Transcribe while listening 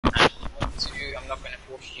not going to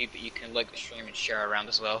force you, but you can like the stream and share around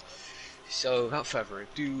as well. So without further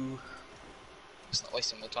ado, let's not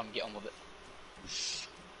waste more time and get on with it.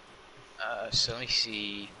 So let me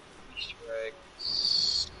see. Easter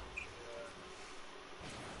eggs,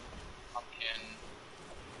 pumpkin,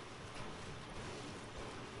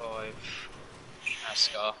 5,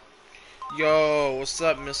 Ascar. Yo, what's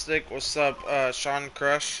up, Mystic? What's up, Sean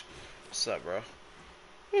Crush? What's up, bro?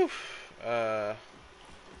 Whew. Yeah.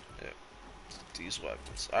 These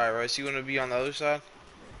weapons. Alright, Rice, you wanna be on the other side?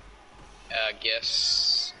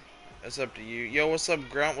 Guess. It's up to you. Yo, what's up,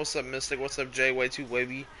 Grunt? What's up, Mystic? What's up, Jay? Way too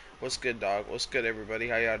wavy. What's good, dog? What's good, everybody?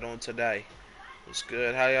 How y'all doing today? What's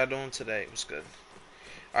good? How y'all doing today? What's good?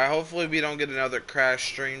 Alright, hopefully we don't get another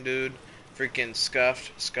crash stream, dude. Freaking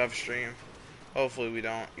scuffed stream. Hopefully we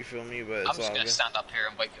don't. You feel me? But it's I'm just all gonna good. stand up here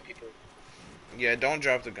and wait for people. Yeah, don't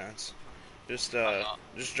drop the guns. Just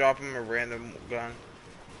drop him a random gun.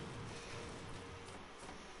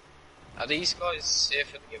 Are these guys here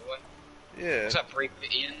for the giveaway? Yeah. What's up, Reaper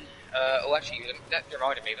Ian? Oh, actually, that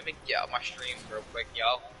reminded me. Let me get out my stream real quick,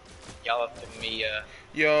 y'all. Y'all have given me,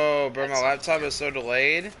 Yo, bro, my laptop is so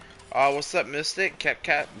delayed. What's up, Mystic?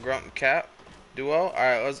 Cap, Grunt, Cap, Duo.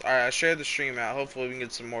 Alright, I shared the stream out. Hopefully we can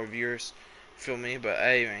get some more viewers. Feel me? But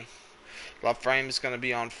hey, man. Love Frame is gonna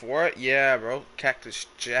be on for it. Yeah, bro. Cactus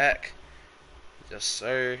Jack. Yes,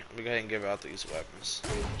 sir. Let me go ahead and give out these weapons.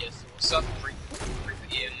 yes, what's up, Reaper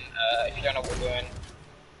Ian? If you don't know what we're doing,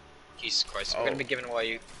 Jesus Christ, we're gonna be giving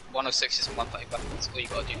away 106s and 130 weapons. All you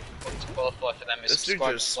gotta do to qualify for them is this dude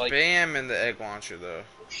subscribe, just like, spamming the egg launcher, though.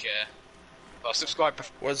 share. Well, subscribe.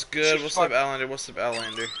 What's good? What's up, Outlander? What's up,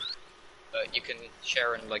 Outlander? You can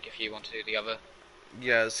share and like if you want to do the other.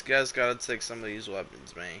 Yes, guys gotta take some of these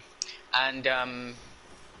weapons, man. And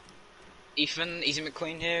Ethan, Easy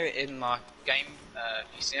McQueen here in my game.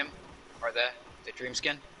 You see him right there, the dream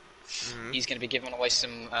skin. He's gonna be giving away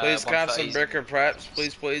some. Please have some brick or preps,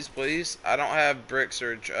 please, please, please. I don't have bricks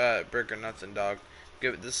or brick or nothing, dog.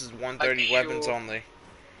 This is 130 weapons only.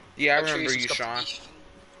 Yeah, I remember you, Sean.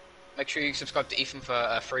 Make sure you subscribe to Ethan for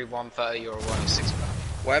a free 130 or 106.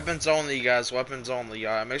 Weapons only, guys. Weapons only,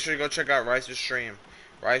 y'all. Make sure you go check out Rice's stream.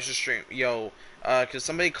 Rice's stream. Yo, could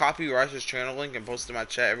somebody copy Rice's channel link and post it in my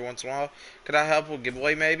chat every once in a while? Could I help with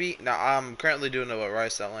giveaway, maybe? Now, I'm currently doing it with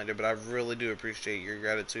Rice Outlander, but I really do appreciate your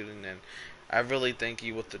gratitude, and I really thank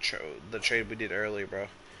you with the trade we did earlier, bro.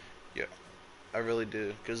 Yeah. I really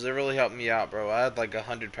do, because it really helped me out, bro. I had like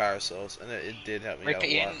 100 power cells, and it did help me out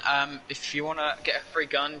a lot. If you wanna get a free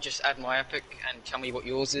gun, just add my epic and tell me what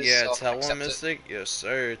yours is. Yeah, so tell him, Mystic. Yes,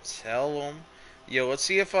 sir. Tell him. Yo, let's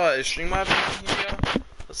see if is Streamlabs here, yo.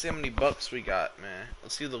 Let's see how many bucks we got, man.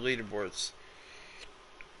 Let's see the leaderboards.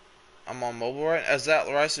 I'm on mobile right. Is that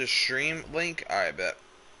Rice's stream link? I bet.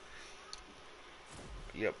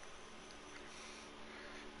 Yep.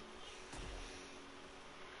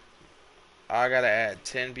 I gotta add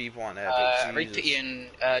 10 people on Epic. Read to Ian,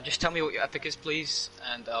 just tell me what your epic is, please,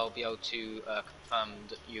 and I'll be able to confirm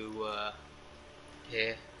that you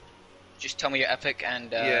here. Just tell me your epic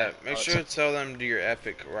and yeah, make sure to tell them to your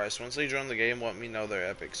epic, Rice. Once they join the game, let me know their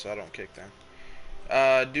epic so I don't kick them.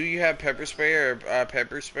 Do you have pepper spray or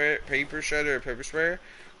paper shredder or pepper sprayer?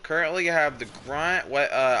 Currently, I have the grunt.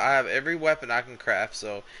 I have every weapon I can craft.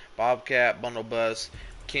 So Bobcat, Bundle Buzz,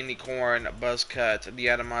 Candy Corn, Buzz Cut, the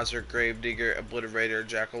Atomizer, Grave Digger, Obliterator,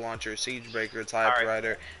 Jackal Launcher, Siege Breaker,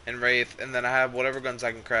 Typewriter, and Wraith. And then I have whatever guns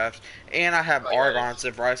I can craft, and I have Argons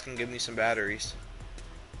if Rice can give me some batteries.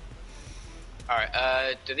 Alright,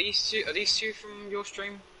 are these two from your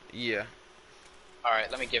stream? Yeah. Alright,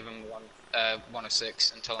 let me give him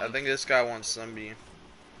 106 and tell him. I think this guy wants Sunbeam.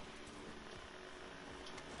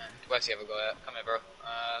 Where's the other guy at? Come here, bro.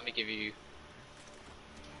 Let me give you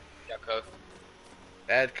Jacko.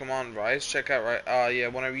 Ed, come on, Rice. Check out Rice. Yeah,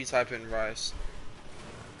 whenever you type in Rice.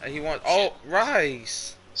 He wants. Oh,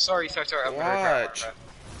 Rice! Sorry. Watch.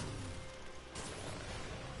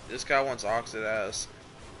 This guy wants Oxid ass.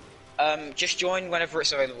 Just join whenever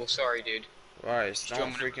it's available. Sorry, dude. Rice,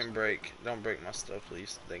 don't freaking break. Don't break my stuff,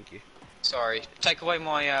 please. Thank you. Sorry. Take away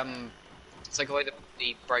my take away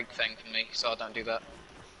the break thing from me, so I don't do that.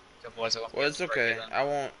 Otherwise, I won't. Well, it's okay. I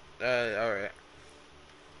won't. Alright.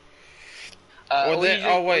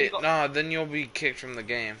 Nah. Then you'll be kicked from the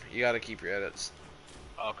game. You gotta keep your edits.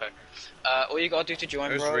 Oh, okay. All you gotta do to join,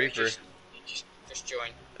 There's bro, Reaper. just join.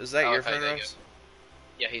 Is that your friend, Rose?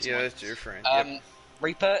 Yeah, he's mine. That's your friend. Yep.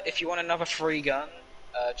 Reaper, if you want another free gun,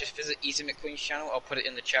 just visit Easy McQueen's channel. I'll put it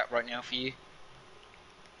in the chat right now for you.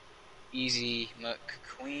 Easy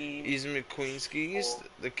McQueen. Easy McQueen skis.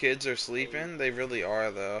 The kids are sleeping. They really are,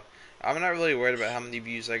 though. I'm not really worried about how many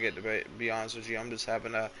views I get, to be honest with you. I'm just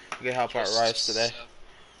having a good help out Rice today.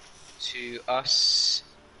 To us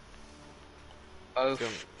both Feel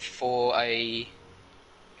me? for a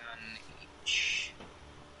gun each.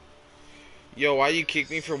 Yo, why you kick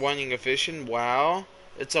me for wanting a fishing? Wow.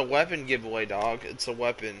 It's a weapon giveaway, dog. It's a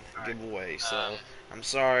weapon Alright. giveaway, so I'm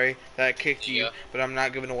sorry that I kicked you, but I'm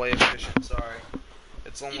not giving away a fishing. Sorry.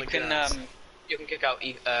 It's only guns. You can kick out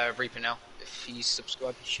Reaper now if he's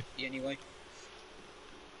subscribed. He should be anyway.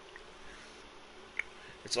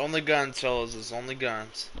 It's only guns, fellas. It's only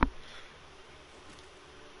guns.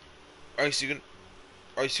 Alright, so you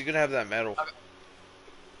gonna have that medal. Okay.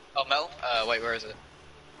 Oh, metal? Wait, where is it?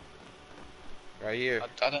 Right here.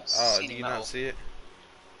 I don't Oh, see do the you metal. not see it?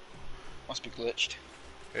 Must be glitched.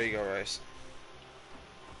 There you go, Rice.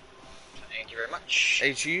 Thank you very much.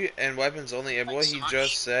 HU and weapons only. And what Thanks so he much.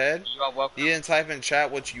 just said. You are welcome. You didn't type in chat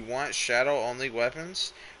what you want. Shadow only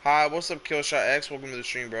weapons. Hi, what's up, Killshot X? Welcome to the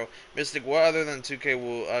stream, bro. Mystic, what other than 2K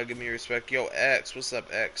will give me respect? Yo, X, what's up,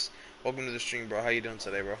 X? Welcome to the stream, bro. How you doing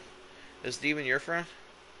today, bro? Is Steven your friend?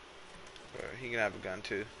 He can have a gun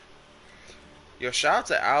too. Yo, shout out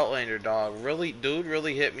to Outlander, dog. Really, dude,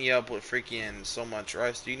 really hit me up with freaking so much.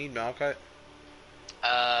 Rice, do you need Malachite?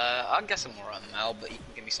 I guess I'm alright now, but you can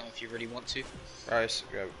give me some if you really want to. Rice,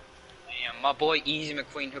 grab it. Yeah, my boy Easy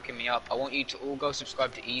McQueen hooking me up. I want you to all go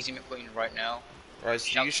subscribe to Easy McQueen right now.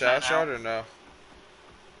 Rice, do you shadow shard or no?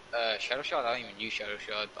 Shadow Shard? I don't even use Shadow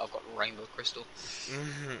Shard. I've got Rainbow Crystal.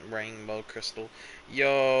 Rainbow Crystal.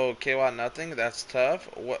 Yo, KY nothing? That's tough.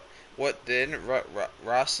 What then?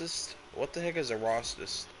 Rossist? What the heck is a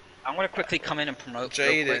Rossist? I'm gonna quickly come in and promote real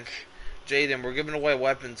Jaden. quick. Jaden, we're giving away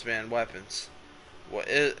weapons, man. Weapons.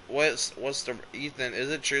 What's the Ethan? Is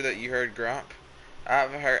it true that you heard Grump? I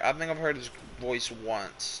think I've heard his voice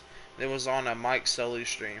once. It was on a Mike Sully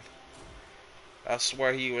stream. I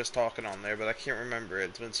swear he was talking on there, but I can't remember it.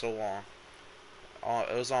 It's been so long.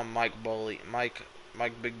 It was on Mike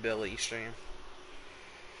Big Billy stream.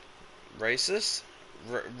 Racist?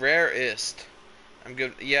 Rarest. I'm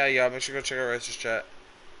good. Yeah. Make sure you go check out Racist chat.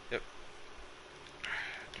 Yep.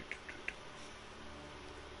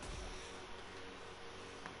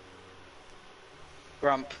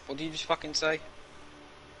 Grump, what did you just fucking say?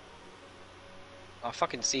 I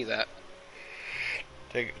fucking see that.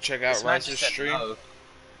 Check out Rice's stream. No.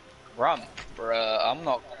 Grump, bruh, I'm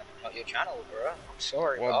not gonna promote your channel, bruh. I'm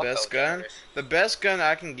sorry. What best gun? The best gun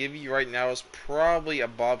I can give you right now is probably a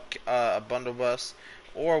bundle bus,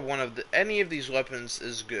 or any of these weapons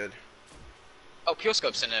is good. Oh, Pure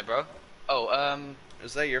Scope's in there, bro. Oh,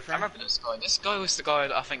 is that your I friend? remember this guy. This guy was the guy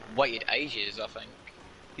that I think waited ages. I think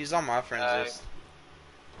he's on my friends list.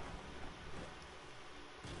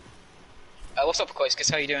 What's up,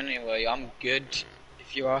 Quaskis? How you doing anyway? I'm good.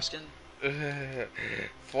 If you're asking.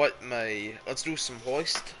 Fight me. Let's do some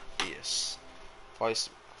hoist. Yes. Fight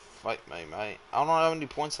me, mate. I don't know how many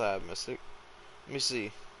points I have, Mystic. Let me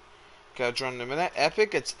see. Okay, I'll join in a minute.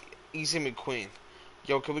 Epic, it's Easy McQueen.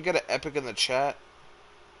 Yo, can we get an epic in the chat?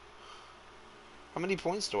 How many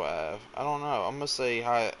points do I have? I don't know. I'm gonna say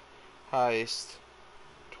highest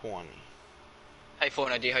 20. Hey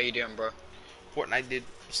Fortnite, how you doing, bro? Fortnite did.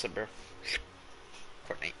 What's up, bro?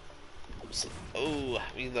 Fortnite. Oh,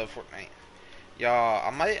 we love Fortnite. Y'all,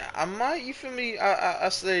 I might, you feel me? I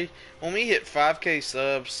say, when we hit 5K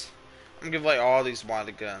subs, I'm gonna give away all these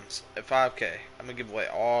modded guns. At 5K, I'm gonna give away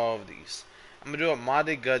all of these. I'm gonna do a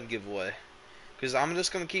modded gun giveaway. Because I'm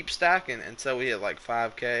just gonna keep stacking until we hit like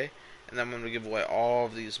 5K. And then I'm gonna give away all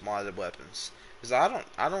of these modded weapons. Because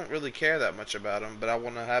I don't really care that much about them, but I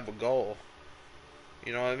want to have a goal.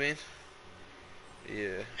 You know what I mean?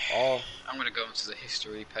 Yeah. I'm gonna go into the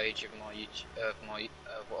history page of my YouTube,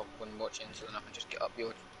 what I've been watching, so then I can just get up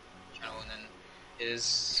your channel and then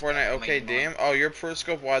is Fortnite. Okay, damn. Oh, you're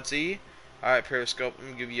Periscope YT. All right, Periscope. Let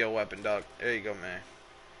me give you a weapon, dog. There you go, man.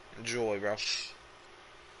 Enjoy, bro.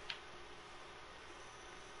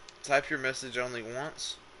 Type your message only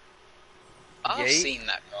once. I've seen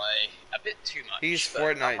that guy a bit too much. He's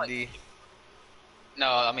Fortnite like, D. No,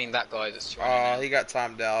 I mean that guy that's trying. Oh, he got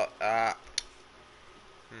timed out.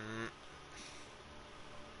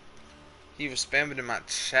 He was spamming in my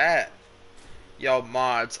chat. Yo,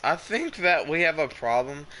 mods, I think that we have a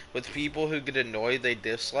problem with people who get annoyed they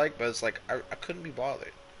dislike, but it's like, I couldn't be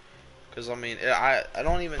bothered. Because, I mean, I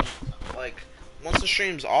don't even, like, once the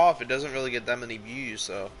stream's off, it doesn't really get that many views,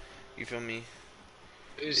 so, you feel me?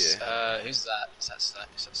 Who's that? Is that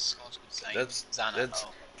Scott's name? That's Xana.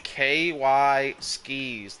 KY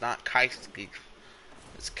Skis, not Kai Skis.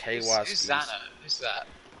 It's KY Skis. Who's Xana? Who's that?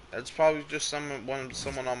 That's probably just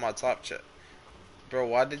someone on my top chat. Bro,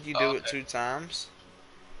 why did you do it 2 times?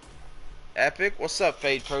 Epic, what's up,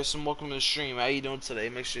 Fade Person? Welcome to the stream. How you doing today?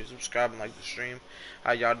 Make sure you subscribe and like the stream.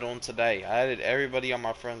 How y'all doing today? I added everybody on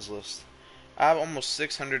my friends list. I have almost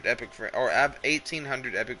 600 Epic friends, or I have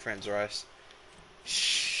 1,800 Epic friends, Rice.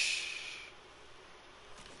 Shh.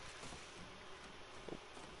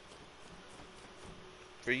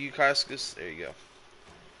 For you, Kaiskus, there you go.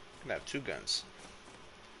 I can have 2 guns.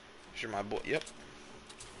 Sure, my boy. Yep.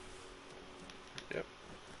 Yep.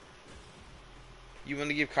 You want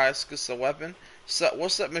to give Kaiskus a weapon? So,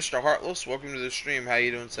 what's up, Mr. Heartless? Welcome to the stream. How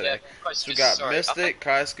you doing today? Yeah, So we got sorry, Mystic,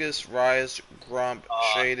 Kaiskus, Rise, Grump,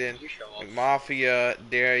 Shaden, Mafia,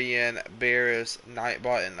 Darian, Barris,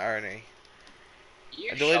 Nightbot, and Arnie.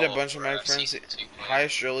 I deleted a bunch of my friends.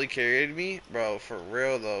 Heist really carried me, bro. For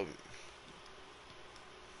real though.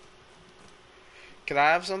 Can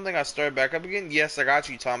I have something? I started back up again? Yes, I got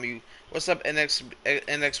you, Tommy. What's up,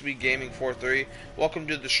 NXB Gaming 43? Welcome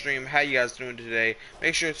to the stream. How you guys doing today?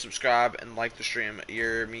 Make sure to subscribe and like the stream. You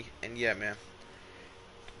hear me? And yeah, man.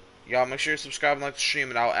 Y'all make sure to subscribe and like the stream,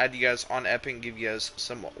 and I'll add you guys on Epic and give you guys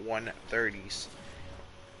some 130s.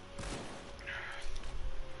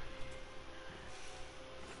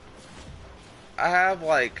 I have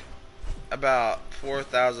like about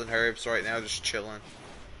 4,000 herbs right now, just chilling.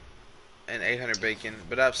 And 800 bacon,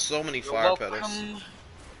 but I have so many fire petals.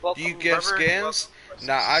 Do you give skins?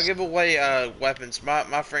 Nah, I give away weapons.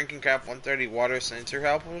 My friend can craft 130 water sensor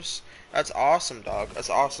helpers. That's awesome, dog. That's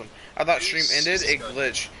awesome. I thought stream ended. It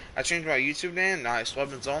glitched. I changed my YouTube name. Nice.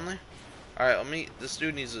 Weapons only. Alright, let me. This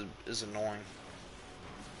dude is annoying.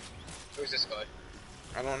 Who's this guy?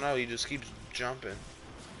 I don't know. He just keeps jumping.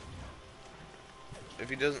 If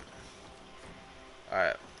he doesn't.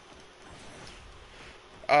 Alright.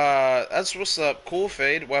 That's what's up. Cool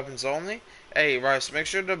Fade, weapons only. Hey, Rice, make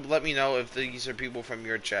sure to let me know if these are people from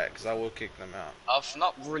your chat, because I will kick them out. I've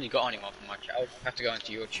not really got anyone from my chat. I'll have to go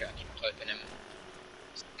into your chat and type in him.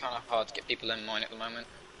 It's kind of hard to get people in mine at the moment.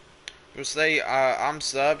 We'll say, I'm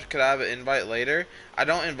subbed. Could I have an invite later? I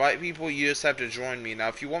don't invite people. You just have to join me. Now,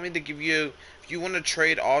 if you want me to give you... If you want to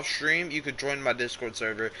trade off stream, you could join my Discord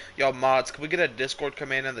server. Y'all mods, can we get a Discord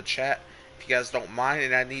command in the chat? If you guys don't mind,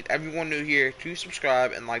 and I need everyone new here to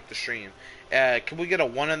subscribe and like the stream. Can we get a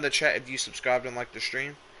 1 in the chat if you subscribed and like the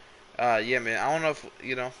stream? Yeah, man. I don't know if,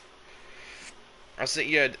 you know. I said,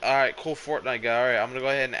 yeah, alright, cool Fortnite guy. Alright, I'm gonna go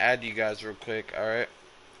ahead and add you guys real quick, alright?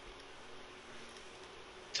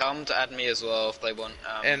 Tell them to add me as well if they want.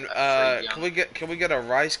 And, can we get a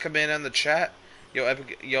Rice command in the chat? Yo,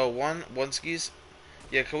 Epic, yo, one skis.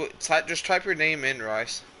 Yeah, can we, just type your name in,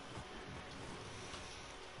 Rice.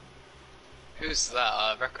 Who's that?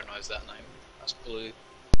 I recognize that name. That's Blue.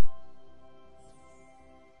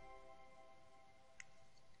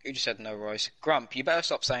 You just said no, Royce. Grump, you better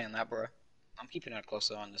stop saying that, bro. I'm keeping a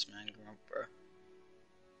close eye on this man, Grump, bro.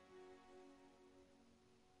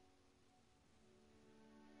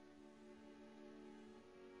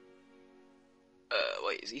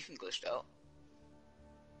 Wait, is Ethan glitched out?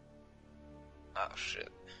 Oh, shit.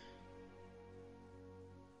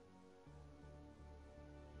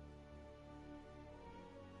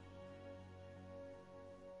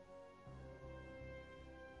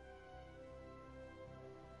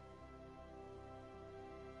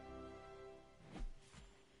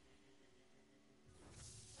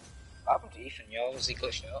 What happened to Ethan, y'all? Was he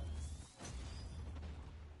glitched out?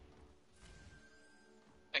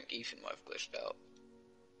 I think Ethan might have glitched out.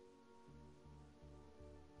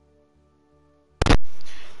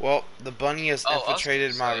 Well, the bunny has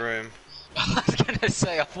infiltrated my room. I was gonna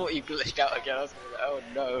say, I thought you glitched out again. I was gonna say, oh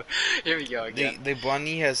no. Here we go again. The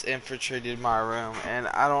bunny has infiltrated my room, and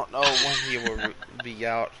I don't know when he will be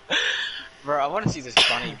out. Bro, I want to see this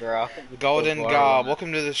bunny, bro. Golden God,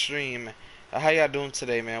 welcome to the stream. How y'all doing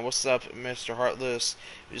today, man? What's up, Mr. Heartless?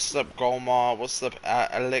 What's up, Golma? What's up,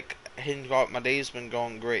 Alec? My day's been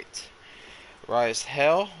going great. Rise,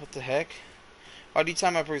 hell? What the heck? How do you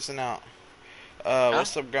time my person out?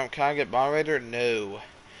 What's up, Grump? Can I get moderator? No.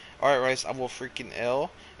 Alright, Rice, I will freaking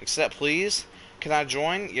L. Accept, please. Can I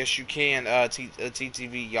join? Yes, you can,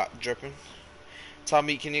 TTV Yacht Dripping.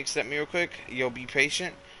 Tommy, can you accept me real quick? Yo, be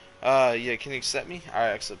patient. Yeah, can you accept me? Alright,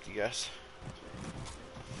 I accept you guys.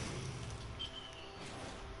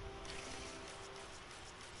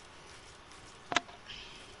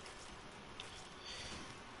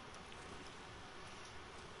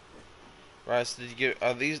 Rice, did you get?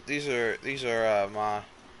 These are my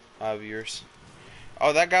viewers.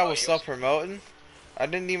 Oh, that guy was self-promoting. I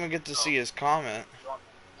didn't even get to see his comment.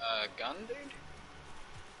 Gun, dude.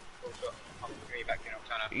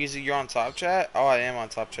 Easy, you're on top chat. Oh, I am on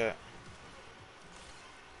top chat.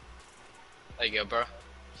 There you go, bro.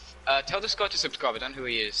 Tell this guy to subscribe. I don't know who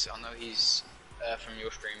he is. I know he's from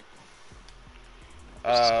your stream.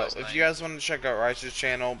 What's this guy's If name? you guys want to check out Rice's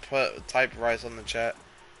channel, type Rice on the chat.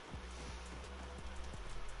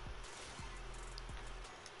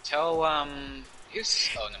 Tell who's?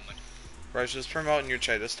 Oh, never mind. Rice, just promote in your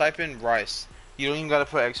chat. Just type in Rice. You don't even gotta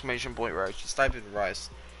put exclamation point Rice. Just type in Rice.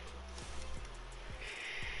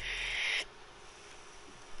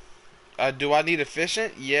 Do I need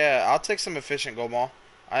efficient? Yeah, I'll take some efficient, Gomal.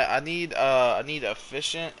 I need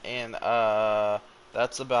efficient, and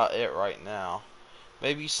that's about it right now.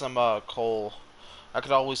 Maybe some coal. I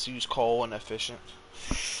could always use coal and efficient.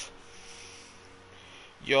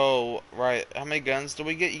 Yo, right, how many guns do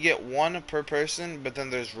we get? You get one per person, but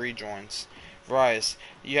then there's rejoins. Rise.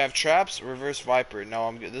 You have traps, reverse viper.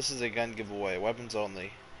 No, this is a gun giveaway. Weapons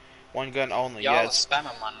only. One gun only. Y'all Yeah, are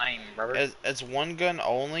spamming my name, brother. it's one gun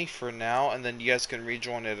only for now, and then you guys can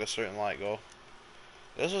rejoin at a certain light goal.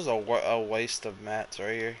 This was a waste of mats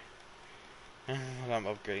right here. I'm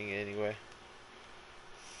upgrading it anyway.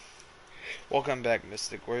 Welcome back,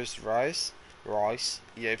 Mystic. Where's Rice? Rice.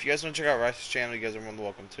 Yeah, if you guys want to check out Rice's channel, you guys are more than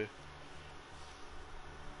welcome to.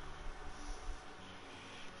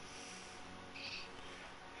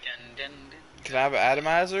 Can I have an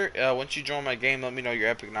atomizer? Once you join my game, let me know your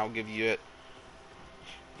epic, and I'll give you it.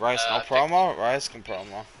 Rice, no promo? Rice can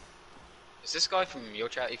promo. Is this guy from your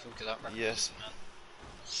chat, Ethan? Because I don't recognize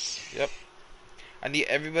Yes. Yep. I need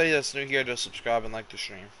everybody that's new here to subscribe and like the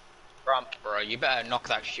stream. Grump, bro, you better knock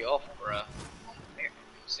that shit off, bro. I'm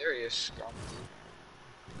serious, Grump.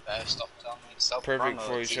 Stop telling me to self Perfect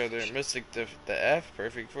for each other. Mystic the F,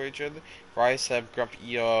 perfect for each other. Rice have Grump.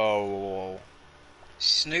 Yo.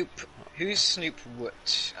 Snoop. Who's Snoop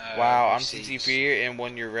what? Wow, I'm TTP here, and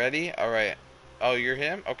when you're ready, alright. Oh, you're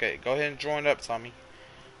him? Okay, go ahead and join up, Tommy.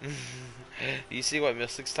 You see what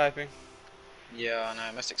Mystic's typing? Yeah, I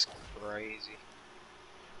know, Mystic's crazy.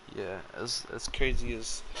 Yeah, as crazy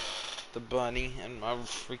as the bunny in my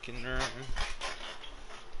freaking room.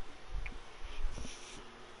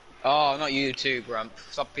 Oh, not you too, Grump.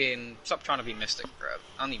 Stop trying to be Mystic, bro.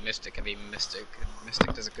 Only Mystic can be Mystic, and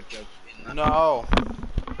Mystic does a good job in that. No.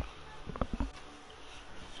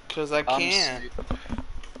 Cause I can.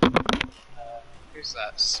 Who's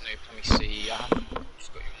that? Snoop. Let me see. I haven't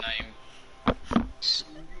just got your name.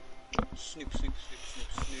 Snoop.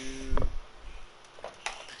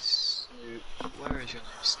 Where is your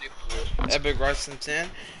name? Snoop. Epic Ryson 10.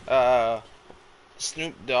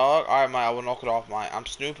 Snoop Dogg. Alright, I will knock it off, mine. I'm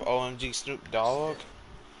Snoop. OMG Snoop Dogg.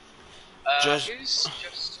 Who's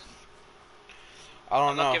Justin? I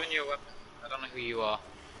don't know. I'm not giving you a weapon. I don't know who you are.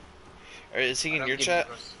 Is he in your chat?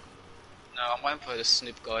 No, I'm waiting for this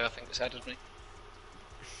Snoop guy. I think that's added me.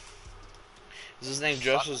 Is his name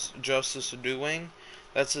Justice Doing?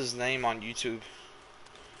 That's his name on YouTube.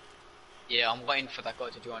 Yeah, I'm waiting for that guy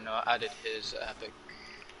to join. I added his epic.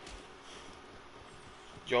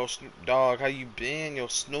 Yo, Snoop Dogg, how you been? Yo,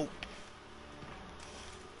 Snoop.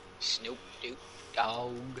 Snoop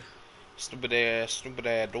Dogg. Stupid ass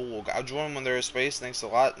dog. I'll join when there is space. Thanks a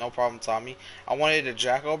lot. No problem, Tommy. I wanted a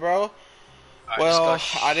Jacko, bro. Well,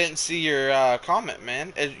 I didn't see your comment,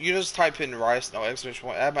 man. You just type in Rice, no exclamation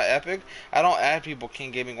point. Add my epic. I don't add people.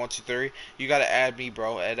 King Gaming 123. You gotta add me,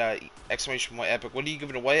 bro. At exclamation point epic. What are you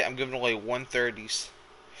giving away? I'm giving away 130s.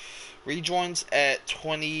 Rejoins at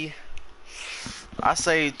 20. I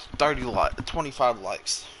say 25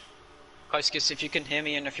 likes. Guys, if you can hear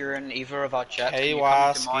me and if you're in either of our chats,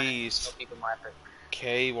 KY skis.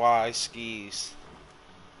 KY skis.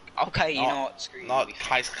 Okay, you know what? Screw you. Not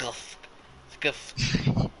Kai Skiff. Shut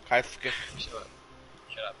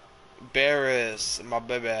up. Barris, my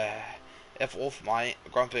baby. F off my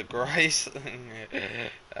Grumpy Grace. Oh,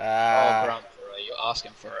 Grump, you're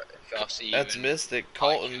asking for it. If I see you. That's Mystic.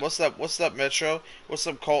 Colton, what's up? What's up, Metro? What's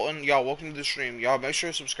up, Colton? Y'all, welcome to the stream. Y'all, make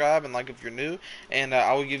sure to subscribe and like if you're new. And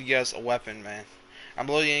I will give you guys a weapon, man. I'm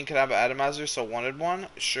loading in. Can I have an atomizer? So wanted one?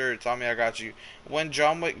 Sure, Tommy, I got you. When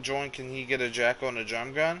John Wick joined, can he get a Jacko and a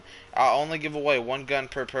drum gun? I'll only give away one gun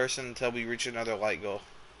per person until we reach another light goal.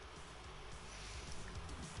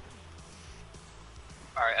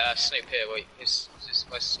 Alright, Snoop here. Wait, where's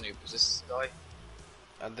Snoop? Is this the guy?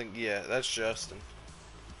 I think, yeah, that's Justin.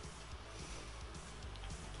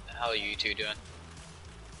 How are you two doing?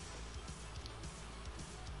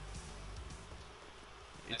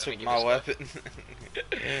 He took my weapon.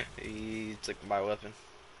 He took my weapon.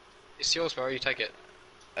 It's yours, bro. You take it.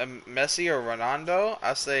 Messi or Ronaldo?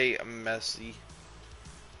 I say Messi.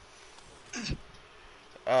 I'm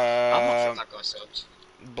not sure that guy sucks.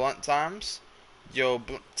 Blunt Times? Yo,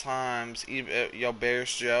 Blunt Times. Yo,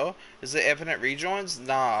 Bears Joe. Is it infinite rejoins?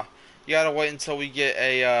 Nah. You gotta wait until we get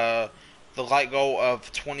the like goal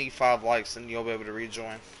of 25 likes, and you'll be able to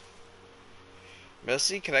rejoin.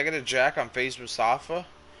 Missy, can I get a jack on FaZe Mustafa?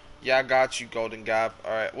 Yeah, I got you, Golden Gap.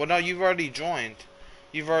 Alright. Well, no, you've already joined.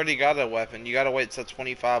 You've already got a weapon. You gotta wait till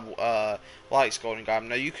 25 likes, Golden Goblin.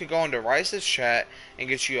 Now, you could go into Rice's chat and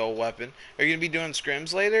get you a weapon. Are you gonna be doing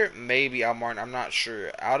scrims later? Maybe, Almarn. I'm not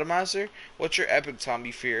sure. Atomizer? What's your epic,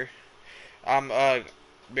 Tommy Fear?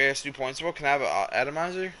 Bears 2 points. Well, can I have an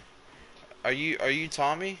atomizer? Are you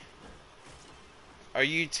Tommy? Are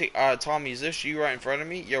you Tommy? Is this you right in front of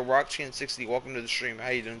me? Yo, RockChan60, welcome to the stream. How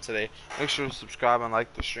you doing today? Make sure to subscribe and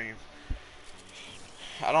like the stream.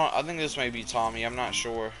 I think this may be Tommy. I'm not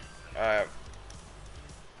sure.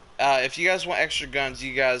 If you guys want extra guns,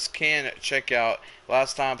 you guys can check out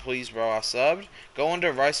Last Time Please Bro I Subbed. Go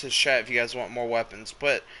into Rice's chat if you guys want more weapons.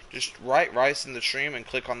 But just write Rice in the stream and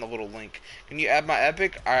click on the little link. Can you add my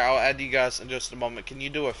epic? Alright, I'll add you guys in just a moment. Can you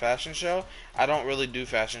do a fashion show? I don't really do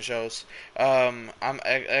fashion shows. I'm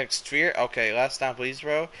Xsphere. Okay, Last Time Please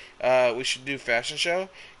Bro. We should do fashion show.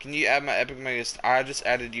 Can you add my epic megas? I just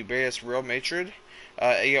added you, Bears Real Matrid.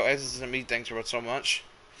 Yo, Exes and me, thanks for so much.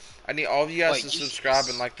 I need all of you guys to subscribe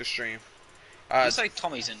and like the stream. You say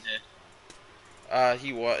Tommy's in here?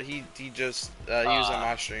 He was on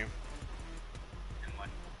my stream.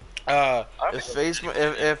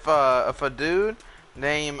 If a dude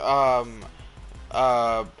named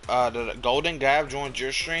the Golden Gab joins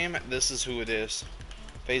your stream, this is who it is.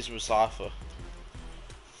 FaZe Mustafa.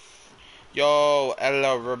 Yo,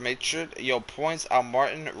 hello, Remitrid. Yo, points on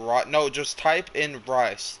Martin. No, just type in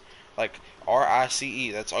Rice. Like,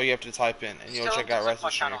 RICE. That's all you have to type in. And you'll check out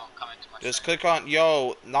Rice's stream. Just click on,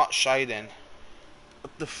 yo, not Shayden.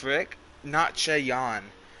 What the frick? Not Shayan.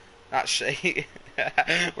 Not Shay.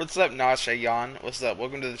 What's up, not Shayan? What's up?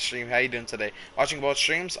 Welcome to the stream. How you doing today? Watching both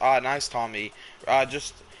streams? Nice, Tommy.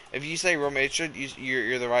 Just... If you say Romatrid,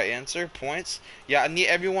 you're the right answer. Points. Yeah, I need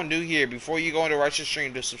everyone new here. Before you go into Righteous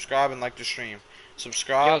stream, to subscribe and like the stream.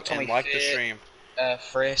 Subscribe and like the stream.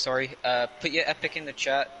 Freya, sorry. Put your epic in the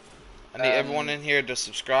chat. I need everyone in here to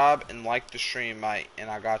subscribe and like the stream, mate. And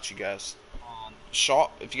I got you guys.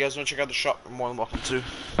 Shop. If you guys want to check out the shop, you're more than welcome to.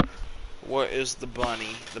 Where is the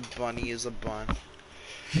bunny? The bunny is a bun.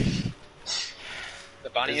 The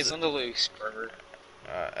bunny is on the loose, brother.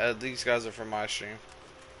 These guys are from my stream.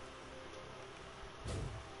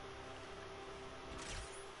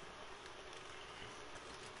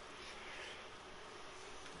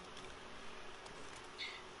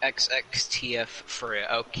 XXTF for it.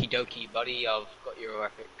 Okie dokie, buddy. I've got your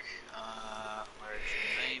epic. Where's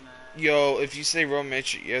your name at? Yo, if you say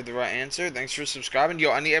Mitch, you have the right answer. Thanks for subscribing. Yo,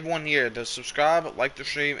 I need everyone here to subscribe, like the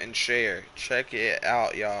stream, and share. Check it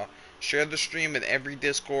out, y'all. Share the stream in every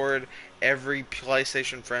Discord, every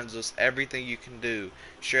PlayStation Friends list, everything you can do.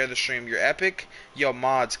 Share the stream. Your epic. Yo,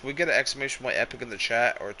 mods, can we get an exclamation point epic in the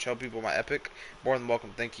chat, or tell people my epic? More than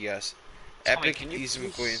welcome. Thank you, guys. Tommy, Epic Easy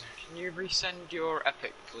McQueen. Can you resend your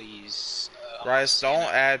epic, please? Rice,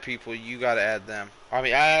 don't add people. You gotta add them. I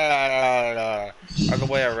mean, other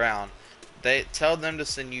way around. They tell them to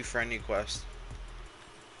send you friend requests.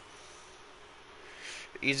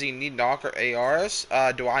 Easy, need knock or ARs?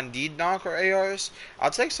 Do I need knock or ARs? I'll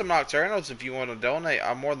take some Nocturnos if you want to donate.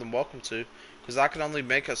 I'm more than welcome to. Because I can only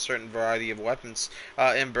make a certain variety of weapons.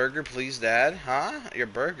 And burger, please, Dad. Huh? Your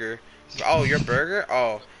burger? Oh, your burger?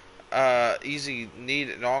 Oh. Easy,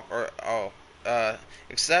 need knock or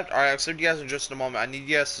accept. Alright, accept you guys in just a moment. I need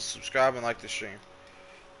you guys to subscribe and like the stream.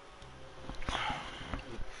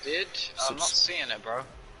 I'm not seeing it, bro.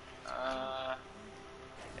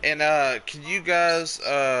 And can you guys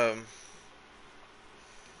I'm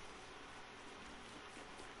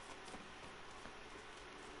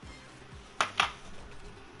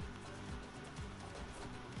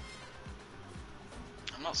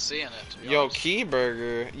not seeing it, to be yo, honest.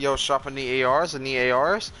 Keyburger. Yo, shopping the ARs and the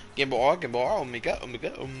ARs. Gimbal R, oh my god.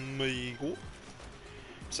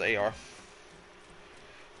 It's AR.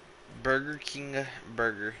 Burger King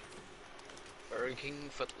burger. Burger King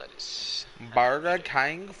foot lettuce. Burger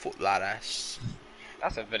King foot lettuce.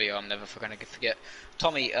 That's a video I'm never gonna forget.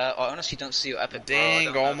 Tommy, I honestly don't see your epic. Dang,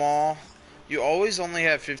 Omal. You always only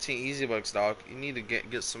have 15 easy bucks, dog. You need to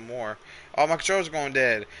get some more. Oh, my controller's going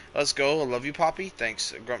dead. Let's go. I love you, Poppy.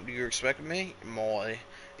 Thanks. Grump, do you respect me? Moy.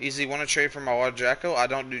 Easy. Want to trade for my water Jacko? I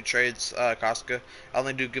don't do trades, Casca. I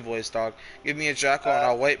only do giveaways, dog. Give me a Jacko and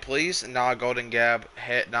I'll wait, please. And now Golden Gab.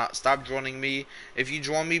 Stop joining me. If you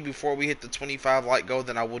join me before we hit the 25 like goal,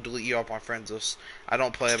 then I will delete you off my friends list. I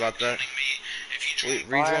don't play about that.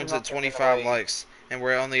 Rejoins at 25 likes. And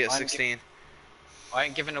we're only at 16. I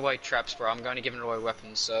ain't giving away traps, bro. I'm going to giving away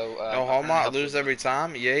weapons, so No, I can only Hallmark help you lose with every money.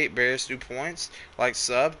 time. Yay, Bears 2 points. Like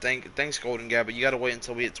sub. Thanks Golden Gab, but you gotta wait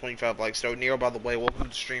until we hit 25 likes. So Nero, by the way, welcome to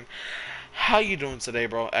the stream. How you doing today,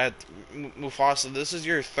 bro? At Mufasa, this is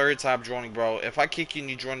your third time joining, bro. If I kick you and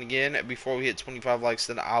you join again before we hit 25 likes,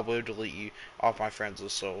 then I will delete you off my friends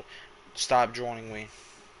list. So stop joining me.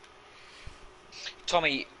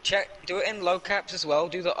 Tommy, do it in low caps as well.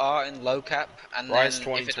 Do the R in low cap, and Rise then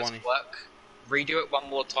if it 2020. doesn't work, redo it one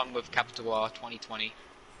more time with capital R 2020.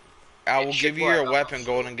 I It will should give you work. your I'm not weapon,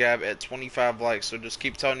 sure. Golden Gab, at 25 likes. So just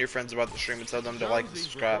keep telling your friends about the stream and tell them to like and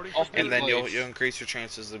subscribe, Off and beat then you'll wave. increase your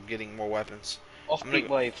chances of getting more weapons. Off I'm beat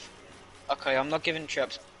gonna. wave. Okay, I'm not giving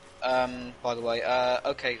traps. By the way.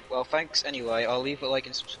 Okay. Well, thanks anyway. I'll leave a like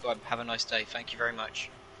and subscribe. Have a nice day. Thank you very much.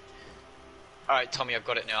 Alright, Tommy, I've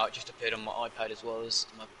got it now. It just appeared on my iPad as well as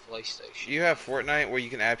my PlayStation. You have Fortnite where you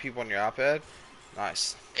can add people on your iPad.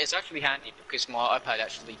 Nice. It's actually handy because my iPad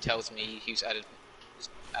actually tells me who's added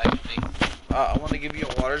me. I want to give you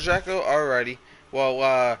a water jacko. Alrighty.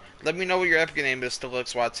 Well, let me know what your epic name is to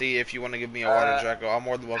LuxYT if you want to give me a water jacko. I'm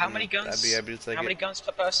more than welcome. How many guns? I'd be happy to take How many guns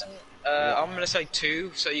per person? I'm gonna say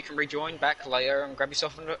 2, so you can rejoin back later and grab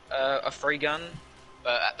yourself a free gun.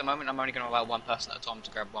 But at the moment, I'm only gonna allow one person at a time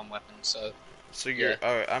to grab one weapon. So you're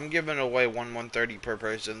alright. I'm giving away 130 per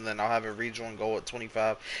person. Then I'll have a rejoin goal at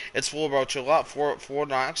 25. It's full, bro. Chill out. Four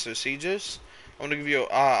knocks or sieges. I'm gonna give you.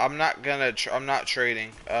 I'm not gonna. I'm not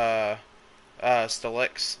trading.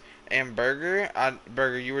 Stelix and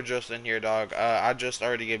Burger, you were just in here, dog. I just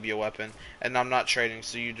already gave you a weapon, and I'm not trading,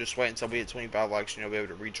 so you just wait until we hit 25 likes, and you'll be able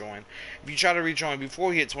to rejoin. If you try to rejoin before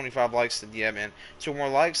we hit 25 likes, then yeah, man. 2 more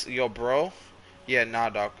likes, yo, bro. Yeah, nah,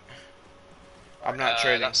 dog. I'm not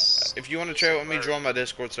trading. If you want to trade with me, join my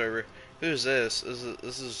Discord server. Who's this?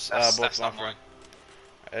 This is both my friends.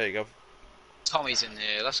 There you go. Tommy's in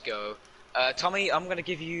here. Let's go. Tommy, I'm gonna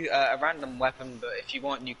give you a random weapon, but if you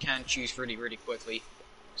want, you can choose really, really quickly.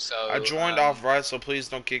 So I joined off right, so please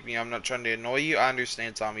don't kick me. I'm not trying to annoy you. I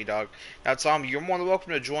understand, Tommy, dog. Now, Tommy, you're more than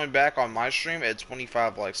welcome to join back on my stream at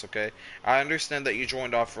 25 likes, okay? I understand that you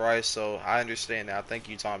joined off right, so I understand now. Thank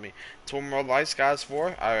you, Tommy. 2 more likes, guys,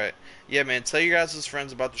 for? Alright. Yeah, man, tell your guys'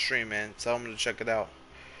 friends about the stream, man. Tell them to check it out.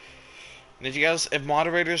 And if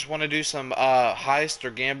moderators want to do some heist or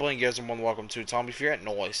gambling, you guys are more than welcome to. Tommy, if you're at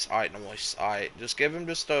noise, alright, noise, alright. Just give him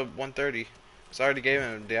just a 130. Because I already gave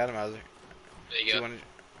him the atomizer. There you go.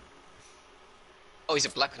 Oh, he's a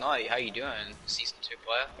Black Knight. How you doing, Season 2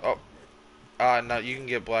 player? Oh, no, you can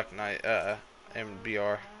get Black Knight,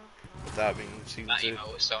 MBR without being Season 2. That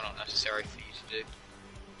email was so not necessary for you to do.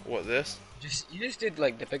 What, this? You just did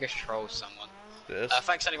like the biggest troll of someone. This?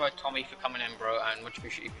 Thanks anyway, Tommy, for coming in, bro, and much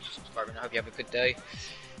appreciated you for subscribing. I hope you have a good day.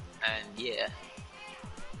 And yeah.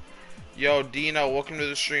 Yo, Dino, welcome to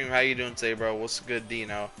the stream. How you doing today, bro? What's good,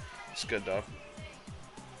 Dino? What's good, dog?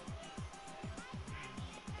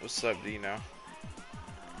 What's up, Dino?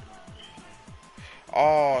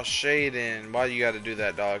 Oh, Shaden. Why you gotta do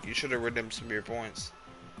that, dog? You should have redeemed some of your points.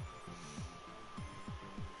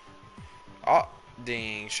 Oh,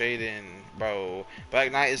 dang. Shaden, bro.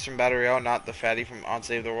 Black Knight is from Battle Royale, not the fatty from On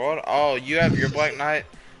Save the World. Oh, you have your Black Knight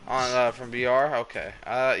on from BR? Okay.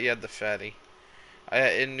 You had the fatty.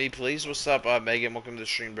 In me, please. What's up, Megan? Welcome to the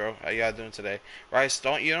stream, bro. How y'all doing today? Rice,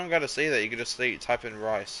 you don't gotta say that. You can just type in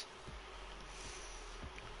Rice.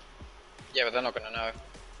 Yeah, but they're not gonna know.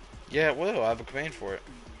 Yeah, it will. I have a command for it.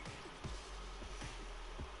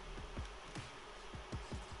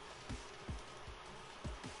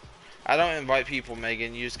 I don't invite people,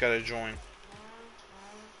 Megan. You just gotta join.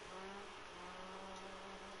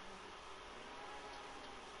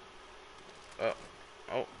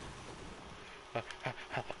 Oh.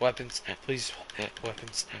 Weapons, please.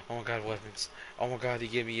 Weapons. Oh my god, weapons. Oh my god, he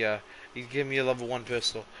gave me a level 1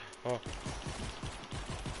 pistol. Oh.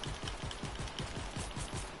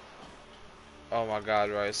 Oh my god,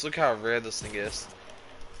 Rice. Look how rare this thing is.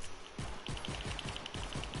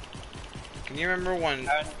 Can you remember when...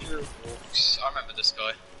 Andrew Brooks. I remember this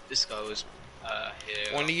guy. This guy was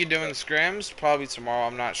here. When are you doing scrims? Probably tomorrow,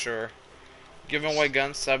 I'm not sure. Giving away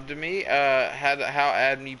guns, sub to me. How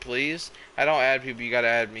add me, please? I don't add people, you gotta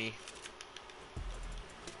add me.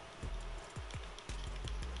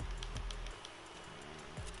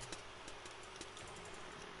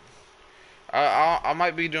 I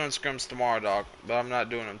might be doing scrims tomorrow, dog, but I'm not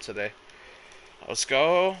doing them today. Let's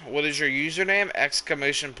go. What is your username?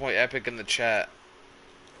 Exclamation point epic in the chat.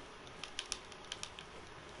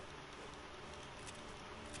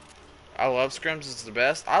 I love scrims, it's the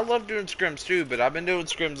best. I love doing scrims too, but I've been doing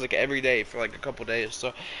scrims like every day for like a couple days.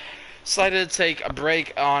 So decided to take a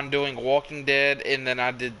break on doing Walking Dead, and then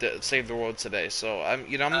I did Save the World today. So I'm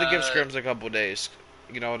gonna give Uh, scrims a couple days.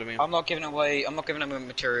 You know what I mean? I'm not giving away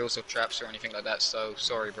materials or traps or anything like that. So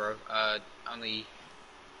sorry, bro. Only,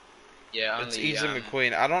 yeah, It's only, Easy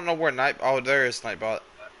McQueen. I don't know where Night. Oh, there is Nightbot.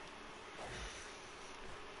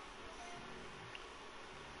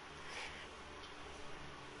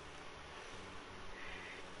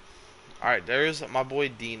 All right, there's my boy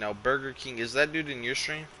Dino. Burger King. Is that dude in your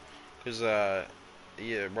stream? Cause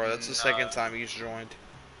yeah, bro, that's the second no. time he's joined.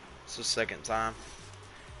 It's the second time.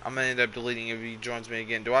 I'm gonna end up deleting if he joins me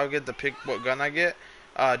again. Do I get to pick what gun I get?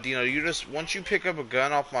 Dino, you just once you pick up a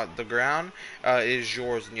gun off the ground, it is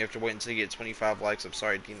yours, and you have to wait until you get 25 likes. I'm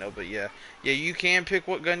sorry, Dino, but yeah, you can pick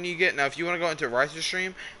what gun you get. Now, if you want to go into Rice's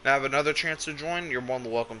stream and have another chance to join, you're more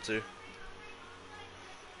than welcome to.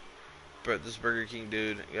 But this Burger King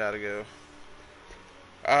dude gotta go.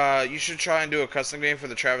 You should try and do a custom game for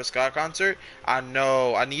the Travis Scott concert. I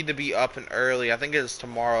know. I need to be up and early. I think it's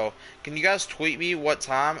tomorrow. Can you guys tweet me what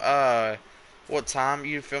time? What time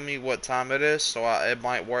you feel me? What time it is? So it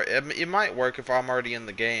might work. It might work if I'm already in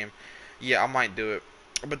the game. Yeah, I might do it.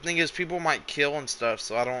 But the thing is, people might kill and stuff.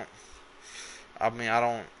 So I don't. I mean, I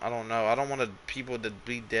don't know. I don't want people to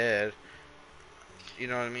be dead. You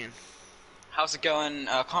know what I mean? How's it going?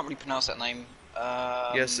 I can't really pronounce that name.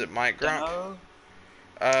 Yes, it might, Grump. Dunno.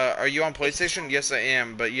 Are you on PlayStation? Yes, I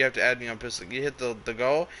am, but you have to add me on pistol. You hit the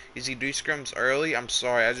goal. You see do scrims early. I'm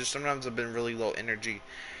sorry. I just sometimes have been really low energy.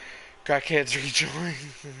 Crackheads rejoin.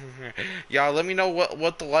 Y'all, let me know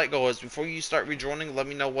what the like goal is before you start rejoining. Let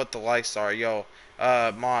me know what the likes are, yo.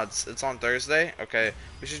 Mods, it's on Thursday. Okay,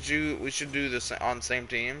 we should do this on same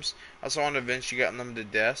teams. Also on events, you got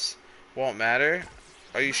unlimited deaths. Won't matter.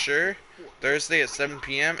 Are you sure? Thursday at 7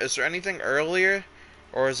 p.m. Is there anything earlier,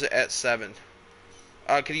 or is it at 7?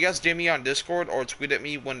 Can you guys DM me on Discord or tweet at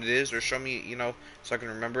me when it is, or show me, so I can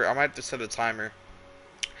remember? I might have to set a timer.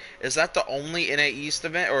 Is that the only NA East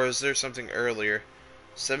event, or is there something earlier?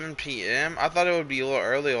 7 p.m. I thought it would be a little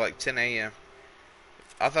earlier, like 10 a.m.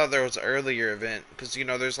 I thought there was an earlier event because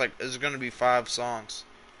there's gonna be 5 songs.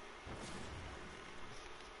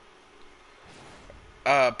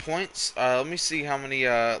 Points. Let me see how many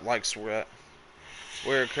likes we're at.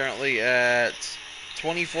 We're currently at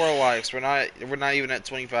 24 likes. We're not even at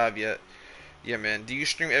 25 yet. Yeah, man. Do you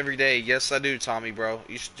stream every day? Yes, I do, Tommy, bro.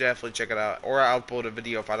 You should definitely check it out. Or I'll upload a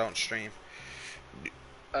video if I don't stream.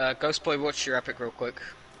 Ghostboy, what's your epic real quick?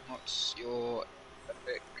 What's your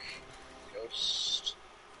epic ghost?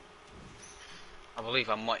 I believe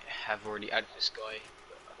I might have already added this guy,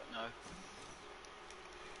 but I don't know.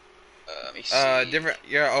 Let me see. Different.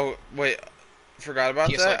 Yeah. Oh, wait. Forgot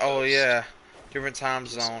about PSI that. Oh, Ghost. yeah. Different time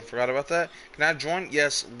zone. Forgot about that. Can I join?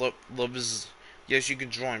 Yes. Loves. Yes, you can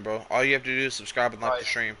join, bro. All you have to do is subscribe and like the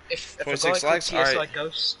stream. If a guy 26 called likes. TSI All right.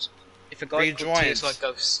 Ghost, if a guy called TSI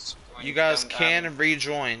Ghost, You guys can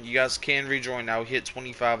rejoin. You guys can rejoin now. We hit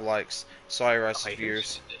 25 likes. Sorry, Rice okay,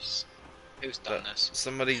 viewers. Who's done this?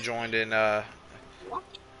 Somebody joined in. What?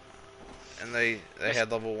 And they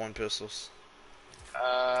had level 1 pistols.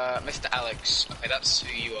 Mr. Alex. Okay, that's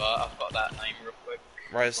who you are. I've got that name real quick.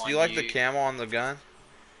 Rice, do you like the camo on the gun?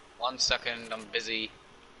 1 second, I'm busy.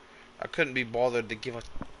 I couldn't be bothered to give a.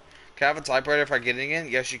 Can I have a typewriter if I get it in?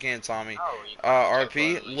 Yes, you can, Tommy. Oh, you can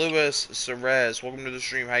RP, Lewis, Cerez, welcome to the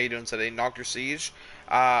stream. How you doing today? Knocker Siege.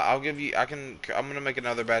 I'll give you. I'm gonna make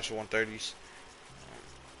another batch of 130s.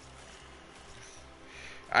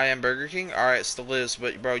 I am Burger King. All right, still is,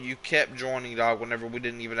 but bro, you kept joining, dog. Whenever we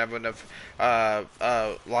didn't even have enough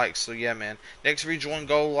likes. So yeah, man. Next rejoin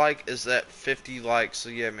goal like is at 50 likes. So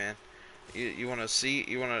yeah, man. You wanna see?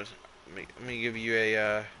 You wanna? Let me give you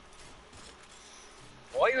a.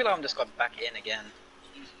 Why are you allowing this guy back in again?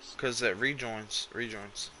 Jesus. Cause it rejoins.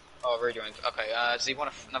 Oh, rejoined. Okay. Does he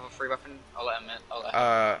want another free weapon? I'll let him in. I'll let him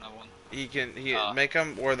in another one. He make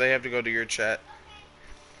them, or they have to go to your chat.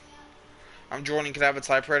 I'm joining. Can I have a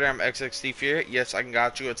typewriter? I'm XXD Fear. Yes, I can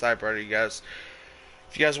got you a typewriter, you guys.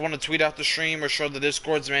 If you guys want to tweet out the stream or show the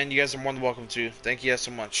Discords, man, you guys are more than welcome to. Thank you guys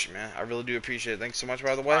so much, man. I really do appreciate it. Thanks so much,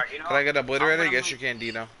 by the way. Right, Can I get a obliterator? Yes, you can,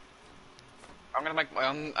 Dino. I'm gonna make my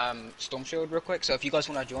own storm shield real quick. So if you guys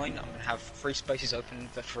want to join, I'm gonna have 3 spaces open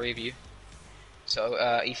for 3 of you.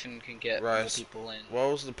 So Ethan can get more people in. What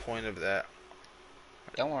was the point of that?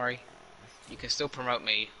 Don't worry, you can still promote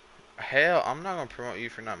me. Hell, I'm not gonna promote you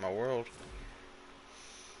for not my world.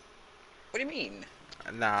 What do you mean?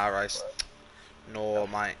 Nah, Rice. No,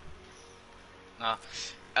 mate. Nah.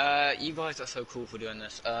 You guys are so cool for doing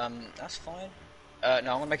this. That's fine. No, I'm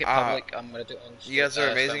gonna make it public. I'm gonna do it on. You guys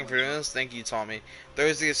are amazing for doing this. Thank you, Tommy.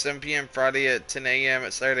 Thursday at 7 p.m., Friday at 10 a.m.,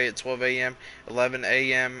 Saturday at 12 a.m., 11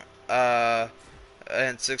 a.m.,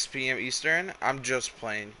 and 6 p.m. Eastern. I'm just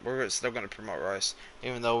playing. We're still gonna promote Rice,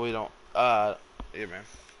 even though we don't. Yeah, man.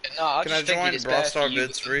 No, I Can I just figured join it's Brawl better for Star you Vids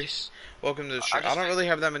because you free? just. Welcome to the I stream. I just don't think. really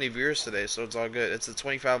have that many viewers today, so it's all good. It's at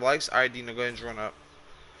 25 likes. Alright, Dino, go ahead and join up.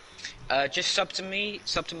 Just sub to my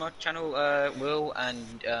channel, Will, and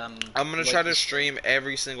I'm gonna try like to you said. stream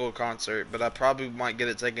every single concert, but I probably might get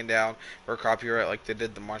it taken down for copyright like they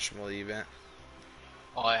did the Marshmallow event.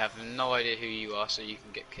 I have no idea who you are, so you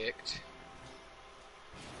can get kicked.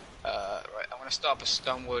 Right, I'm gonna start up a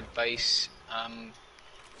Stonewood base,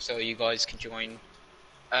 so you guys can join.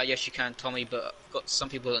 Yes, you can, Tommy, but I've got some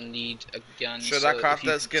people that need a gun, Should I so cop if you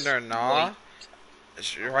that can skin just or wait, nah? I'm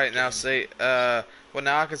Right now, getting. say, well,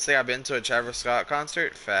 now I can say I've been to a Travis Scott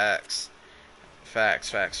concert. Facts. Facts,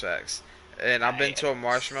 facts, facts. And I've been to a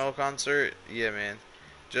Marshmallow concert. Yeah, man.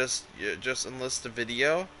 Just enlist the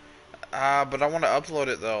video. But I want to upload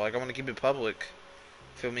it though. Like I want to keep it public.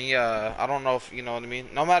 Feel me? I don't know if you know what I mean.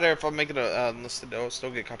 No matter if I make it a enlisted, it'll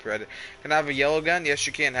still get copyrighted. Can I have a yellow gun? Yes,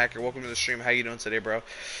 you can, hacker. Welcome to the stream. How you doing today, bro?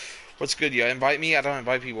 What's good, yo? Invite me? I don't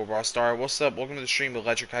invite people, bro. Star, what's up? Welcome to the stream,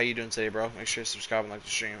 Electric. How you doing today, bro? Make sure to subscribe and like the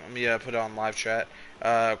stream. Let me put it on live chat.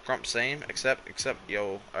 Crump, same. Accept.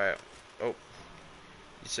 Yo, alright. Oh, you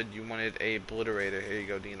said you wanted a obliterator. Here you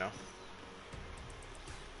go, Dino.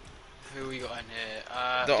 Who we got in here?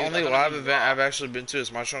 The Dude, I only don't know live who you event are. I've actually been to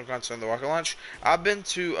is Marshall Concert and the Rocket Launch. I've been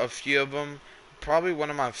to a few of them. Probably one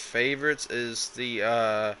of my favorites is the,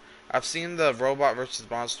 I've seen the Robot versus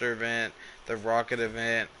Monster event, the Rocket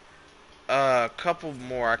event, a couple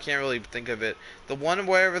more. I can't really think of it. The one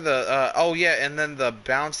wherever the, oh yeah, and then the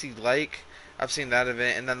Bouncy Lake. I've seen that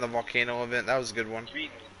event, and then the Volcano event. That was a good one. You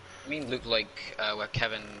mean look like where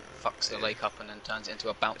Kevin fucks the lake up and then turns it into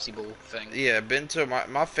a bouncy ball thing? Yeah, been to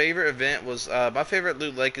my favorite event was my favorite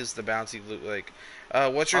loot lake is the bouncy loot lake.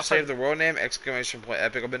 What's your My save favorite. the world name? Exclamation point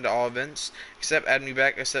epic. I've been to all events except add me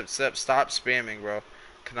back. Except stop spamming, bro.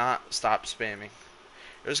 Cannot stop spamming.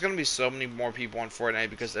 There's gonna be so many more people on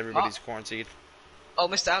Fortnite because Oh, everybody's quarantined. oh,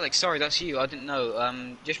 Mr. Alex, sorry, that's you. I didn't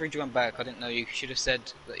know. Just rejoin back. I didn't know you. Should have said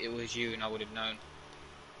that it was you, and I would have known.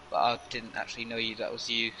 But I didn't actually know you. That was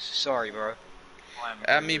you. Sorry, bro. I am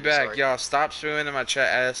Add really, me really back, sorry. y'all. Stop spamming in my chat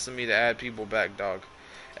asking me to add people back, dog.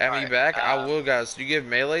 Add me Alright. back. I will, guys. Do you give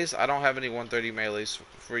melees? I don't have any 130 melees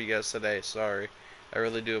for you guys today. Sorry. I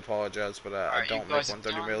really do apologize, but I Alright, you don't make guys are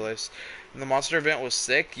 130 done. melees. And the monster event was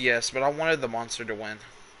sick, yes, but I wanted the monster to win.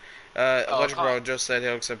 Oh, I Electric can't. Bro just said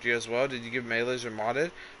he'll accept you as well. Did you give melees or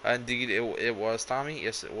modded? Indeed, it was, Tommy.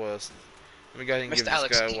 Yes, it was. Let me go ahead and give Mr. this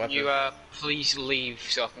Alex, guy a can weapon. you please leave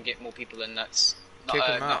so I can get more people in? That's not Kick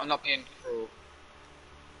him not out. not being cruel.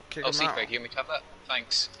 Kick Oh, him out. Seafake, you hear me tap that?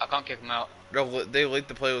 Thanks. I can't kick him out. Bro, they leaked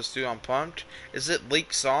the playlist too. I'm pumped. Is it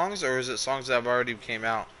leaked songs or is it songs that have already came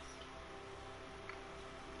out?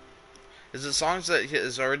 Is it songs that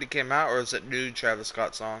has already came out, or is it new Travis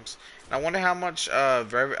Scott songs? And I wonder how much. I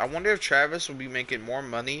wonder if Travis will be making more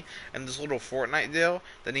money in this little Fortnite deal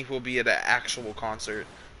than he will be at an actual concert.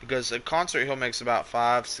 Because a concert he'll makes about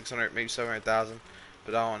 600, maybe 700,000,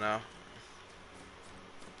 but I don't know.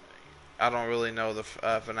 I don't really know the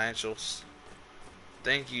financials.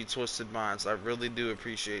 Thank you, Twisted Minds. I really do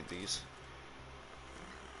appreciate these.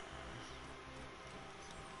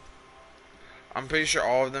 I'm pretty sure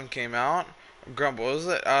all of them came out. Grumble, what was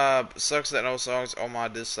it? Sucks that no songs on my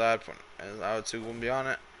diss side. I would too won't be on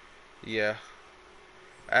it. Yeah.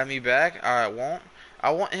 Add me back. Alright, won't. I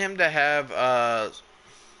want him to have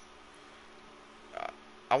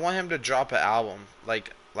I want him to drop an album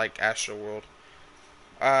like Astro World.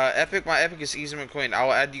 Epic, my epic is Easy McQueen.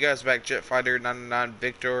 I'll add you guys back, Jetfighter 99,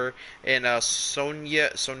 Victor, and Sonia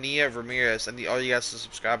Ramirez. And all you guys to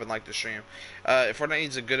subscribe and like the stream. If Fortnite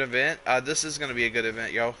needs a good event, this is gonna be a good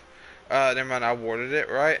event, yo. Never mind, I awarded it,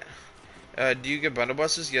 right? Do you get bundle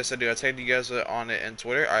buses? Yes, I do. I tagged you guys on it in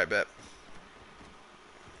Twitter. Alright, bet.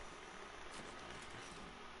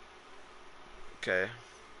 Okay.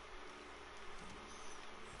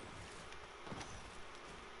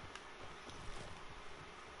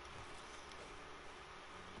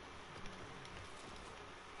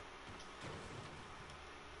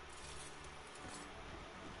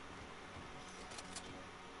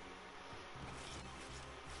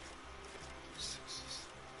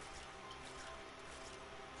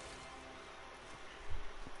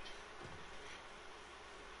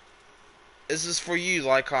 This is for you,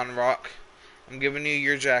 Lycon Rock. I'm giving you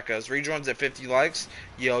your jackos. Rejoins at 50 likes.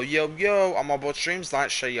 Yo, yo, yo. I'm on both streams.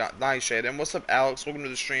 Nice shade. And what's up, Alex? Welcome to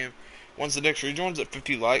the stream. Once the next rejoins at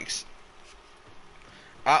 50 likes.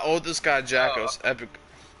 I owe this guy Oh, jackos. Epic.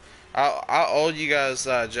 I owe you guys.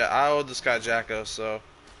 I owe this guy jackos. So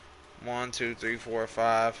One, two, three, four,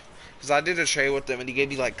 five. Because I did a trade with him and he gave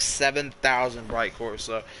me like 7,000 bright cores.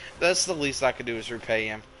 So that's the least I could do is repay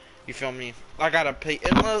him. You feel me? I gotta pay.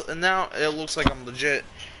 And now it looks like I'm legit.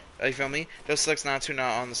 You feel me? Just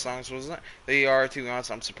 6929 on the songs, wasn't it? They are 2 months.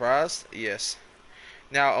 I'm surprised. Yes.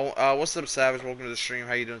 Now, what's up, Savage? Welcome to the stream.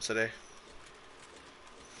 How you doing today?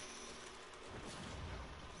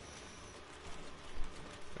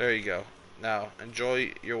 There you go. Now,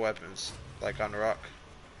 enjoy your weapons, like on rock.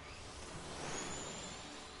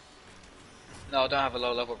 No, I don't have a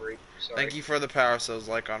low level breed. Sorry. Thank you for the power cells,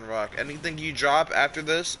 like on rock. Anything you drop after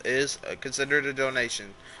this is considered a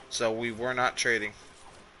donation, so we were not trading.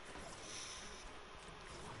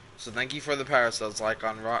 So thank you for the power cells, like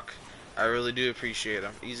on rock. I really do appreciate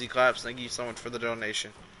them. Easy claps. Thank you so much for the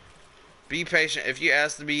donation. Be patient. If you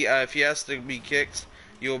ask to be kicked,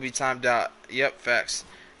 you will be timed out. Yep, facts.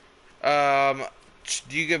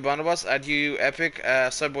 Do you get bundle bus? I do epic.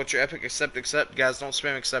 Sub what's your epic? Accept. Guys, don't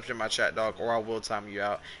spam accept in my chat, dog, or I will time you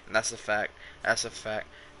out. And that's a fact. That's a fact.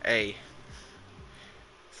 Hey,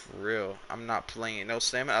 for real, I'm not playing. No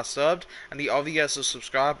salmon. I subbed. I need all of you guys to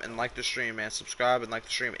subscribe and like the stream, man. Subscribe and like the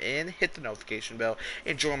stream and hit the notification bell.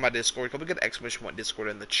 And join my Discord. Come get an exclamation point Discord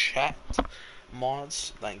in the chat.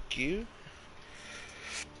 Mods, thank you.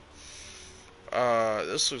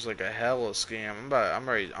 This looks like a hella scam. I'm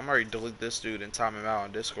ready to delete this dude and time him out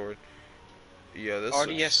on Discord. Yeah, this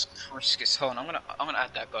RDS Kriskis. Hold on, I'm gonna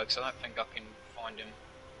add that guy because I don't think I can find him.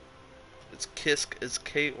 It's Kisk, it's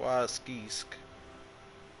KY Skisk.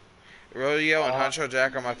 Rodeo and Huncho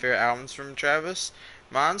Jack are my favorite albums from Travis.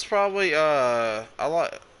 Mine's probably I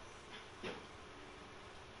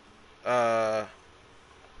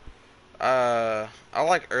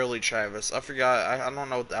like early Travis. I forgot. I don't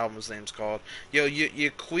know what the album's name's called. Yo,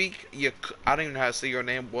 you Queek. I don't even know how to say your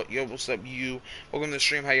name. What's up, you? Welcome to the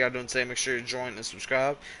stream. How y'all doing today? Make sure you join and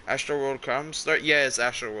subscribe. Astro World comes. Start. Yeah, it's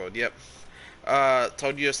Astro World. Yep.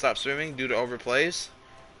 Told you to stop swimming due to overplays.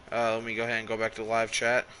 Let me go ahead and go back to live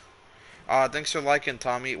chat. Thanks for liking,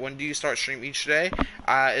 Tommy. When do you start stream each day?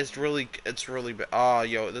 It's really bad. Oh,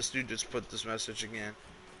 yo, this dude just put this message again.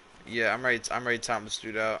 Yeah, I'm ready to time this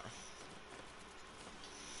dude out.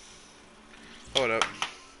 Hold up.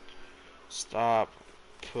 Stop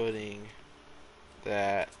putting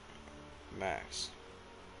that max.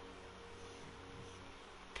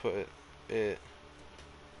 Put it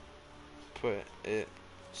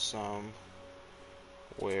somewhere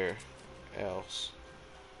else.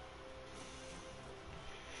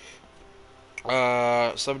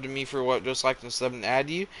 Sub to me for what? Just like the sub and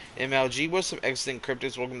add you. MLG, what's up? Excellent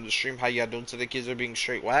Cryptids, welcome to the stream. How y'all doing today? Kids are being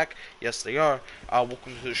straight whack. Yes, they are.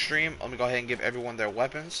 Welcome to the stream. Let me go ahead and give everyone their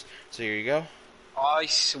weapons. So here you go. I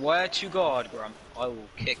swear to God, Grump, I will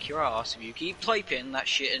kick your ass if you keep typing that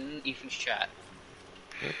shit in Ethan's chat.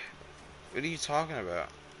 What are you talking about?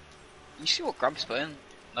 You see what Grump's put in?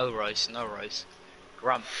 No rice, no rice.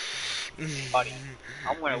 Grump, buddy,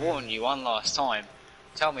 I'm gonna warn you one last time.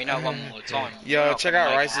 Tell me no one more time. Yo, check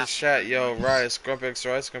out Rice's chat. Yo, Rice, Grumpix,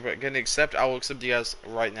 Rice, Grumpix. Can you accept? I will accept you guys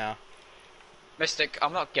right now. Mystic,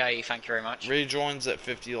 I'm not gay, thank you very much. Rejoins at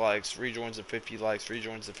 50 likes. Rejoins at 50 likes.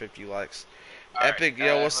 Rejoins at 50 likes. All Epic, right,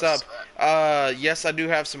 yo, what's up? Yes, I do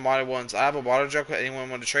have some modded ones. I have a water jug. Anyone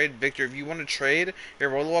want to trade? Victor, if you want to trade, you're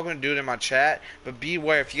more than welcome to do it in my chat. But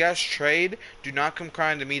beware, if you guys trade, do not come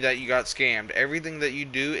crying to me that you got scammed. Everything that you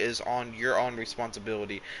do is on your own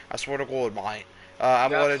responsibility. I swear to God, mine. I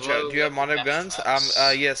have a water jug. Do you have modded guns?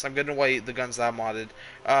 Yes, I'm gonna wait the guns that I modded.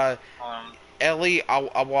 Ellie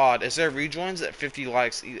Awad, is there rejoins at 50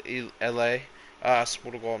 likes? LA.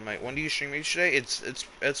 Swear to God, mate. When do you stream each day?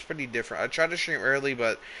 It's pretty different. I tried to stream early,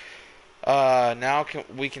 but now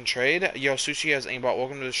we can trade. Yo, Sushi has aimbot.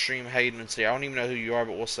 Welcome to the stream. How you doing today? I don't even know who you are,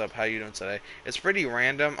 but what's up? How you doing today? It's pretty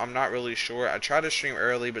random. I'm not really sure. I tried to stream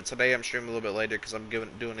early, but today I'm streaming a little bit later because I'm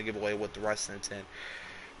doing a giveaway with the Rice and 10.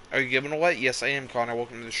 Are you giving away? Yes, I am, Connor.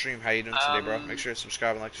 Welcome to the stream. How you doing today, bro? Make sure to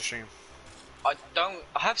subscribe and like the stream. I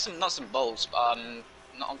have some nuts and bolts, but I'm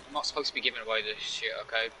not supposed to be giving away this shit.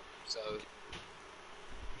 Okay, so.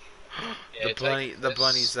 Yeah, the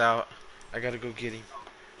bunny's out. I gotta go get him.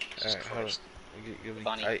 Alright, hold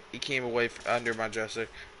on. He came away under my dresser.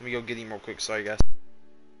 Let me go get him real quick. Sorry, guys.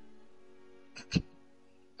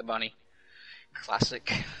 The bunny.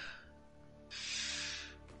 Classic.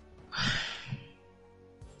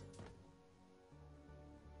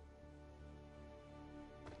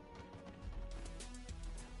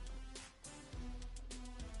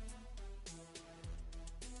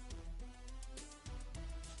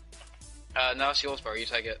 No, it's yours, bro. You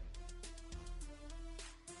take it.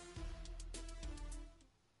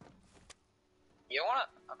 You want it?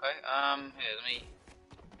 Okay. Here, let me.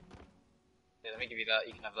 me give you that.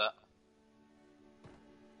 You can have that.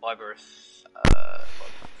 Fibrous.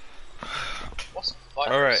 What's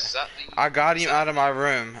fibrous? Alright. Is that the? I got him out of my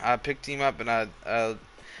room. I picked him up and I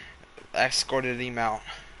escorted him out.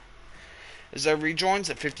 Is there rejoins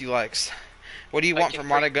at 50 likes? What do you want for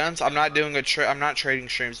modded guns? I'm not doing I'm not trading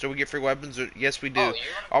streams. Do we get free weapons? Yes, we do.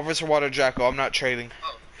 Officer Water Jacko, I'm not trading.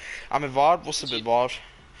 Oh. I'm involved. What's up, involved?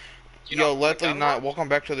 Yo, Leslie, welcome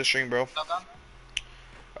back to the stream, bro.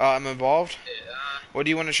 I'm involved. What do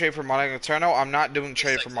you want to trade for modded Eternal? I'm not doing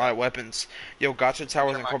trade for modded weapons. Yo, Gotcha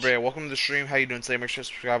Towers Incorporated, welcome to the stream. How you doing today? Make sure to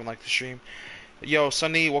subscribe and like the stream. Yo,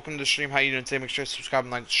 Sunny, welcome to the stream. How you doing today? Make sure to subscribe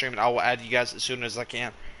and like the stream, and I will add you guys as soon as I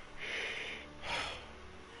can.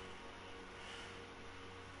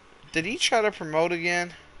 Did he try to promote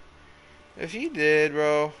again? If he did,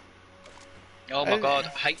 bro. Oh my god,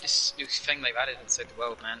 I hate this new thing they've added inside the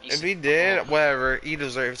world, man. If he did, whatever, he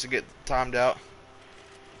deserves to get timed out.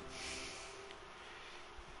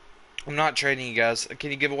 I'm not trading you guys. Can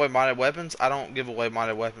you give away modded weapons? I don't give away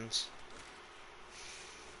modded weapons.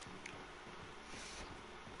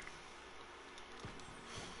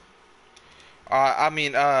 How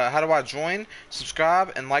do I join?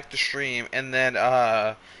 Subscribe and like the stream, and then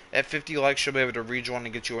at 50 likes you'll be able to rejoin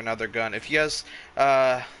and get you another gun. If you guys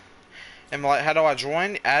and like, how do I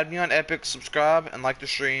join? Add me on Epic, subscribe and like the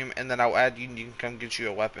stream, and then I'll add you and you can come get you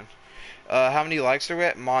a weapon. How many likes are we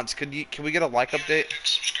at? Mods, can we get a like update?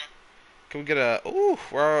 Can we get a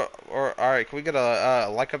alright, can we get a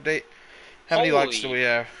like update? How many likes do we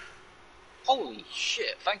have? Holy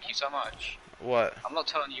shit, thank you so much. What? I'm not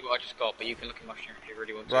telling you what I just got, but you can look at my stream if you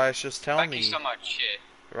really want to. Rice, just tell me. Thank you so much, shit.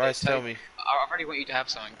 Rice, tell me. I really want you to have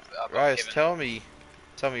something. Rice, tell me.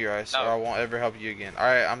 Tell me, Rice, or I won't ever help you again.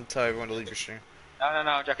 Alright, I'm telling everyone to leave your stream. No,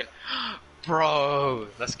 I'm joking. Bro,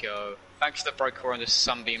 let's go. Thanks to Brocore and the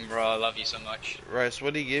Sunbeam, bro. I love you so much. Rice,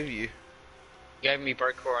 what did he give you? He gave me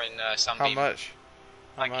Brocore and Sunbeam. How much?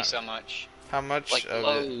 Thank you so much. How much? Like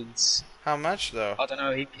loads. How much though? I don't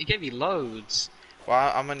know. He gave me loads.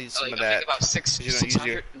 Well, I'm gonna need some of that. I think about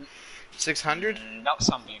 600. 600? Not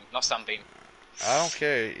Sunbeam. Not Sunbeam. I don't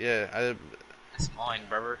care. Yeah. That's mine,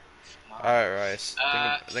 brother. Alright, Rice.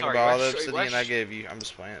 Think about all the obsidian I gave you. I'm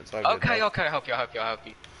just playing. It's all good. Okay, I'll help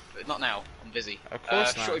you. But not now. I'm busy. Of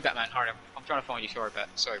course not. Shorty Batman. Hurry up. I'm trying to find you. Sorry,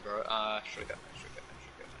 bro. Shorty Batman.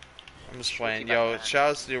 I'm just playing. Yo, shout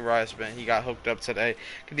out to Rice, man. He got hooked up today.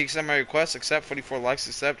 Can you accept my request? Accept. 44 likes.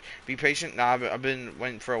 Accept. Be patient. Nah, I've been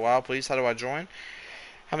waiting for a while. Please, how do I join?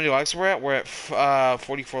 How many likes we're at? We're at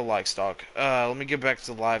 44 likes, dog. Let me get back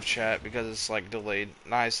to the live chat because it's like delayed.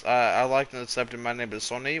 Nice. I like and accepted. My name is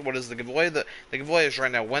Sony. What is the giveaway? The giveaway is right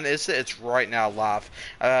now. When is it? It's right now live.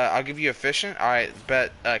 I'll give you efficient. Alright,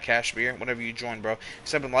 bet cash beer whenever you join, bro.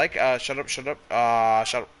 Accept and like. Shut up.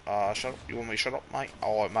 You want me to shut up, Mike?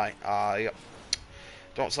 Oh, Mike. Yep.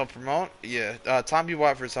 Don't self-promote? Yeah. Time be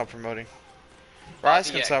white for self-promoting.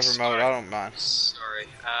 Rice can self-promote, I don't mind. Sorry.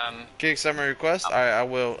 Can you accept my request? Alright, I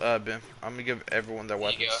will, Ben. I'm gonna give everyone their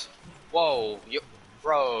weapons. Whoa,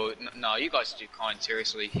 bro, no, you guys are too kind,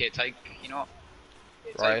 seriously. Here, take, you know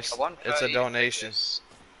what? Rice, it's a donation. It's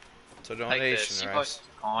a donation, Rice. You guys are too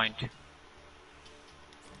kind.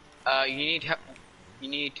 You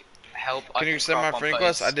need help. Can you accept my friend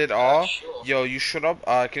request? I did all. Sure. Yo, you shut up.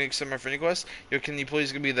 Can you accept my friend request? Yo, can you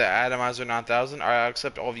please give me the Atomizer 9000? Alright, I'll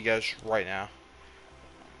accept all of you guys right now.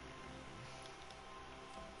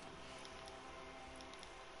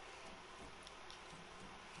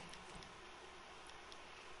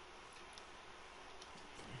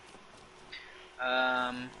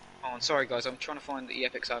 Oh, I'm sorry guys, I'm trying to find the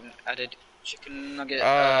epics I haven't added. Chicken nugget.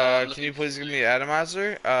 Can you please give me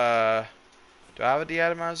Atomizer? Do I have a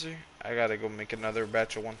de-atomizer? I gotta go make another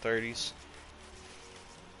batch of 130s.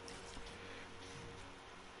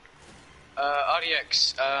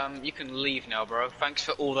 RDX, you can leave now, bro. Thanks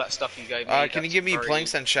for all that stuff you gave me. Can you give me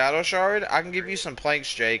planks and shadow shard? I can give you some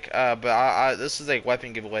planks, Jake. But this is a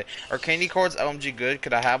weapon giveaway. Are candy cords LMG good?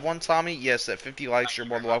 Could I have one, Tommy? Yes, at 50 likes, you're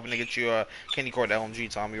more than welcome to get you a candy cord LMG,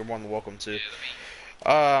 Tommy. You're more than welcome to.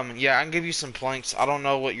 Yeah, I can give you some planks. I don't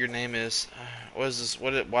know what your name is. What is this? Why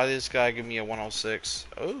did this guy give me a 106?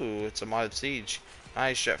 Oh, it's a modded siege.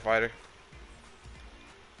 Nice, jet fighter.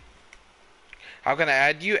 How can I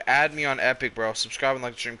add you? Add me on Epic, bro. Subscribe and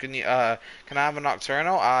like the stream. Can I have a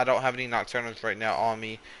Nocturnal? I don't have any Nocturnals right now on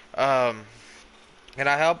me. Can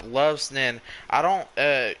I help? Love Snin. I don't.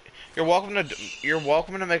 You're welcome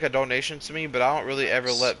to make a donation to me, but I don't really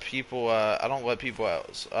ever let people. I don't let people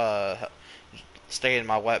else stay in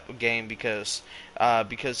my web game because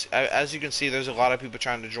as you can see, there's a lot of people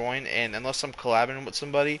trying to join, and unless I'm collabing with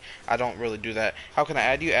somebody, I don't really do that. How can I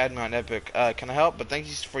add you? Add me on Epic. Can I help? But thank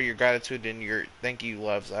you for your gratitude and your thank you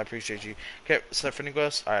loves. I appreciate you. Okay, accept friend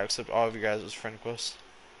request. I accept all of you guys as friend requests.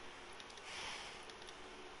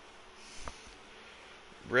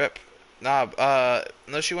 Rip. Nah,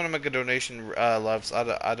 unless you want to make a donation, loves,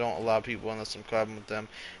 I don't allow people unless I'm collabing with them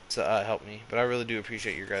to help me. But I really do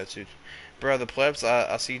appreciate your gratitude. Bro, the plebs,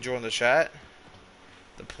 I see you join the chat.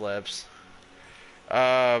 The plebs.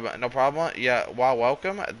 No problem. Yeah, wow,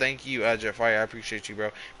 welcome. Thank you, Jeffrey. I appreciate you,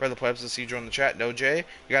 bro. Brother Plebs, I see you join the chat. No, Jay. You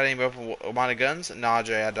got any open amount of guns? Nah,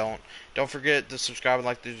 Jay, I don't. Don't forget to subscribe and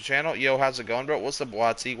like the channel. Yo, how's it going, bro? What's up,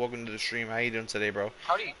 Watsy? Welcome to the stream. How you doing today, bro?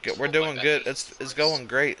 How do you Good. We're talk like doing that? good. It's going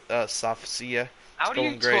great, Safsia. It's How do you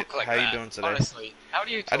going great. talk like How you that? doing today? Honestly, how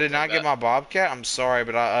do you I talk did like not get that? my Bobcat. I'm sorry,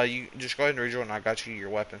 but you just go ahead and rejoin. I got you your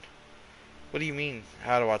weapon. What do you mean?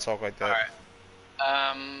 How do I talk like that?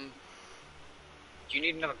 Alright. Do you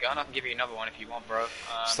need another gun? I can give you another one if you want, bro.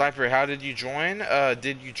 Sniper, how did you join?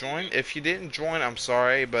 Did you join? If you didn't join, I'm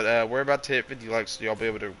sorry, but we're about to hit 50 likes, so y'all be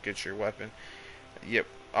able to get your weapon. Yep.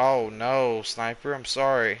 Oh no, Sniper, I'm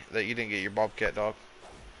sorry that you didn't get your Bobcat, dog.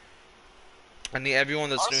 I need everyone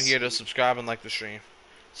that's new here to subscribe and like the stream. I've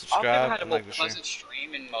never Subscribe had a and more like the stream. pleasant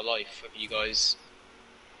stream in my life of you guys.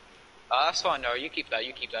 That's fine, no, you keep that,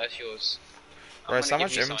 it's yours. Right, so how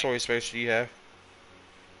much inventory space do you have?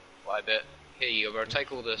 Quite a bit. Here you go, bro,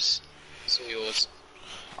 take all this. It's all yours.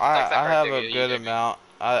 I have a good amount.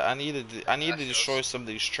 I need to destroy some of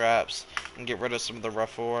these traps and get rid of some of the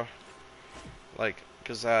rough ore. Like,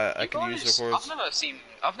 cause I can use the cords.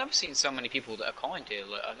 I've never seen so many people that are kind here.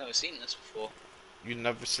 Like, I've never seen this before. You've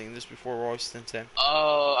never seen this before, Royce? 10.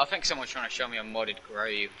 Oh, I think someone's trying to show me a modded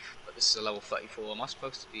grave, but this is a level 34. Am I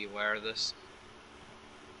supposed to be aware of this?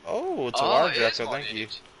 Oh, it's a water jackal. Thank you.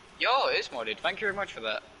 Yo, it is modded. Thank you very much for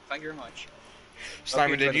that. Thank you very much.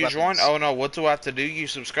 Sniper, did you join? Oh no, what do I have to do? You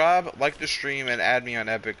subscribe, like the stream, and add me on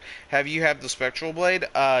Epic. Have you had the Spectral Blade?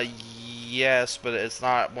 Yes, but it's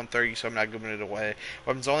not 130, so I'm not giving it away.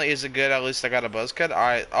 Weapons only, is it good? At least I got a buzz cut.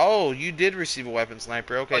 Alright. Oh, you did receive a weapon,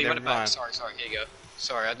 Sniper. Okay, never mind. Sorry, here you go.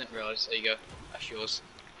 Sorry, I didn't realize. There you go. That's yours.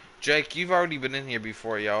 Jake, you've already been in here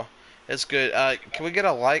before, y'all. It's good. Can we get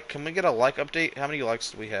a like? Can we get a like update? How many likes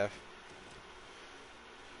do we have?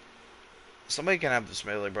 Somebody can have this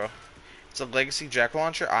melee, bro. It's a legacy jack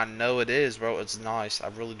launcher. I know it is, bro. It's nice. I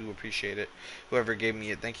really do appreciate it. Whoever gave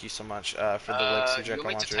me it, thank you so much for the legacy jack launcher. You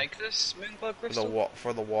want me to take this Moonbug crystal?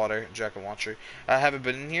 For the water jack launcher. I haven't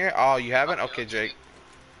been in here. Oh, you haven't? Okay, Jake.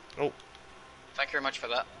 Oh. Thank you very much for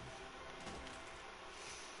that.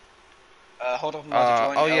 Hold on.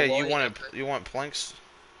 Oh yeah, you want planks?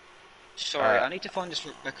 Sorry, I need to find this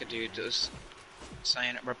Rebecca dude that was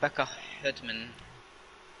saying Rebecca Hedman.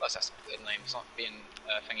 Well, that's a good name. It's not being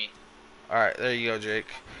thingy. Alright, there you go, Jake.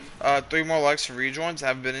 3 more likes for rejoins.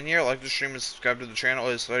 Haven't been in here. Like the stream and subscribe to the channel.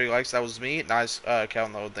 It's 30 likes. That was me. Nice,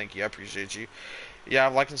 Calvin Lowe. Thank you. I appreciate you. Yeah,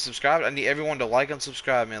 like and subscribe. I need everyone to like and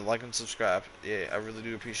subscribe, man. Like and subscribe. Yeah, I really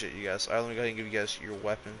do appreciate you guys. Alright, let me go ahead and give you guys your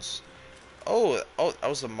weapons. Oh, that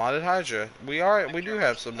was a modded Hydra. We do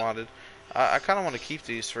have some modded. I kind of want to keep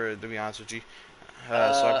these to be honest with you, so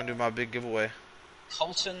I can do my big giveaway.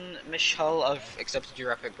 Colton Michal, I've accepted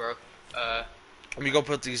your epic, bro. Let me go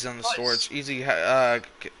put these in the storage. Easy. How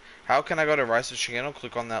can I go to Rice's channel?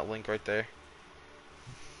 Click on that link right there.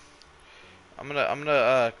 I'm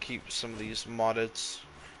gonna keep some of these modded,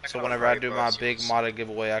 so whenever I do my big modded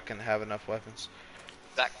giveaway, I can have enough weapons.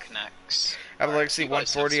 That connects. I have a Legacy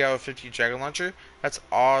 140 out of 50 Dragon Launcher. That's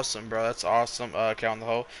awesome, bro. That's awesome. Count the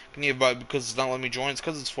hole. Can you invite because it's not letting me join? It's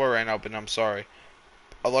because it's 4 right now, but I'm sorry.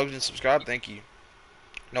 I logged and subscribed. Thank you.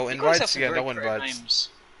 No invites. Yeah, no invites.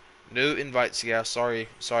 No invites. Yeah, sorry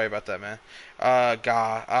about that, man.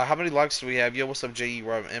 God, how many likes do we have? Yo, what's up, J.E.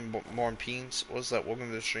 Rob and More Peens? What's up? Welcome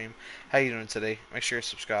to the stream. How you doing today? Make sure you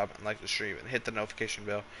subscribe and like the stream and hit the notification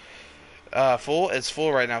bell. Full? It's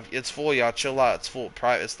full right now. It's full, y'all. Chill out. It's full.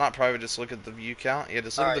 Private. It's not private. Just look at the view count. Yeah,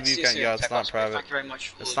 just look at the view count, y'all. It's not private. Thank you very much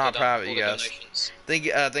for it's not private, you guys.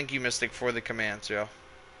 Thank you, Mystic, for the commands, y'all.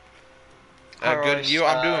 Good and you.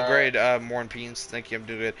 I'm doing great. More Peens. Thank you. I'm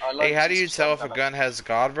doing good. Hey, how do you tell if a gun has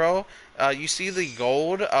God, bro? You see the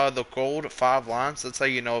gold 5 lines. That's how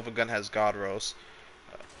you know if a gun has God rolls.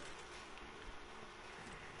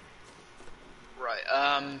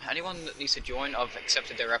 Right. Anyone that needs to join, I've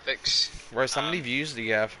accepted their epics. Right. How many views do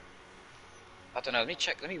you have? I don't know. Let me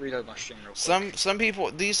check. Let me reload my stream real quick.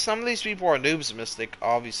 Some of these people are noobs, Mystic.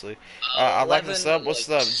 Obviously. I like the sub. What's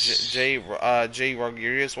up, Jay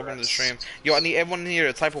Rodriguez? Welcome to the stream. Yo, I need everyone in here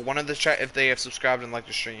to type a 1 in the chat if they have subscribed and liked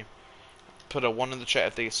the stream. put a 1 in the chat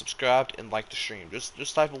if they get subscribed and like the stream.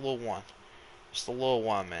 Just type a little 1. Just a little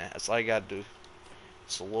 1, man. That's all you gotta do.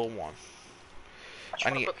 It's a little 1. I just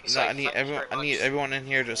want to quickly say thank you very I need much everyone in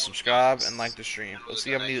here to for all the subscribe and like guns the stream. and all Let's the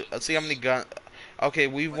see how many. Let's see how many donations. gun. Okay,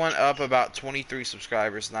 we went up about 23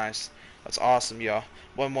 subscribers. Nice. That's awesome, y'all.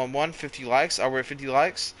 111, 50 likes. We're at 50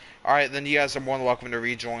 likes. All right, then you guys are more than welcome to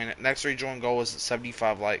rejoin. Next rejoin goal is at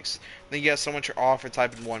 75 likes. Thank you guys so much all for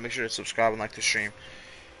typing 1. Make sure to subscribe and like the stream.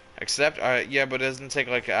 Accept. All right, yeah, but it doesn't take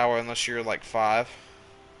like an hour unless you're like 5.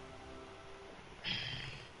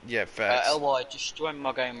 Yeah, facts. LY, just join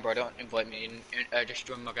my game, bro. Don't invite me in. Just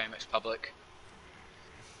join my game. It's public.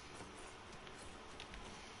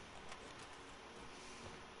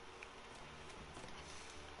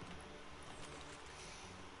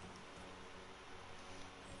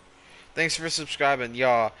 Thanks for subscribing,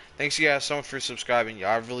 y'all. Thanks you guys so much for subscribing, y'all.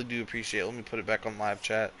 I really do appreciate it. Let me put it back on live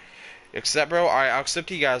chat. Accept, bro. Alright, I'll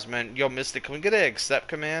accept you guys, man. Yo, Mystic, can we get an accept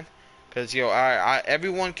command? Because, yo,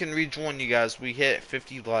 everyone can rejoin you guys. We hit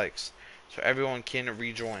 50 likes. So everyone can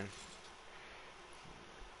rejoin.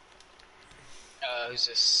 Who's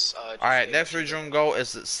this? Alright, next rejoin goal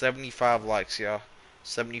is at 75 likes, y'all.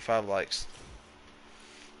 75 likes.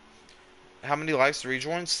 How many likes to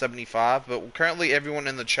rejoin? 75. But currently everyone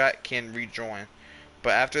in the chat can rejoin.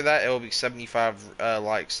 But after that, it will be 75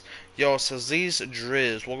 likes. Yo, Saziz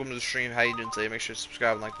Driz, welcome to the stream. How you doing today? Make sure to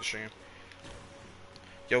subscribe and like the stream.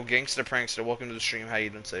 Yo, Gangsta Prankster, welcome to the stream. How you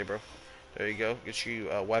doing today, bro? There you go. Get you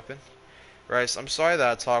a weapon. Right, I'm sorry that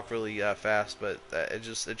I talk really fast, but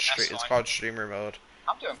it's called streamer mode.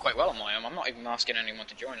 I'm doing quite well on my own. I'm not even asking anyone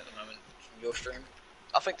to join at the moment from your stream.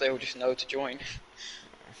 I think they all just know to join.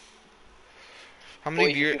 How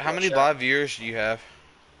many live viewers do you have?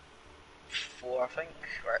 4, I think.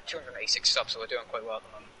 We're at 286 subs, so we're doing quite well at the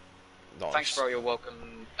moment. Nice. Thanks, bro. You're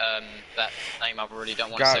welcome. That name I really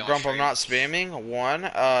don't want to say on Grump, stream. I'm not spamming.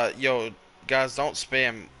 1. Yo, guys, don't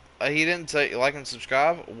spam. He didn't say like and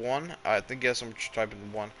subscribe. 1. I think yes, I'm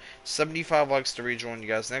typing 1. 75 likes to rejoin you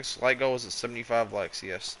guys. Next like goal is at 75 likes.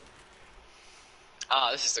 Yes.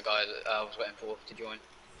 This is the guy that I was waiting for to join.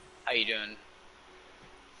 How you doing?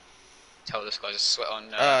 Tell this guy to sweat on.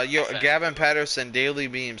 Yo, FM. Gavin Patterson, Daily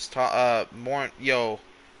Beams, yo,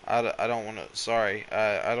 I don't want to, sorry,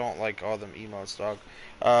 I don't like all them emotes, dog.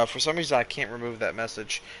 For some reason, I can't remove that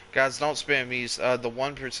message. Guys, don't spam these. The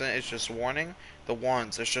 1% is just warning. The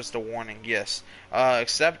 1s, it's just a warning, yes.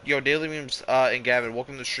 Except, yo, Daily Beams, and Gavin,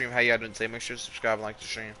 welcome to the stream. How y'all doing today? Make sure to subscribe and like the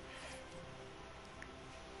stream.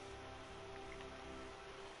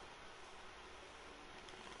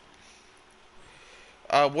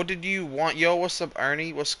 What did you want? Yo, what's up,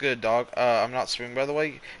 Ernie? What's good, dog? I'm not streaming, by the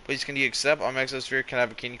way. Please, can you accept? I'm Exosphere. Can I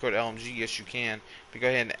have a candy code LMG? Yes, you can. But go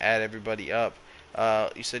ahead and add everybody up.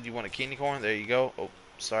 You said you want a candy corn? There you go. Oh,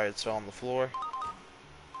 sorry, it fell on the floor.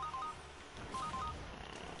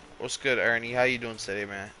 What's good, Ernie? How you doing today,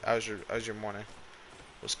 man? How's your morning?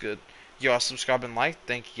 What's good? Yo, I subscribe and like.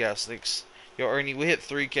 Thank you, guys. Thanks. Yo, Ernie, we hit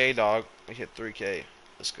 3K, dog. We hit 3K.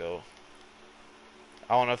 Let's go.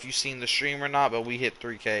 I don't know if you've seen the stream or not, but we hit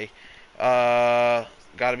 3K.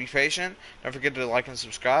 Gotta be patient. Don't forget to like and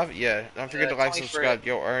subscribe. Yeah, don't forget to like and subscribe.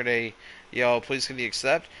 Yo, please can you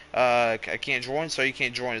accept? I can't join, so you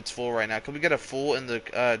can't join. It's full right now. Can we get a full in the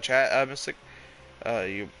chat, Mystic?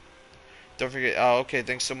 You don't forget. Oh, okay.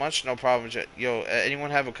 Thanks so much. No problem. Yo,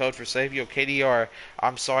 anyone have a code for save? Yo, KDR.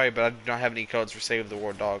 I'm sorry, but I do not have any codes for Save the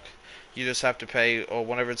World, dog. You just have to pay, or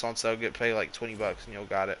whenever it's on sale, pay like $20 and you'll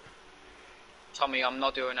got it. Tommy, I'm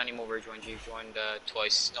not doing any more rejoins. You've joined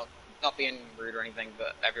twice. Not being rude or anything,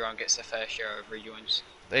 but everyone gets a fair share of rejoins.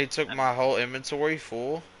 They took my whole inventory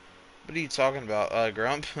full. What are you talking about,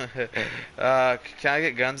 Grump? Can I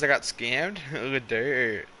get guns? I got scammed.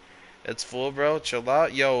 Dirt. It's full, bro. Chill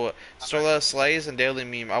out. Yo, Starla Slays and Daily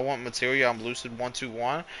Meme. I want material. I'm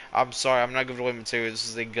Lucid121. I'm sorry, I'm not giving away material. This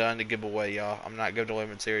is a gun to give away, y'all. I'm not giving away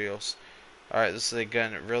materials. Alright, this is a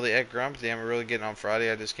gun. Really, at Grump? Damn, we're really getting on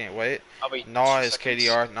Friday. I just can't wait. Nice,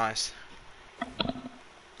 KDR. Nice.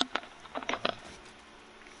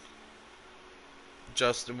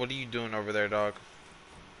 Justin, what are you doing over there, dog?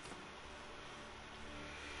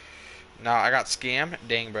 Nah, I got scammed.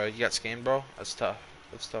 Dang, bro. You got scammed, bro? That's tough.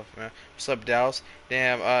 That's tough, man. What's up, Dallas?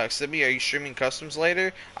 Damn, except me, are you streaming customs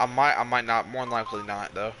later? I might not. More than likely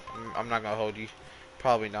not, though. I'm not gonna hold you.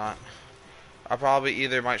 Probably not. I probably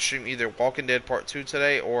might stream either Walking Dead Part 2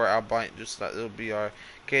 today, or I might just, it'll be our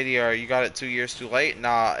KDR, you got it 2 years too late?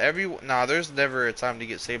 Nah, there's never a time to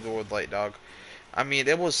get Save the World late, dog. I mean,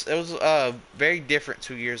 it was very different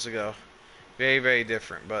 2 years ago. Very, very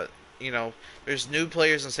different, but, you know, there's new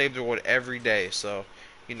players in Save the World every day, so,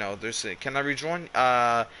 you know, can I rejoin?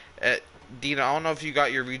 Dina, I don't know if you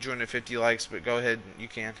got your rejoin at 50 likes, but go ahead. You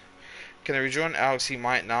can. Can I rejoin? Alex, he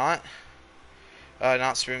might not.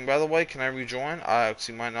 Not streaming, by the way. Can I rejoin? Alex,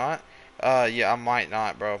 he might not. Yeah, I might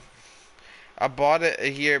not, bro. I bought it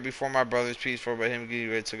here before my brother's PS4, but him getting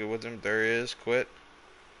ready to take it with him. There is. Quit.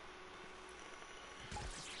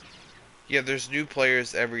 Yeah, there's new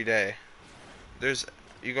players every day. There's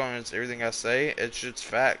you going into everything I say. It's just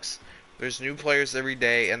facts. There's new players every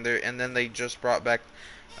day, and then they just brought back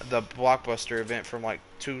the Blockbuster event from like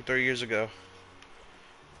 2, 3 years ago.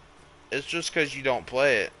 It's just because you don't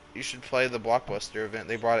play it. You should play the Blockbuster event.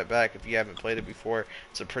 They brought it back. If you haven't played it before,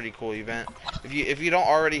 it's a pretty cool event. If you don't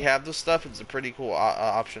already have the stuff, it's a pretty cool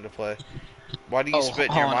option to play. Why do you Oh, spit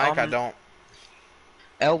in your hold mic? I on. don't.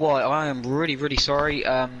 LY, I am really, really sorry.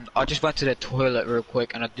 I just went to the toilet real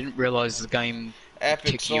quick and I didn't realize the game would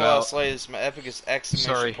Epic. kick you So out. Slay is my epic is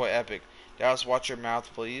exclamation Sorry. point epic. Dallas, watch your mouth,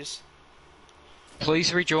 please.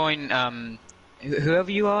 Please rejoin,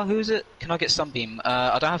 whoever you are, who is it? Can I get Sunbeam?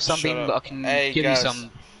 I don't have Shut Sunbeam, up. but I can Hey give you guys,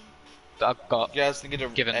 some that I've got you guys need to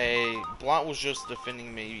get given. a Blunt was just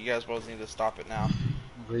defending me. You guys both need to stop it now.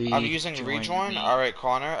 I'm using Rejoin rejoin. me. All right,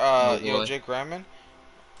 Connor. Oh Yo, boy. Jake Raman,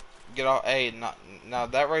 get off. Hey, not now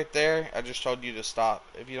that right there. I just told you to stop.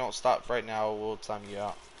 If you don't stop right now, we'll time you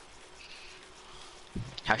out.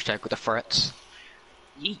 Hashtag with the threats.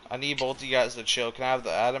 Yeet. I need both of you guys to chill. Can I have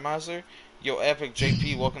the atomizer? Yo, Epic,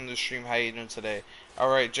 JP, welcome to the stream. How you doing today?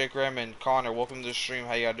 Alright, Jake Raymond, Connor, welcome to the stream.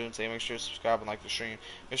 How y'all doing today? Make sure to subscribe and like the stream.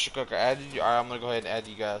 Mr. Cook, I added you. Alright, I'm gonna go ahead and add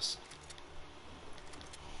you guys.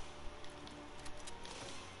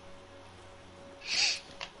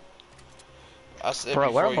 I said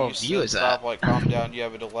Bro, where are before my you said viewers stop, at? like, calm down. You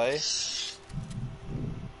have a delay.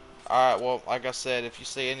 Alright, well, like I said, if you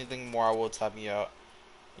say anything more, I will time you out.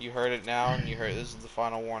 You heard it now, and you heard this is the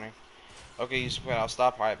final warning. Okay, you quit. I'll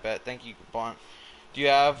stop. Alright, bet. Thank you, Bunt. Do you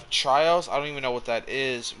have trials? I don't even know what that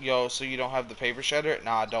is. Yo, so you don't have the paper shredder?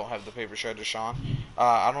 Nah, I don't have the paper shredder, Sean.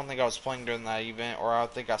 I don't think I was playing during that event, or I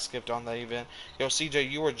think I skipped on that event. Yo, CJ,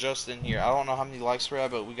 you were just in here. I don't know how many likes we're at,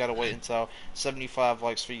 but we gotta wait until 75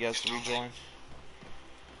 likes for you guys to rejoin.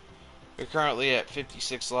 We're currently at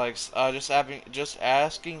 56 likes. Just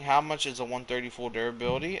asking, how much is a 130 full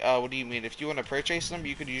durability? What do you mean? If you want to purchase them,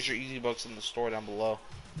 you could use your easy bucks in the store down below.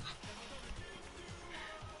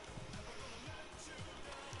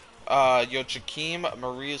 Yo, Jakeem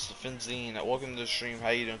Maria's Fenzine, welcome to the stream. How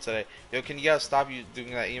you doing today? Yo, can you guys stop you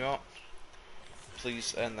doing that email?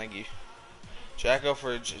 Please, and thank you. Jacko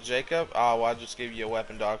for Jacob? Oh, well, I just gave you a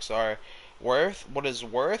weapon, dog. Sorry. Worth? What is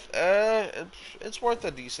worth? It's worth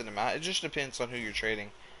a decent amount. It just depends on who you're trading.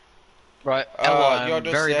 Right, LY, Yo, I'm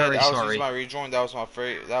just very, said very I was using sorry. my rejoin. That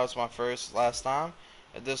was my first last time.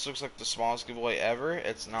 This looks like the smallest giveaway ever.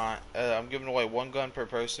 It's not. I'm giving away one gun per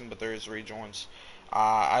person, but there is rejoins.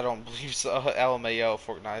 I don't believe so. LMAO,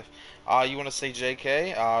 Fortnite. You want to say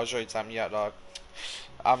JK? I'll show you time you out, dog.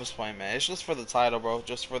 I'm just playing, man. It's just for the title, bro.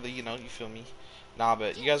 Just for the, you feel me? Nah,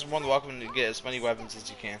 but you guys are more than welcome to get as many weapons as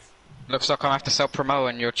you can. Looks like I have to sell promo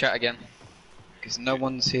in your chat again. Because no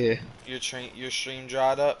one's here. Your stream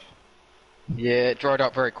dried up. Yeah, it dried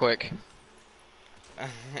up very quick.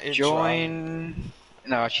 It Join...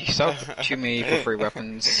 No, actually, sell to me for free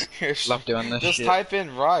weapons. Love doing this Just shit. type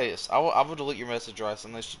in Rice. I will delete your message, Rice,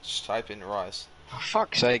 unless you just type in Rice. For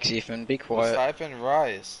fuck's sakes, Ethan, be Just quiet. type in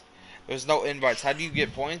Rice. There's no invites. How do you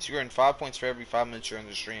get points? You earn 5 points for every 5 minutes you're in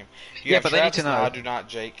the stream. Do you Yeah, have but they need traps? to No, know. I do not,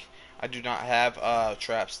 Jake. I do not have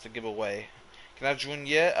traps to give away. Can I join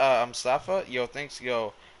yet? I'm Safa. Yo, thanks.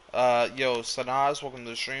 Yo, Sanaz, welcome to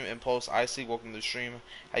the stream. Impulse Icy, welcome to the stream.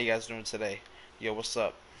 How you guys doing today? Yo, what's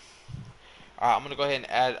up? I'm gonna go ahead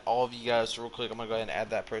and add all of you guys real quick. I'm gonna go ahead and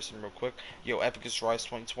add that person real quick. Yo, Epic is Rice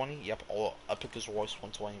 2020. Yep, all Epic is Rice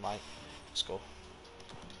 120, mate. Let's go.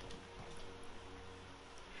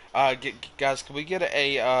 Guys, can we get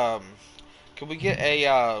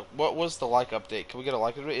what was the like update? Can we get a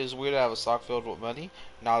like update? Is it weird to have a sock filled with money?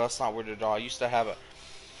 No, that's not weird at all. I used to have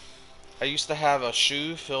a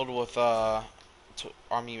shoe filled with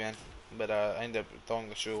army men, but I ended up throwing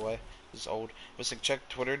the shoe away. It's old. Let's like check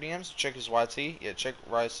Twitter DMs. Check his YT. Yeah, check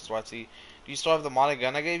Rice's YT. Do you still have the modded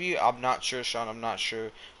gun I gave you? I'm not sure, Sean. I'm not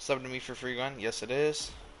sure. Sub to me for free gun. Yes, it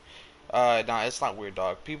is. Nah, it's not weird,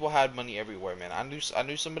 dog. People had money everywhere, man. I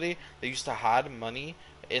knew somebody that used to hide money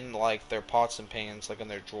in like their pots and pans, like in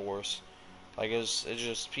their drawers. Like it's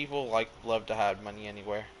just people like love to hide money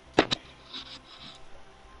anywhere.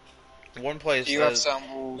 One place Do you have is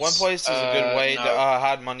samples? one place is a good way No. to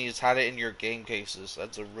hide money is hide it in your game cases.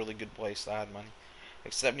 That's a really good place to hide money.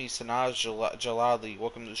 Accept me, Sanaz Jalali.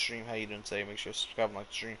 Welcome to the stream. How you doing today? Make sure to subscribe and like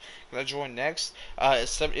the stream. Can I join next?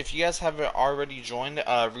 If you guys haven't already joined,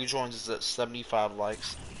 rejoins is at 75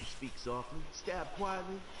 likes. Speak softly, stab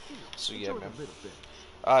quietly. So yeah, Enjoy the man. little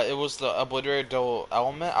things. It was the obliterated double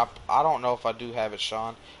element. I don't know if I do have it,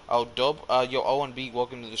 Sean. Oh, dope. Yo, O and B,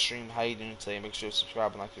 welcome to the stream. How you doing today? Make sure to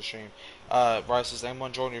subscribe and like the stream. Bryce, is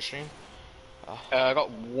anyone joining your stream? I got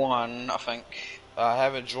one, I think. I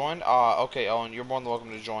haven't joined. Okay, Owen, you're more than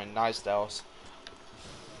welcome to join. Nice, Dallas.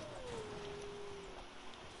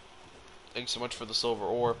 Thanks so much for the silver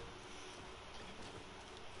ore.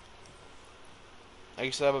 I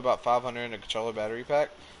used to have about 500 in a controller battery pack.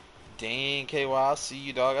 Dang, KY, I see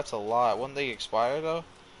you, dog. That's a lot. Wouldn't they expire, though?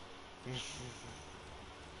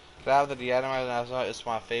 Can I have the deatomizer? It's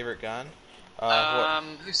my favorite gun.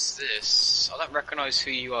 Who's this? I don't recognize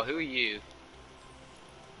who you are. Who are you?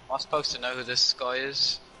 Am I supposed to know who this guy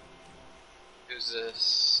is? Who's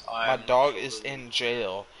this? My dog is in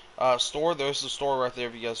jail. Store, there's the store right there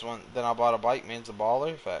if you guys want. Then I bought a bike, man's a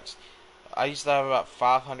baller. Facts. I used to have about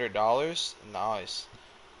 $500. Nice.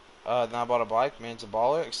 Then I bought a bike, man's a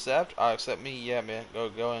baller. Accept me, yeah, man. Go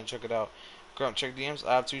ahead and check it out. Grump, check DMs.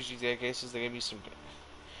 I have 2 GTA cases. They gave me some.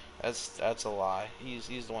 That's a lie. He's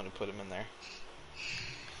the one who put him in there.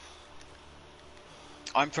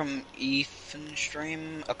 I'm from Ethan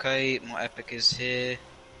stream. Okay, my epic is here.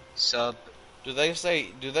 Sub. Do they say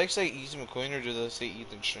Ethan McQueen or do they say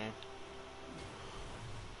Ethan stream?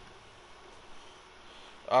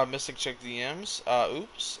 Mystic check DMs.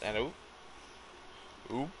 Oops and oop.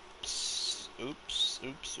 Oops.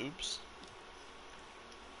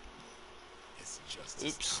 It's just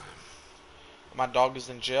Oops. My dog is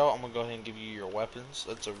in jail. I'm gonna go ahead and give you your weapons.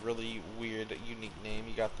 That's a really weird, unique name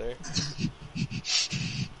you got there.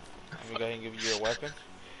 I'm gonna go ahead and give you your weapon.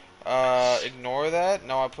 Ignore that.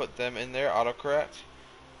 No, I put them in there. Autocorrect.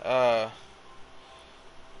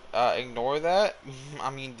 Ignore that. I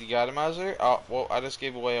mean, the atomizer. Oh, well, I just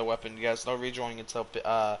gave away a weapon. You guys, no rejoining until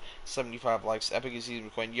 75 likes. Epic is easy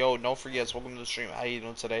McQueen. Yo, don't forget, welcome to the stream. How you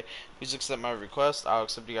doing today? Please accept my request. I'll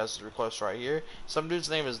accept you guys' request right here. Some dude's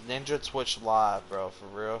name is Ninja Twitch Live, bro. For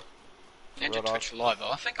real. Ninja Twitch Live.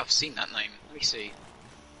 Oh, I think I've seen that name. Let me see.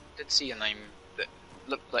 I did see a name that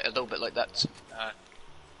looked like a little bit like that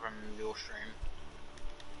from your stream.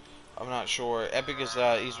 I'm not sure. Epic is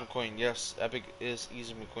Easy McQueen. Yes, Epic is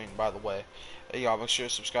Easy McQueen, by the way. Y'all make sure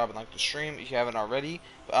to subscribe and like the stream if you haven't already.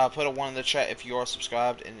 Put a 1 in the chat if you are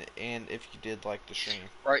subscribed and if you did like the stream.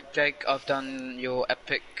 Right, Jake, I've done your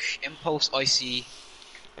epic impulse icy.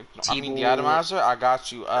 I mean the atomizer. I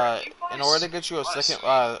got you. In order to get you a second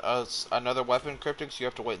another weapon, Cryptics, you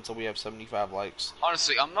have to wait until we have 75 likes.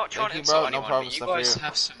 Honestly, I'm not trying to Thank you, bro. insult anyone, No problem, but you stuff guys here.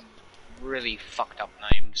 have some really fucked up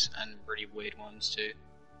names and really weird ones too.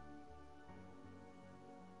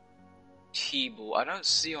 T-Ball, I don't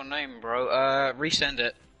see your name, bro. Resend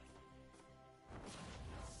it.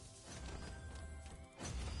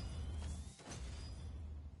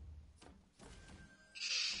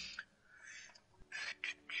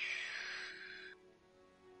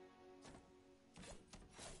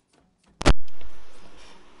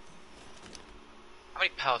 How many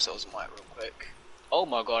power cells am I at real quick? Oh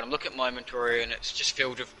my god, I'm looking at my inventory and it's just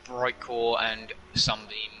filled with bright core and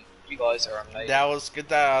sunbeam. You guys are amazing. Dallas, get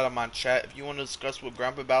that out of my chat. If you want to discuss with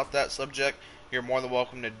Grump about that subject, you're more than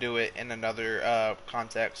welcome to do it in another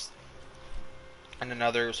context. In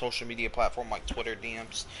another social media platform like Twitter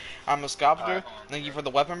DMs. I'm a sculptor. Thank you for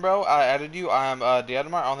the weapon, bro. I added you. I'm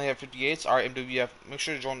Diademar. I only have 58s. Alright, MWF. Make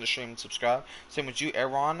sure to join the stream and subscribe. Same with you,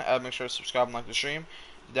 Aaron. Make sure to subscribe and like the stream.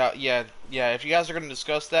 Yeah. If you guys are going to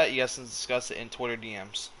discuss that, you guys can discuss it in Twitter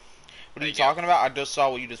DMs. What are you talking about? I just saw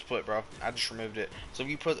what you just put, bro. I just removed it. So if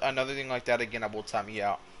you put another thing like that again, I will time you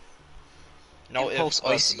out. No ifs,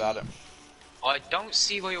 buts about it. I don't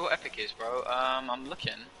see where your epic is, bro. I'm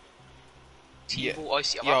looking. T-Ball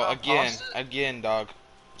icy. Yo, again, dog.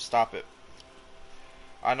 Stop it.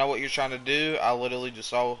 I know what you're trying to do. I literally just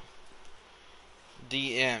saw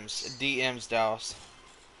DMs, Dallas.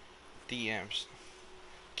 DMs.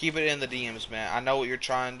 Keep it in the DMs, man. I know what you're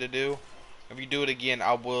trying to do. If you do it again,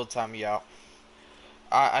 I will time you out.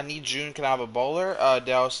 I need June. Can I have a bowler?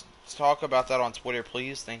 Dallas, talk about that on Twitter,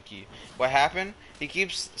 please. Thank you. What happened? He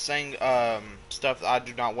keeps saying stuff that I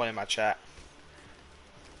do not want in my chat.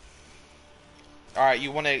 Alright,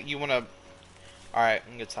 you wanna alright, I'm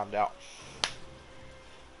gonna get timed out.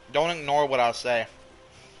 Don't ignore what I say.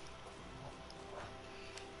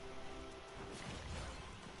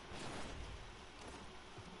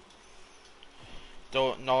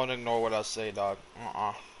 Don't ignore what I say, dog.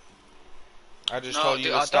 I just told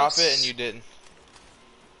you to stop it and you didn't.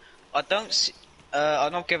 I don't see.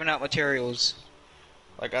 I'm not giving out materials.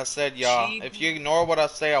 Like I said, y'all, Cheap. if you ignore what I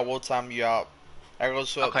say, I will time you out. That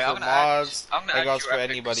goes Okay, for mods. I'm gonna That add goes your for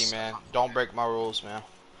epic anybody, 'cause man. Don't break my rules, man.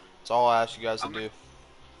 That's all I ask you guys to I'm do.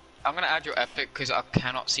 I'm gonna add your epic because I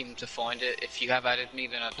cannot seem to find it. If you have added me,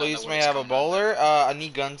 then I don't know Please what may it's have a coming under. bowler. I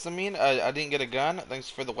need guns. I didn't get a gun.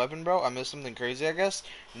 Thanks for the weapon, bro. I missed something crazy, I guess.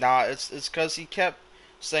 Nah, it's because he kept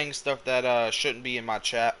saying stuff that shouldn't be in my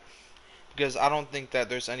chat. Because I don't think that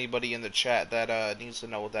there's anybody in the chat that needs to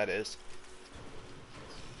know what that is.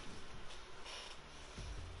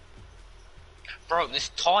 Bro, this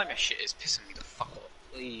timer shit is pissing me the fuck off.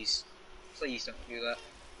 Please, please don't do that.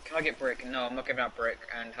 Can I get brick? No, I'm not giving out brick.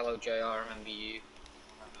 And hello, JR. I remember you.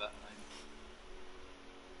 Remember that name.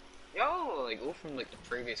 Y'all like all from like the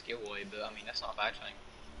previous giveaway, but I mean that's not a bad thing.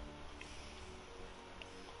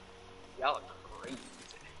 Y'all look great.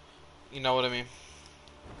 You know what I mean?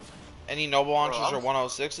 Any noble Bro, launchers or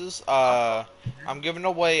 106s? I'm fucking. I'm giving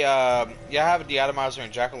away. Yeah, I have a deatomizer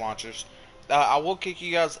and jackal launchers. I will kick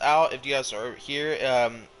you guys out if you guys are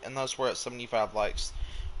here, unless we're at 75 likes.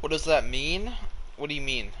 What does that mean? What do you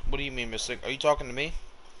mean? What do you mean, Mystic? Are you talking to me?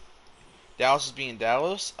 Dallas is being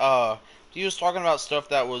Dallas. He was talking about stuff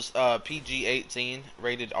that was PG-18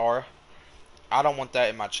 rated R. I don't want that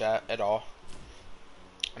in my chat at all.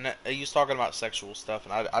 And he was talking about sexual stuff,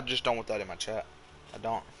 and I just don't want that in my chat. I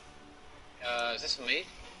don't. Is this for me?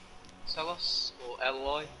 Celos or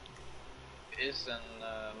Eloy? It is, then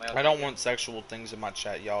I don't want sexual things in my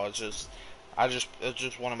chat, y'all. It's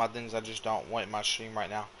just one of my things I just don't want in my stream right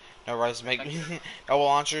now. No rise make me noble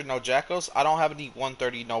launcher, no jackals. I don't have any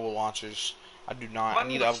 130 noble launchers. I do not. I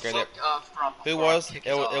need to upgrade it. Who was?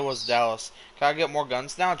 It was Dallas. Can I get more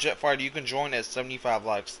guns now? Jetfire, you can join at 75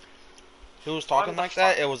 likes. Who was talking like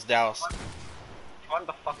that? It was Dallas. Climb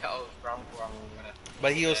the fuck out of ground where I'm gonna.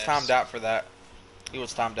 But he was timed out for that. He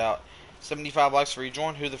was timed out. 75 likes for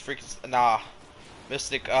rejoin. Who the freak is? Nah.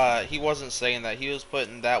 Mystic, he wasn't saying that. He was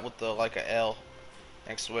putting that with the like a L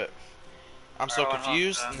next to it. I'm so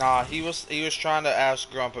confused. Nah, he was trying to ask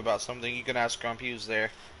Grump about something. You can ask Grump. He was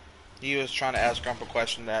there. He was trying to ask Grump a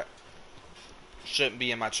question that shouldn't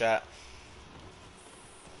be in my chat.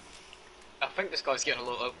 I think this guy's getting a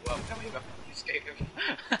little overwhelmed. How many weapons you just gave him?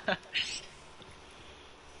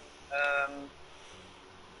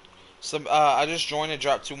 Some I just joined and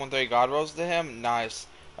dropped 213 God rolls to him. Nice.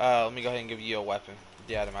 Let me go ahead and give you a weapon.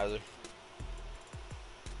 The atomizer.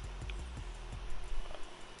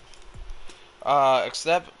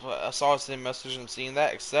 Except I saw a same message and seeing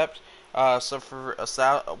that. Except so for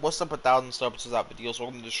what's up 1,000 subs without videos?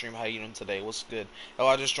 Welcome to the stream. How you doing today? What's good? Oh,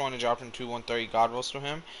 I just joined and dropped him 213 God rolls from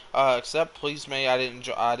him. Except please may I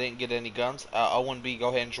didn't get any guns. O1B, go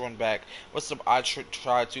ahead and join back. What's up? I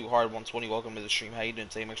tried too hard. 120. Welcome to the stream. How you doing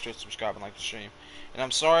today? Make sure to subscribe and like the stream. And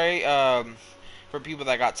I'm sorry for people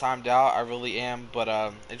that got timed out. I really am, but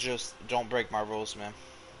it just don't break my rules, man.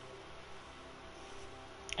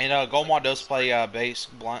 And Gomar does play bass,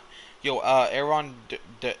 blunt. Yo, Aaron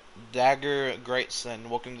Dagger Greatson,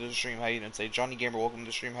 welcome to the stream. How you doing today? Johnny Gamer, welcome to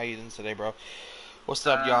the stream. How you doing today, bro? What's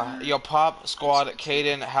up, y'all? Yo, Pop Squad,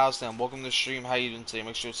 Caden, Housetown, welcome to the stream. How you doing today?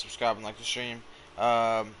 Make sure to subscribe and like the stream.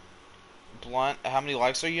 Blunt, how many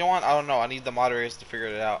likes are you on? I don't know. I need the moderators to figure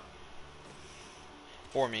it out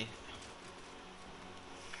for me.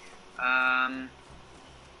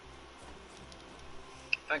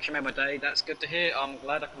 Thanks, you made my day. That's good to hear. I'm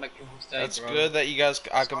glad I can make people's day. That's good that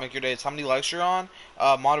I can make your days. How many likes you're on?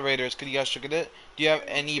 Moderators, could you guys check it? Do you have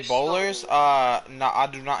any bowlers? No, I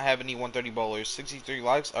do not have any 130 bowlers. 63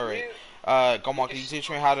 likes. All right. Come on, can you teach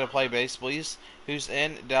me how to play bass, please? Who's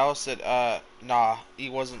in? Dallas said, nah, he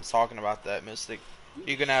wasn't talking about that, Mystic.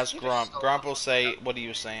 You can ask Grump. Grump will say what he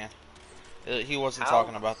was saying. He wasn't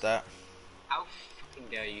talking about that. How fucking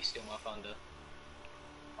dare you steal my thunder?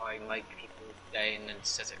 I make people's day and then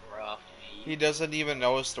says it right after me. He doesn't even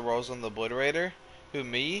notice the roles on the obliterator. Who,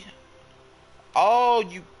 me? Oh,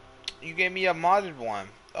 you gave me a modded one.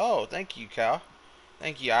 Oh, thank you, Cal.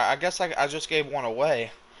 Thank you. I guess I just gave one away.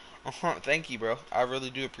 Thank you, bro. I really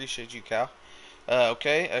do appreciate you, Cal.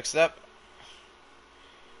 Okay, except...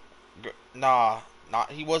 Nah,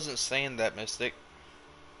 he wasn't saying that, Mystic.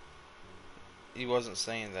 He wasn't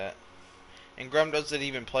saying that. And Grum doesn't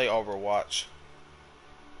even play Overwatch.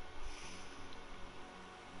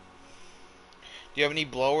 Do you have any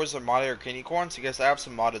blowers or modded or candy corns? I guess I have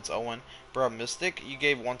some modded, Owen. Bro, Mystic, you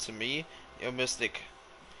gave one to me. Yo, Mystic,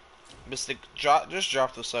 just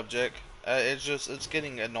drop the subject. It's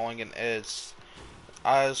getting annoying and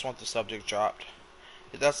I just want the subject dropped.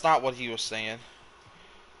 That's not what he was saying.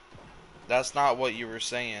 That's not what you were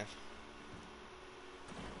saying.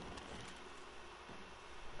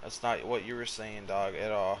 That's not what you were saying, dog,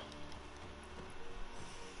 at all.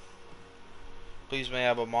 Please may I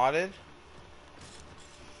have a modded.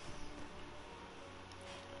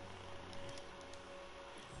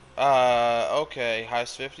 Okay,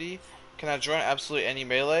 highest 50. Can I join absolutely any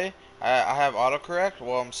melee? I have autocorrect.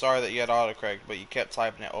 Well, I'm sorry that you had autocorrect, but you kept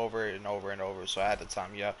typing it over and over and over, so I had to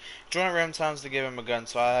time you out. Join at random times to give him a gun,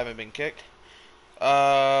 so I haven't been kicked.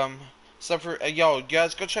 Except for yo,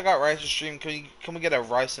 guys, go check out Rice's stream. Can we get a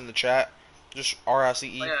Rice in the chat? Just RICE.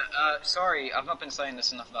 Oh yeah, sorry, I've not been saying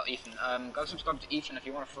this enough about Ethan. Go subscribe to Ethan if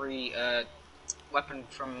you want a free, weapon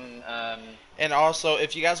from, And also,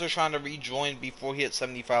 if you guys are trying to rejoin before he hits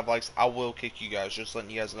 75 likes, I will kick you guys. Just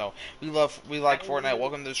letting you guys know. We like Fortnite.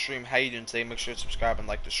 Welcome to the stream. How you doing today? Make sure to subscribe and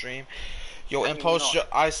like the stream. Yo, and post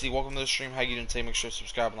Icy. Welcome to the stream. How you doing today? Make sure to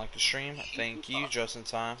subscribe and like the stream. Thank you. Just in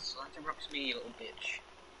time. So interrupts me, you little bitch.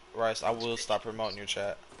 Rice, I will stop promoting your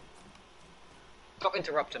chat. Stop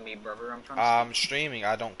interrupting me, brother. I'm trying to I'm streaming.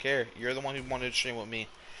 I don't care. You're the one who wanted to stream with me.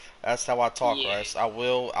 That's how I talk, Yeah. Rice. I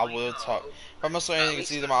will talk. If I must know anything,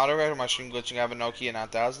 it's either my auto or my stream glitching. I have a Nokia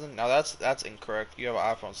 9000. Now that's incorrect. You have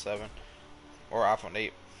an iPhone 7 or iPhone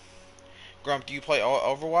 8. Grump, do you play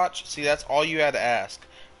Overwatch? See, that's all you had to ask.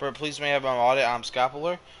 But please may have my audit. I'm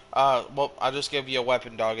Scapular. Well, I just gave you a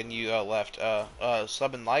weapon, dog, and you left.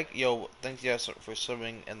 Sub and like. Yo, thank you guys for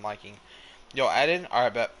subbing and liking. Yo, added. All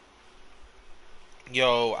right, bet.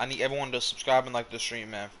 Yo, I need everyone to subscribe and like the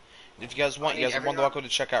stream, man. If you guys want, you guys are more than welcome to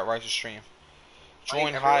check out Rice's stream.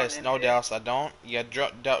 Join highest, no doubts. I don't. Yeah,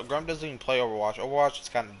 Grum doesn't even play Overwatch. Overwatch is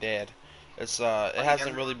kind of dead. It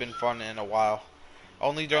hasn't really been fun in a while.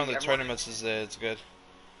 Only during the tournaments is it's good.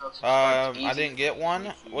 I didn't get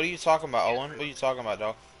one. What are you talking about, Owen? What are you talking about,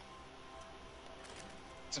 dog?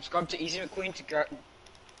 subscribe to Easy McQueen to grab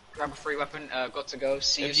a free weapon. Got to go.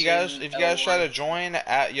 See if you you guys, soon, if you guys try L1. to join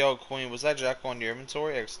at Yo Queen, was that Jacko on your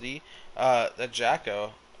inventory? XD. That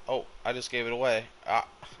Jacko. Oh, I just gave it away.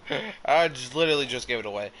 I just literally just gave it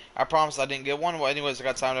away. I promise I didn't get one. Well, anyways, I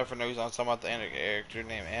got timed up for no reason. I'm talking about the character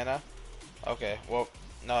named Anna. Okay, well,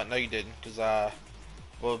 no, you didn't, cause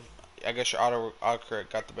well, I guess your autocorrect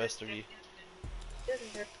got the best of you.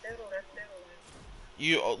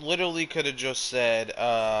 You literally could have just said,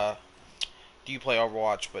 do you play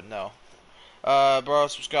Overwatch? But no. Bro,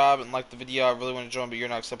 subscribe and like the video. I really want to join, but you're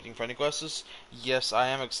not accepting friend requests. Yes, I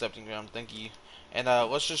am accepting them. Thank you. And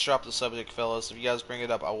let's just drop the subject, fellas. If you guys bring it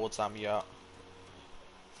up, I will time you out.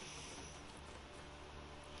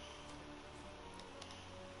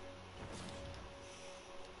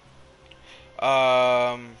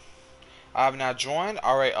 I have now joined.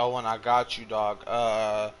 Alright, Owen, I got you,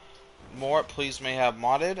 dog. More, please may have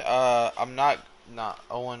modded. I'm not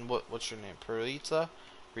Owen, what's your name? Perlita?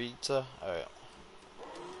 Rita? Alright.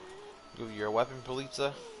 Give you your weapon,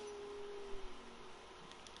 Perlita.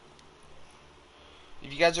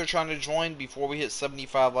 If you guys are trying to join before we hit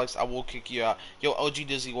 75 likes, I will kick you out. Yo, OG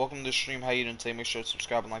Dizzy, welcome to the stream. How you doing today? Make sure to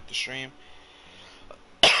subscribe and like the stream.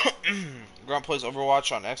 Grunt plays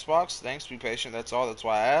Overwatch on Xbox. Thanks, be patient. That's all. That's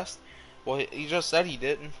why I asked. Well, he just said he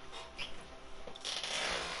didn't.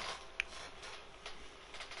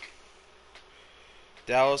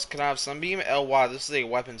 Dallas, can I have Sunbeam? LY, this is a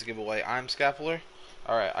weapons giveaway. I'm Scapular.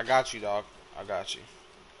 Alright, I got you, dog. I got you.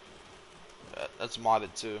 That's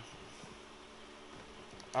modded, too.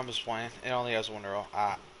 I'm just playing. It only has one row.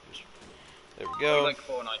 There we go. Like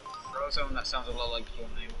Fortnite. Frozone, that sounds a lot like your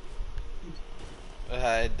name.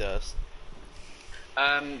 It does.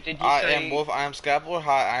 Did you I say... am Wolf. I am Scapular.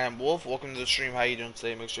 Hi, I am Wolf. Welcome to the stream. How you doing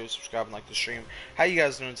today? Make sure to subscribe and like the stream. How you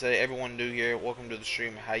guys doing today? Everyone new here. Welcome to the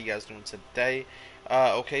stream. How you guys doing today?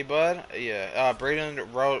 Okay, bud. Yeah. Braden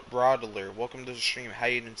Brodler. Welcome to the stream. How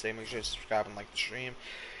you doing today? Make sure to subscribe and like the stream.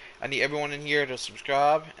 I need everyone in here to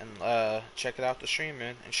subscribe and check it out the stream,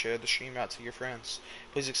 man, and share the stream out to your friends.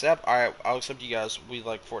 Please accept. Alright, I'll accept you guys. We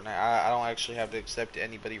like Fortnite. I don't actually have to accept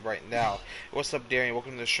anybody right now. What's up, Darian?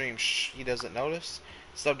 Welcome to the stream. Shh, he doesn't notice.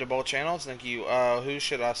 Sub to both channels. Thank you. Who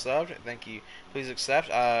should I sub? Thank you. Please accept.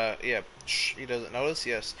 Yeah. Shh, he doesn't notice.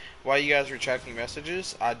 Yes. Why you guys retracting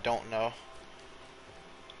messages? I don't know.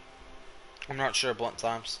 I'm not sure. Blunt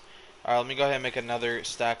times. Alright, let me go ahead and make another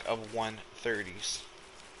stack of 130s.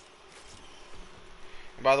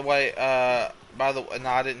 By the way, no,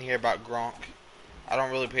 I didn't hear about Gronk. I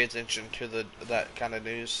don't really pay attention to that kind of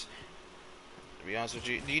news, to be honest with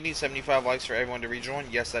you. Do you need 75 likes for everyone to rejoin?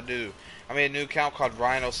 Yes, I do. I made a new account called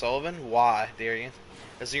Ryan O'Sullivan. Why, Darian?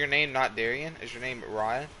 Is your name not Darian? Is your name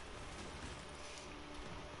Ryan?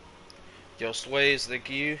 Yo, Sways, thank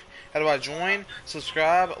you. How do I join?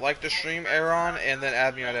 Subscribe, like the stream, Aaron, and then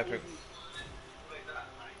add me on Epic.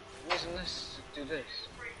 Wasn't this? Do this.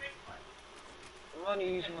 I'm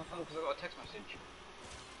only using my phone because I got a text message.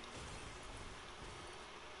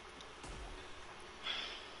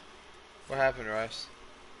 What happened, Rice?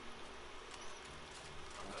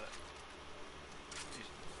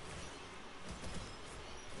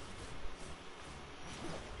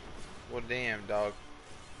 Well, damn, dog.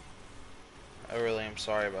 I really am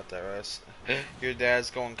sorry about that, Rice. Your dad's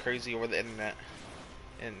going crazy over the internet.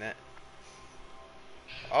 Internet.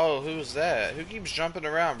 Oh, who's that? Who keeps jumping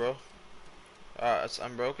around, bro? It's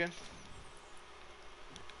Unbroken.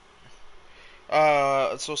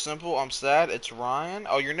 It's so simple. I'm sad. It's Ryan.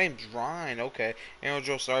 Oh, your name's Ryan. Okay. Angel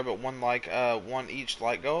Joe, sorry, but one each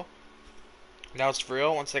like go. Now it's for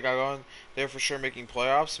real. Once they got going, they're for sure making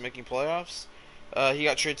playoffs. Making playoffs. He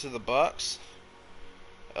got traded to the Bucks.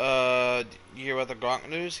 You hear about the Gronk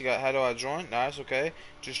news? He got, how do I join? Nice, okay.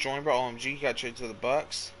 Just join, bro. OMG, he got traded to the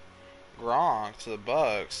Bucks. Gronk to the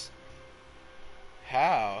Bucks.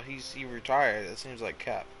 How? He retired. It seems like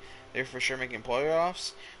cap. They're for sure making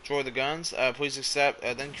playoffs. Join the guns. Please accept.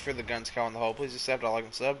 Thank you for the guns, Cal in the hole. Please accept. I like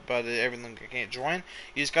and sub, but everything I can't join.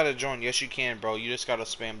 You just gotta join. Yes, you can, bro. You just gotta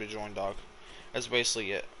spam to join, dog. That's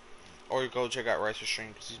basically it. Or go check out Rice's stream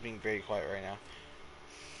because he's being very quiet right now.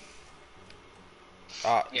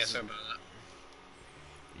 Yeah, sorry about that.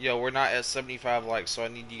 Yo, we're not at 75 likes, so I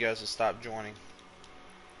need you guys to stop joining.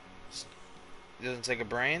 It doesn't take a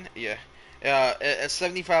brain? Yeah. At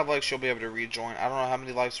 75 likes, you'll be able to rejoin. I don't know how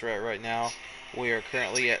many likes we're at right now. We are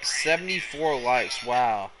currently at 74 likes.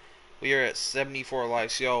 Wow. We are at 74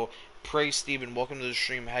 likes. Yo, praise Steven. Welcome to the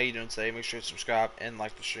stream. How you doing today? Make sure to subscribe and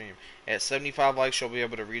like the stream. At 75 likes, you'll be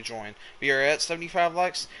able to rejoin. We are at 75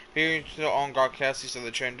 likes. Here on Godcast, he said the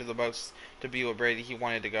train to the Bucks to be with Brady. He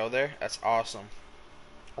wanted to go there. That's awesome.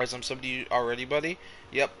 Alright, I'm subbed to you already, buddy.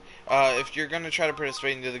 Yep. If you're gonna try to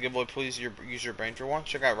participate into the giveaway, please use your brain for once.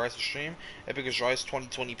 Check out Rice's stream. Epic is Rice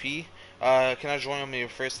 2020p. Can I join on me the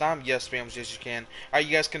first time? Yes, spams. Yes, you can. Alright,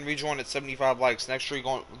 you guys can rejoin at 75 likes. Next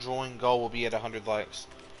join goal will be at 100 likes.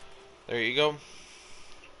 There you go.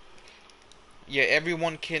 Yeah,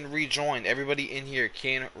 everyone can rejoin. Everybody in here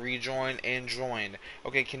can rejoin and join.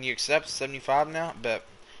 Okay, can you accept 75 now? Bet.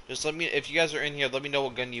 Just let me. If you guys are in here, let me know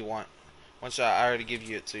what gun you want. Once I already give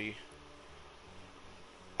you it to you.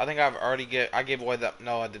 I think I gave away that.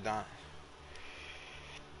 No, I did not.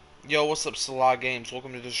 Yo, what's up, Salah Games?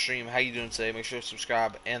 Welcome to the stream. How you doing today? Make sure to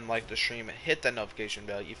subscribe and like the stream and hit that notification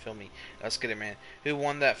bell. You feel me? Let's get it, man. Who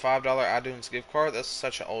won that $5 iTunes gift card? That's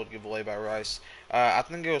such an old giveaway by Rice. I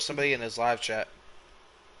think it was somebody in his live chat.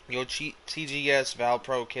 Yo, TGS,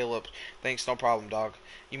 Valpro, Caleb. Thanks, no problem, dog.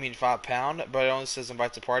 You mean £5? But it only says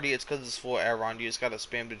invite to party. It's because it's full of Aaron. You just gotta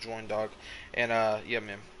spam to join, dog. And, yeah,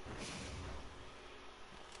 man.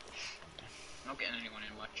 I'm not getting anyone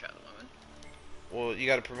in my chat at the moment. Well, you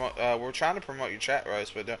gotta promote. We're trying to promote your chat, Rice,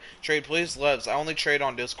 but trade, please, Levs. I only trade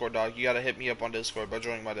on Discord, dog. You gotta hit me up on Discord by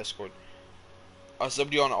joining my Discord. I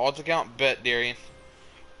subbed you on an alt account. Bet, Darian.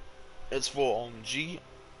 It's full on G.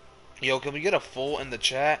 Yo, can we get a full in the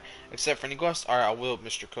chat? Except friendly quest? Alright, I will,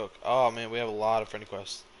 Mr. Cook. Oh, man, we have a lot of friendly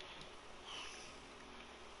quests.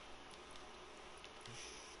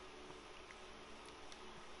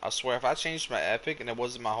 I swear, if I changed my epic and it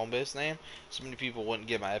wasn't my home base name, so many people wouldn't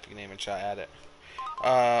get my epic name and try at it.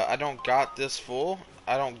 I don't got this full.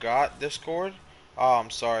 I don't got Discord. Oh, I'm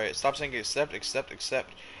sorry. Stop saying accept, accept,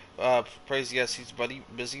 accept. Praise yes, he's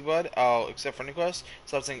busy bud. Oh, accept friend request.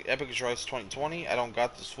 Stop saying Epic is Rice 2020. I don't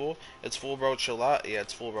got this full. It's full, bro. Chill out. Yeah,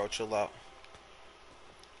 it's full, bro. Chill out.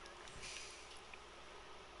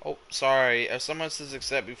 Oh, sorry. If someone says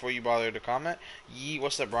accept before you bother to comment,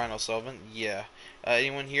 what's up, Brian O'Sullivan? Yeah.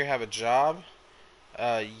 Anyone here have a job?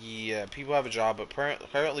 Yeah, people have a job, but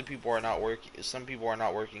currently people are not working. Some people are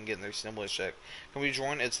not working, getting their stimulus check. Can we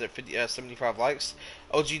join? It's at 75 likes.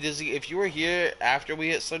 OG Dizzy, if you were here after we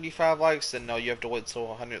hit 75 likes, then no, you have to wait till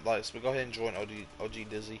 100 likes. But go ahead and join OG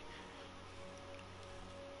Dizzy.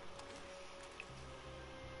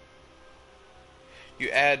 You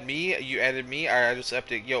add me. You added me. Alright, I just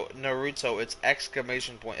upped it. Yo, Naruto, it's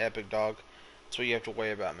exclamation point epic, dog. That's what you have to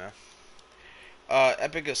worry about, man.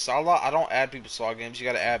 Epic is Salah. I don't add people to Salah games. You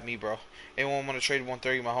gotta add me, bro. Anyone want to trade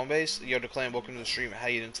 130 my home base? Yo, Declan, welcome to the stream. How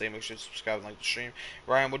you doing today? Make sure to subscribe and like the stream.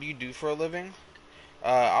 Ryan, what do you do for a living?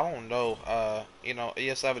 I don't know. You know,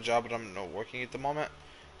 yes, I have a job, but I'm not working at the moment.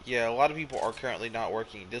 Yeah, a lot of people are currently not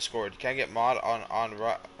working. Discord. Can I get mod on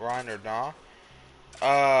Ryan or nah?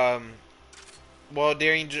 Well,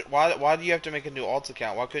 Darian, why do you have to make a new alt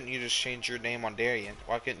account? Why couldn't you just change your name on Darian?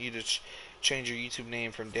 Why couldn't you just change your YouTube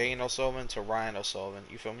name from Darian O'Sullivan to Ryan O'Sullivan?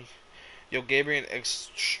 You feel me? Yo, Gabriel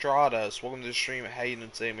Estradas, welcome to the stream. How you doing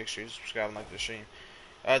today? Make sure you subscribe and like the stream.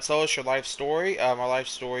 Tell us your life story. My life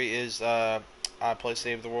story is I play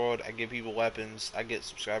Save the World. I give people weapons. I get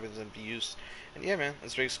subscribers and views. And yeah, man,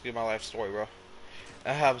 that's basically my life story, bro.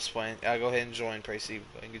 I'm just playing. Go ahead and join Pray Save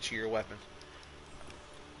and get you your weapon.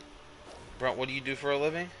 Bro, what do you do for a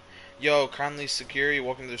living? Yo, kindly security,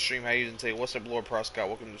 welcome to the stream. How you doing today? What's up, Lord Proscott?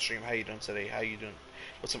 Welcome to the stream. How you doing today? How you doing?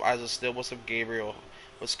 What's up, Isaac Still? What's up, Gabriel?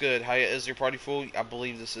 What's good? How is your party full? I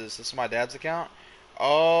believe this is my dad's account.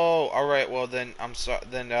 Oh, all right. Well, then I'm sorry.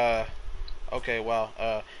 Then okay.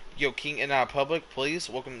 Well, yo, King in public, please.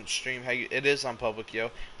 Welcome to the stream. How you? It is on public, yo.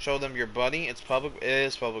 Show them your buddy. It's public. It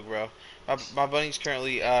is public, bro. My buddy's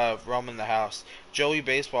currently roaming the house. Joey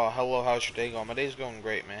Baseball. Hello. How's your day going? My day's going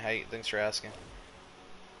great, man. Hey, thanks for asking.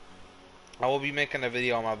 I will be making a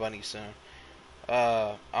video on my bunny soon.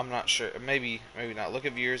 I'm not sure. Maybe not. Look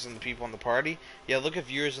at viewers and the people in the party. Yeah, look at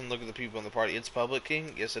viewers and look at the people in the party. It's public,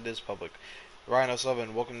 King? Yes, it is public. Ryan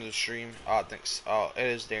 07, welcome to the stream. Thanks. Oh, it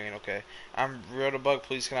is Darian, okay. I'm Rotobug,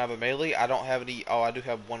 please can I have a melee? I don't have any. Oh, I do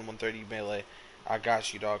have 130 melee. I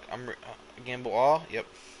got you, dog. I'm Gamble All? Yep.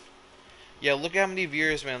 Yeah, look how many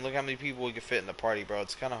viewers, man. Look how many people we can fit in the party, bro.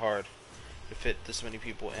 It's kind of hard to fit this many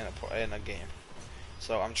people in a game.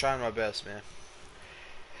 So I'm trying my best, man.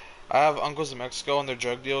 I have uncles in Mexico and their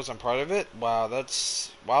drug deals. I'm part of it. Wow,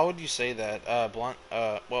 that's. Why would you say that? Blunt.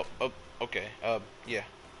 Well. Oh, okay. Yeah.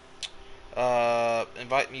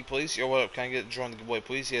 Invite me, please. Yo, what up? Can I get join the giveaway,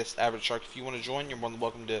 please? Yes, Average Shark. If you want to join, you're more than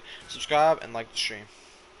welcome to subscribe and like the stream.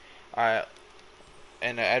 Alright.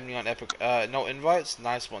 And add me on Epic. No invites.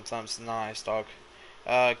 Nice one. Times nice, dog.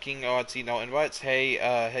 King OIT. No invites. Hey.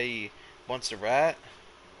 Hey. Once a rat.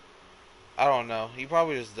 I don't know. He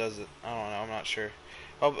probably just does it. I don't know. I'm not sure.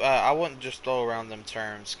 I wouldn't just throw around them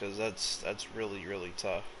terms because that's really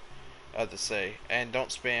tough to say. And don't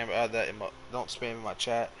spam don't spam in my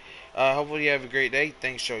chat. Hopefully you have a great day.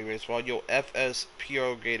 Thanks, Joey Baseball. Yo,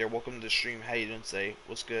 FSPO Gator, welcome to the stream. How you doing today?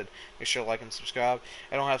 What's good? Make sure to like and subscribe.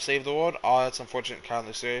 I don't have Save the World. Oh, that's unfortunate.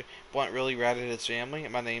 Kindly sir. Blunt really ratted his family.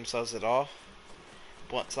 My name says it all.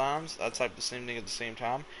 Blunt times. I typed the same thing at the same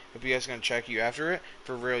time. If you guys gonna check you after it,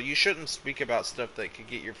 for real, you shouldn't speak about stuff that could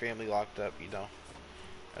get your family locked up. You know.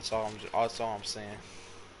 That's all I'm saying.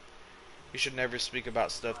 You should never speak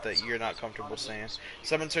about stuff that you're not comfortable saying.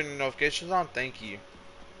 Someone turning notifications on. Thank you.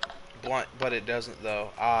 Blunt, but it doesn't though.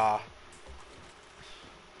 I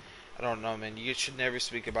don't know, man. You should never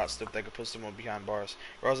speak about stuff that could put someone behind bars.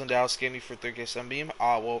 Rosendahl scammed me for 3K Sunbeam.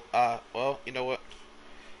 Well, you know what?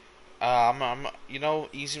 You know,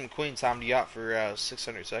 Easy McQueen timed you out for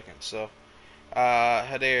 600 seconds. So,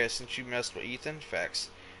 Hedera, since you messed with Ethan, facts.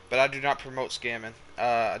 But I do not promote scamming.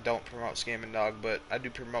 I don't promote scamming, dog. But I do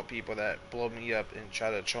promote people that blow me up and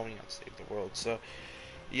try to troll me on Save the World. So,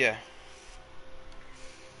 yeah.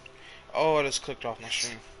 Oh, I just clicked off my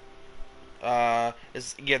stream.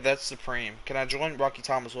 Yeah, that's Supreme. Can I join? Rocky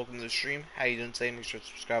Thomas, welcome to the stream. How you doing today? Make sure to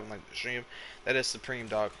subscribe and like the stream. That is Supreme,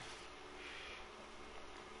 dog.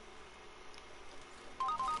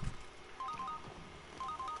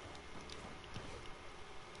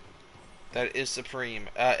 That is Supreme.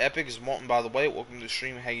 Epic is Molten, by the way. Welcome to the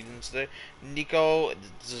stream. How you doing today? Nico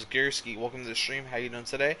Zagierski, welcome to the stream. How you doing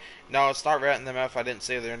today? No, it's not ratting them out if I didn't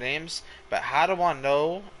say their names. But how do I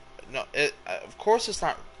know? No, of course it's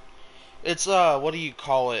not. It's what do you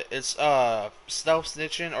call it? It's stealth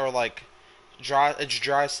snitching or like it's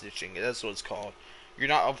dry snitching. That's what it's called. You're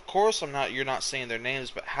not. Of course, I'm not. You're not saying their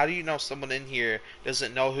names. But how do you know someone in here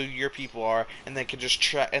doesn't know who your people are and then can just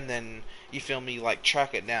track and then you feel me like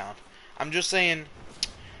track it down? I'm just saying,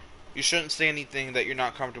 you shouldn't say anything that you're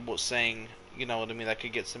not comfortable saying, you know what I mean, that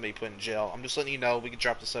could get somebody put in jail. I'm just letting you know, we can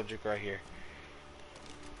drop the subject right here.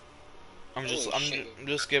 I'm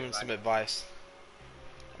just giving some advice.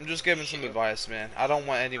 I'm just giving some advice, man. I don't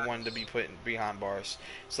want anyone to be put behind bars.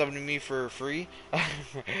 Subbing to me for free.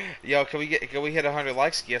 Yo, can we hit 100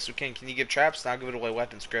 likes? Yes, we can. Can you give traps? And I'll give it away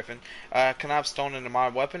weapons, Griffin. Can I have stone into my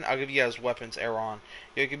weapon? I'll give you guys weapons, Aaron.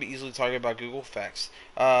 Yo, it can be easily targeted by Google. Facts.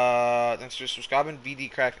 Thanks for subscribing.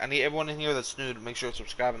 VD Crack. I need everyone in here that's new to make sure to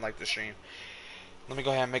subscribe and like the stream. Let me go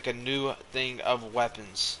ahead and make a new thing of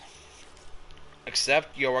weapons.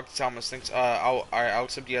 Accept. Yo, Rocky Thomas. Thanks. I'll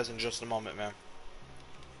accept you guys in just a moment, man.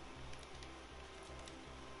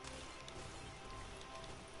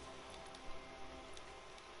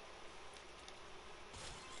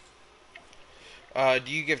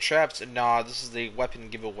 Do you give traps? Nah, this is the weapon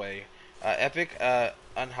giveaway. Epic,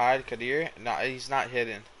 unhide Kadir. Nah, he's not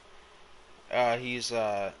hidden. He's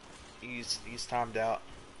timed out.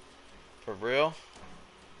 For real?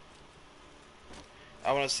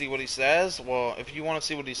 I want to see what he says. Well, if you want to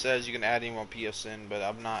see what he says, you can add him on PSN, but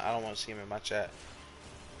I don't want to see him in my chat.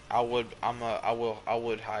 I would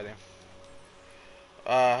hide him.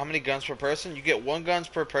 How many guns per person? You get 1 guns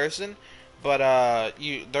per person, but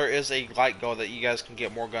there is a light goal that you guys can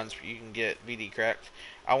get more guns. You can get VD cracked.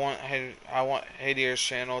 I want Hadier's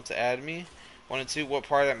channel to add me. 1 and 2. What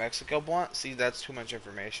part of Mexico want? See, that's too much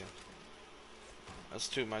information. That's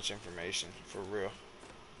too much information for real.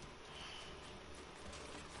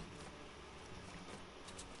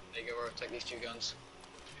 There you go, bro. Take these 2 guns.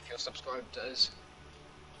 If you're subscribed to us.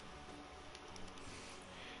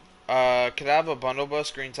 Could I have a bundle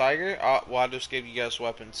bus, Green Tiger? Well, I just gave you guys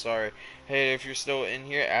weapons, sorry. Hey, if you're still in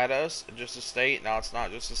here, add us. Just a state. No, it's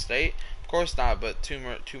not just a state. Of course not, but too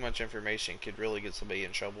much information could really get somebody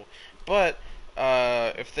in trouble. But,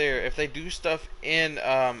 if they do stuff in,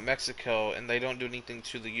 Mexico, and they don't do anything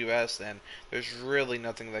to the U.S., then there's really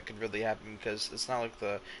nothing that could really happen, because it's not like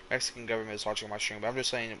the Mexican government is watching my stream. But I'm just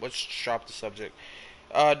saying, let's drop the subject.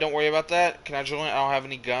 Don't worry about that. Can I join? I don't have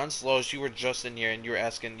any guns. Lois, you were just in here and you were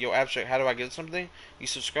asking, yo, Abstract, how do I get something? You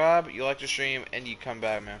subscribe, you like the stream, and you come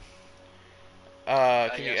back, man.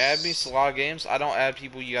 Can you add me? It's a lot of games. I don't add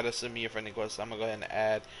people. You gotta send me a friend request. I'm gonna go ahead and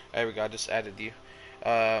add. There we go. I just added you.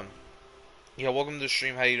 Yeah, welcome to the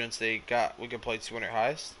stream. How you doing today? We can play 200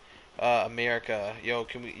 heist. America. Yo,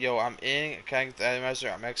 yo, I'm in. Can I get the Atomizer?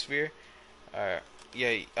 I'm Xsphere. Alright.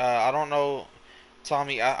 Yeah, I don't know.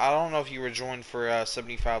 Tommy, I don't know if you were joined for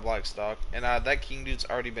 75 likes, dog. And that King dude's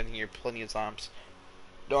already been here plenty of times.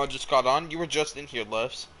 No, I just got on. You were just in here,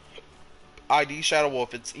 Lefs. ID Shadow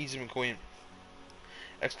Wolf. It's Easy McQueen.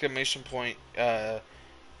 Exclamation point.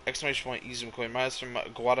 Exclamation point. Easy McQueen. Mine is from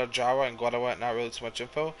Guadalajara and Guadalajara. Not really too much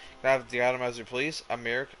info. Can I have the atomizer, please?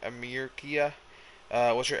 America.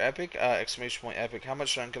 What's your epic? Exclamation point epic. How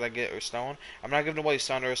much stone could I get or stone? I'm not giving away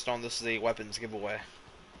stone or stone. This is a weapons giveaway.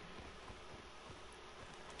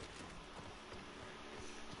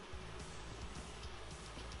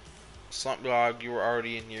 Slump Dog, you were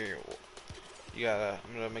already in here. You gotta.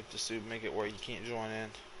 I'm gonna make this dude make it where you can't join in.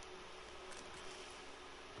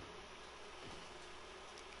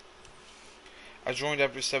 I joined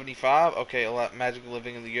after 75. Okay, a lot magic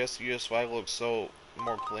living in the US. The US flag looks so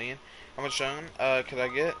more clean. How much shown? Could I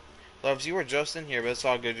get? Loves, you were just in here, but it's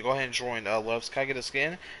all good. Go ahead and join. Loves, can I get a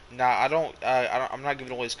skin? Nah, I don't. I'm not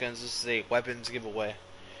giving away skins. This is a weapons giveaway.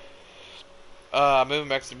 I'm moving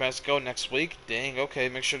back to Mexico next week. Dang, okay,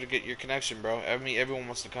 make sure to get your connection, bro. I mean, everyone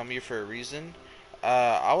wants to come here for a reason.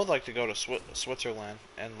 I would like to go to Switzerland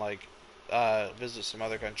and, like, visit some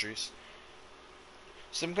other countries.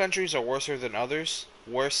 Some countries are worse than others,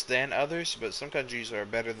 but some countries are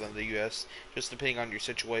better than the U.S., just depending on your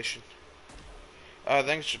situation.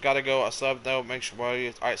 Thanks, gotta go. I sub, no, make sure.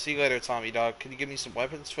 Alright, see you later, Tommy, dog. Can you give me some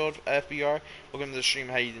weapons filled FBR? Welcome to the stream.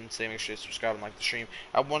 How you didn't say? Make sure you subscribe and like the stream.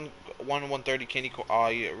 I have 130 candy. Oh,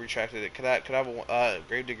 you retracted it. Could I have a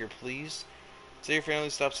Gravedigger, please? Say your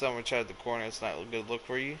family stop selling chat at the corner. It's not a good look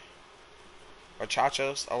for you. Or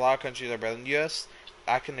chachos. A lot of countries are better than US.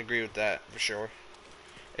 I can agree with that for sure.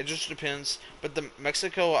 It just depends. But the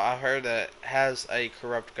Mexico, I heard that has a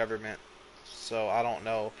corrupt government. So I don't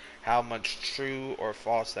know how much true or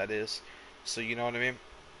false that is. So you know what I mean?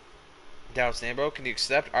 Dallas Nambro, can you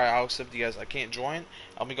accept? Alright, I'll accept you guys. I can't join.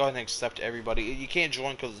 I'm gonna go ahead and accept everybody. You can't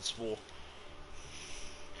join because it's full.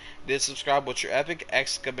 Did subscribe? What's your epic?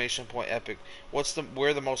 Exclamation point epic.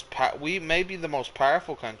 We're the most we may be the most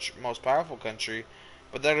powerful country,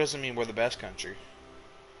 but that doesn't mean we're the best country.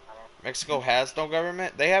 Mexico has no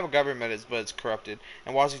government. They have a government, but it's corrupted.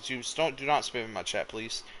 And Wazzy2, do not spam in my chat,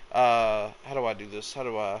 please. How do I do this? How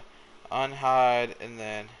do I unhide and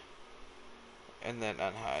then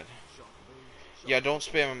unhide? Yeah, don't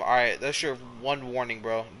spam him. Alright, that's your one warning,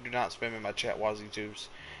 bro. Do not spam in my chat, Wazzy2s.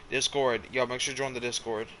 Discord. Yo, make sure to join the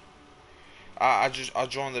Discord. I'll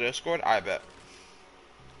join the Discord. I bet.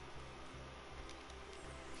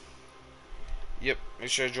 Yep, make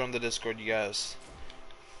sure to join the Discord, you guys.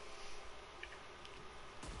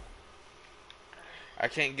 I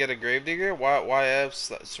can't get a Gravedigger? Why have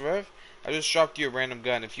Swerve? I just dropped you a random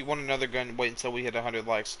gun. If you want another gun, wait until we hit 100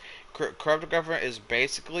 likes. Corrupt government is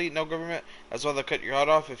basically no government. That's why they'll cut your head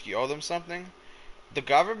off if you owe them something. The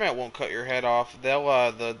government won't cut your head off.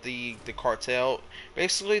 They'll the cartel.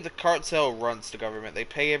 Basically, the cartel runs the government. They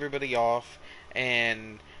pay everybody off,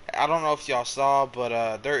 and I don't know if y'all saw,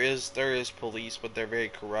 but there is police, but they're very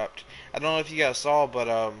corrupt. I don't know if you guys saw, but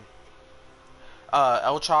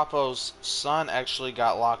El Chapo's son actually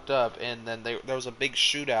got locked up, and then there was a big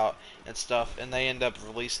shootout and stuff, and they end up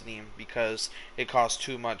releasing him because it caused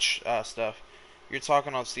too much stuff. You're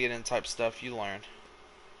talking on CNN type stuff, you learn.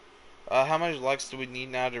 How much likes do we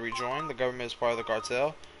need now to rejoin? The government is part of the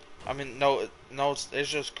cartel. I mean, no,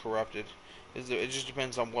 it's just corrupted. It just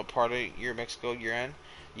depends on what part of Mexico you're in.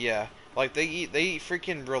 Yeah, like they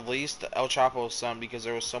freaking released El Chapo's son because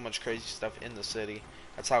there was so much crazy stuff in the city.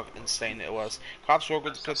 That's how insane it was. Cops work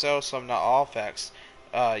with the That's cartel, some not all. Facts.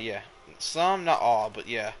 Yeah, some not all, but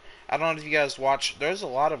yeah. I don't know if you guys watch. There's a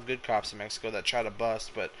lot of good cops in Mexico that try to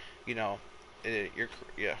bust, but you know,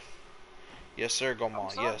 yeah, yes sir, I'm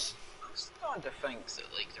Goma, starting, yes. I'm starting to think that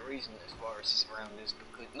like the reason this virus is around is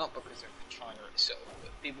because not because of China itself,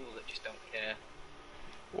 but people that just don't care.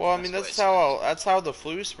 Well, I mean That's what it sounds like. that's how the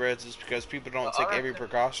flu spreads is because people don't But take every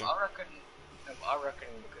precaution. I reckon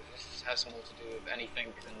because this has more to do with anything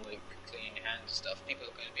than like cleaning your hands and stuff. People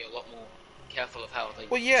are going to be a lot more careful of how they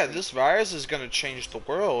Well, yeah, treat. this virus is going to change the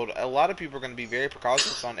world. A lot of people are going to be very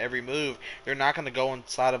precautious on every move. They're not going to go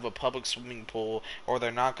inside of a public swimming pool, or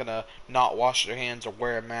they're not going to not wash their hands or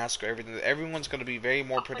wear a mask or everything. Everyone's going to be very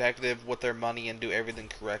more I think, protective with their money and do everything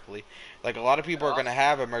correctly. Like, a lot of people are I going to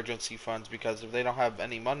have emergency funds because if they don't have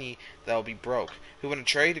any money, they'll be broke. Who want to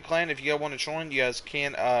trade a clan? If you guys want to join, you guys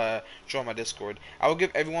can join my Discord. I will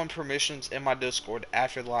give everyone permissions in my Discord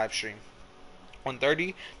after the live stream.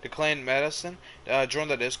 130 to clan medicine. Join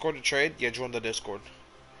the Discord to trade. Yeah, join the Discord.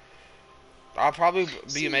 I'll probably be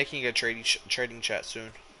see. making a trading chat soon.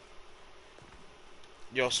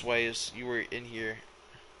 Yo, Sways, you were in here.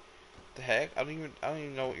 The heck? I don't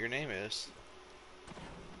even know what your name is.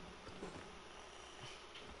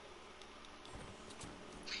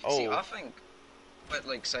 See, Oh, I think, but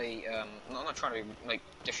like say, I'm not trying to be like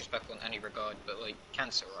disrespectful in any regard, but like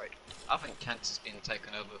cancer, right? I think cancer's being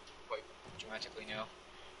taken over quite dramatically now.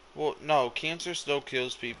 well, no, cancer still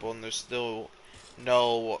kills people, and there's still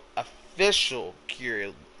no official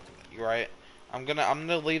cure, right? I'm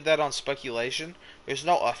gonna leave that on speculation. There's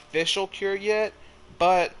no official cure yet,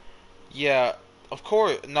 but yeah, of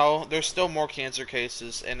course, no, there's still more cancer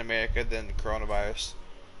cases in America than the coronavirus.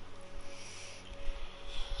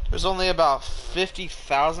 There's only about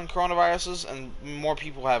 50,000 coronaviruses, and more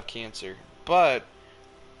people have cancer. But,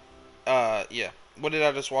 yeah. What did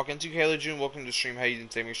I just walk into? Haley June, welcome to the stream. How you doing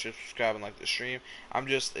today? Make sure to subscribe and like the stream. I'm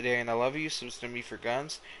just Darren, I love you. Subscribe me for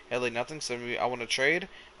guns. Haley, nothing. Send me, I want to trade.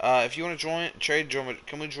 If you want to join.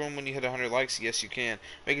 Can we join when you hit 100 likes? Yes, you can.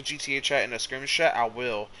 Make a GTA chat and a skirmish chat. I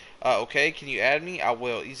will. Okay, can you add me? I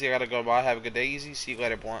will. Easy, I gotta go. Bye. Have a good day, Easy. See you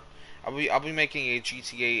later, Blunt. I'll be making a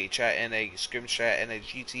GTA chat and a skirmish chat and a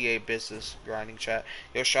GTA business grinding chat.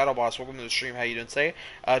 Yo, Shadow Boss, welcome to the stream. How you doing today?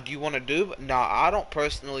 Do you want to dupe? Nah, I don't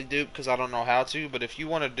personally dupe because I don't know how to. But if you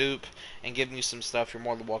want to dupe and give me some stuff, you're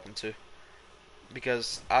more than welcome to.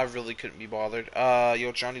 Because I really couldn't be bothered.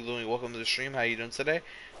 Yo, Johnny Louie, welcome to the stream. How you doing today?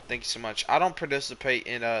 Thank you so much. I don't participate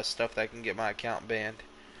in stuff that can get my account banned.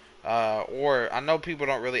 Or I know people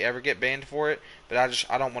don't really ever get banned for it, but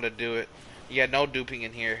I don't want to do it. Yeah, no duping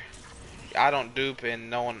in here. I don't dupe, and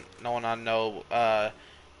no one I know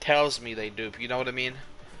tells me they dupe. You know what I mean?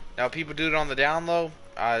 Now, if people do it on the down low,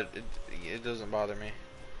 it doesn't bother me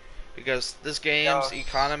because this Yeah. game's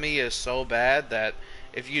economy is so bad that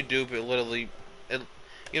if you dupe, it literally,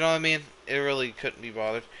 you know what I mean? It really couldn't be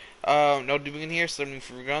bothered. No duping in here. Slimming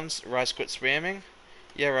for guns. Rice, quit spamming.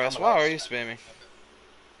 Yeah, I'm Rice. Why allowed to are you spam. spamming?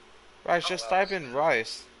 Rice, I'm just allowed to type in spam.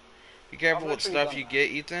 Rice. Be careful I've what literally stuff done you that.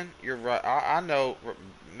 get, Ethan. You're right. I know,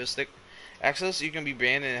 Mystic. Access, you can be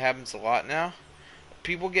banned, and it happens a lot now.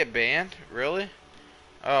 People get banned? Really?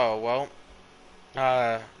 Oh, well.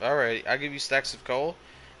 Alright. I'll give you stacks of coal.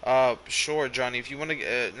 Sure, Johnny. If you want to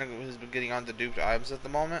get, who's been getting on the duped items at the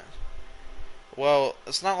moment? Well,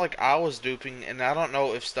 it's not like I was duping, and I don't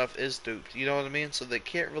know if stuff is duped. You know what I mean? So they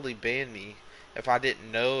can't really ban me if I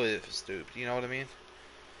didn't know if it's duped. You know what I mean?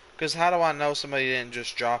 Because how do I know somebody didn't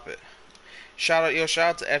just drop it? Shout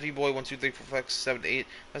out to Effie Boy 1234567 8.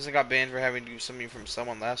 Doesn't got banned for having to do something from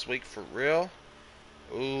someone last week for real.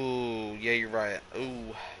 Ooh, yeah, you're right.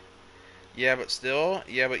 Ooh, yeah, but still,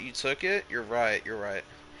 yeah, but you took it. You're right. You're right.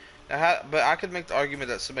 Now, but I could make the argument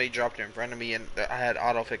that somebody dropped it in front of me and that I had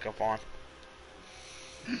auto pickup on.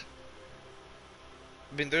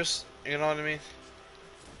 I mean, there's, you know what I mean.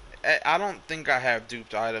 I don't think I have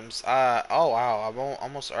duped items. Oh wow, I'm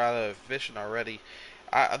almost out of fishing already.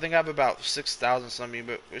 I think I have about 6,000 something,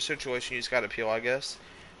 but your situation you just gotta peel, I guess.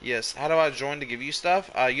 Yes. How do I join to give you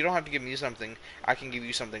stuff? You don't have to give me something. I can give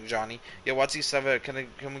you something, Johnny. Yeah, what's E7? Can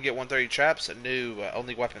we get 130 traps? No,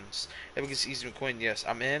 only weapons. If we get Easy McQueen, yes.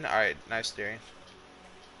 I'm in. Alright, nice, Darian.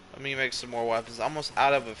 Let me make some more weapons. Almost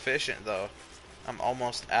out of efficient, though. I'm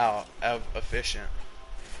almost out of efficient.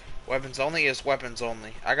 Weapons only is weapons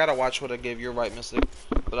only. I gotta watch what I give. You're right, Mystic.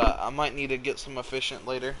 But I might need to get some efficient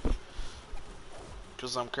later.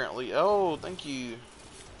 Because I'm currently... Oh, thank you.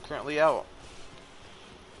 Currently out.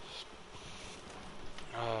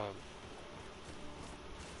 Uh,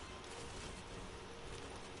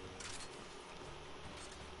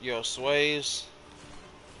 Yo, Sways.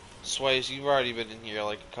 Sways, you've already been in here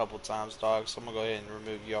like a couple times, dog, so I'm gonna go ahead and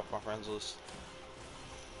remove you off my friends list.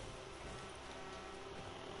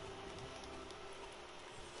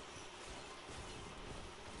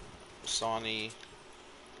 Sonny,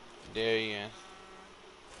 Darian.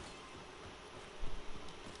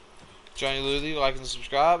 Johnny Lulu, like and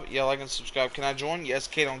subscribe. Yeah, like and subscribe. Can I join? Yes,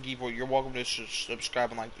 Kate on keyboard. You're welcome to subscribe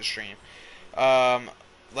and like the stream.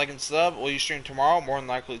 Like and sub. Will you stream tomorrow? More than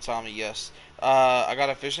likely, Tommy. Yes. I got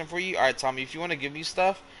a fishing for you. All right, Tommy. If you want to give me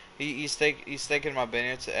stuff, he's taking my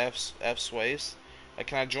banner to F Sways.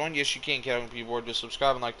 Can I join? Yes, you can. Kate on keyboard. Just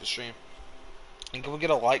subscribe and like the stream. And can we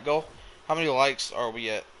get a like goal? How many likes are we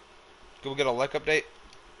at? Can we get a like update?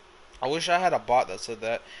 I wish I had a bot that said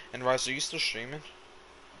that. And Rice, are you still streaming?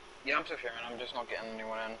 Yeah, I'm still streaming. I'm just not getting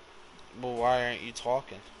anyone in. Well, why aren't you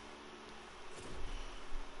talking?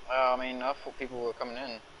 I mean, I thought people were coming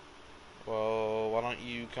in. Well, why don't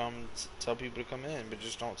you come tell people to come in, but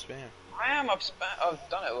just don't spam? I am. I've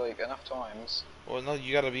done it like enough times. Well, no,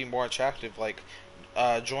 you gotta be more attractive. Like,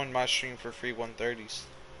 join my stream for free 130s.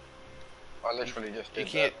 I literally just did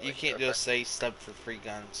You can't. that, You like, can't okay. just say stub for free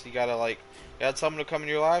guns. You gotta like. You gotta tell them to come in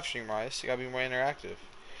your live stream, Rice. You gotta be more interactive.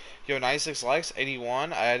 Yo, 96 likes,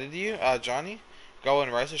 81. I added you, Johnny. Go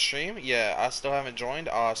in Rice's stream. Yeah, I still haven't joined.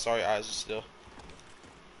 Sorry, Eyes is still.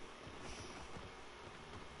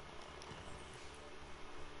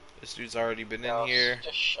 This dude's already been in here.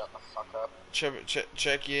 Just shut the fuck up.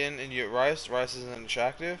 Check in and you Rice. Rice isn't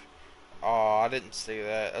attractive. Oh, I didn't say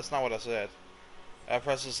that. That's not what I said.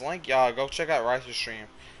 Press this link. Y'all go check out Rice's stream.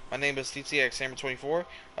 My name is TTXHammer24.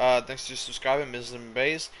 Thanks for subscribing, Muslim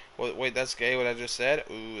Base. Wait, that's gay. What I just said.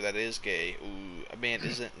 Ooh, that is gay. Ooh, a man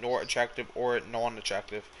isn't nor attractive or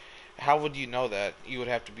non-attractive. How would you know that? You would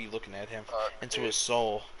have to be looking at him into his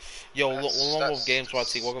soul. Yo, Lone Wolf Games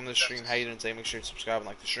Watty, welcome to the stream. How you doing today? Make sure you subscribe and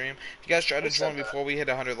like the stream. If you guys try to join before we hit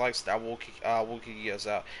 100 likes, I will kick you guys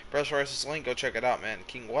out. Press Rice's link. Go check it out, man.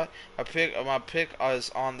 King what? My pick is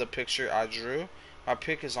on the picture I drew. My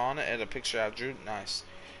pick is on it and the picture I drew. Nice.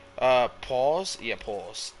 Pause. Yeah,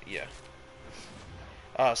 pause. Yeah.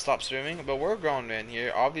 Stop swimming. But we're grown men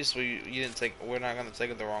here. Obviously, you didn't take. We're not gonna take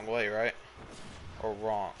it the wrong way, right? Or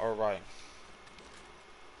wrong, or right.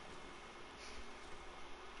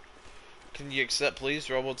 Can you accept, please?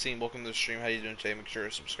 Robo Team, welcome to the stream. How you doing today? Make sure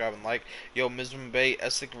to subscribe and like. Yo, Mizman Bay,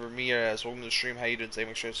 Essex Ramirez, welcome to the stream. How you doing today?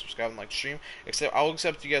 Make sure to subscribe and like the stream. I'll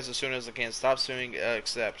accept you guys as soon as I can. Stop spamming,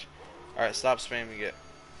 accept. Alright, stop spamming it.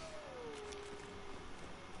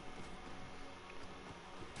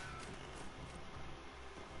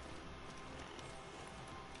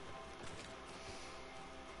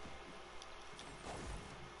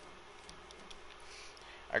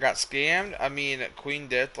 I got scammed. I mean, Queen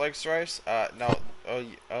Death likes Rice. No.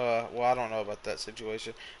 Well, I don't know about that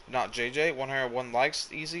situation. Not JJ. 101 likes.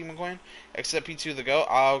 Easy, McQueen. Accept P2 the go.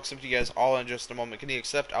 I'll accept you guys all in just a moment. Can you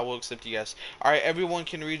accept? I will accept you guys. Alright, everyone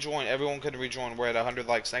can rejoin. Everyone can rejoin. We're at 100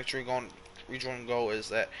 likes. Next rejoin goal is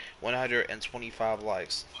at 125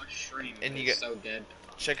 likes. My stream and you is so dead.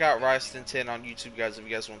 Check out Rice 10 on YouTube, guys, if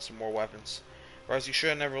you guys want some more weapons. Rice, you should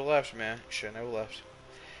have never left, man. You should have never left.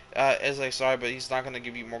 Sorry, but he's not going to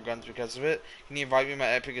give you more guns because of it. Can you invite me? My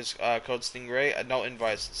epic is code Stingray. No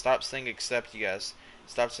invites. Stop saying accept, you guys.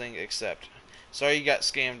 Stop saying accept. Sorry you got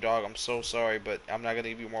scammed, dog. I'm so sorry, but I'm not going to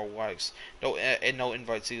give you more likes. No, and no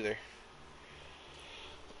invites either.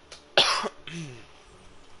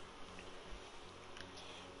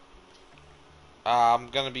 I'm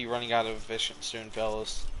going to be running out of vision soon,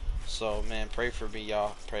 fellas. So, man, pray for me,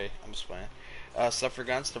 y'all. Pray. I'm just playing. Sub for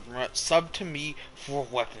guns, sub to me for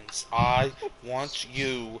weapons. I want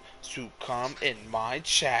you to come in my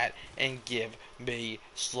chat and give me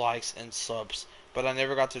likes and subs. But I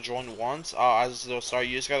never got to join once. Isaac, sorry,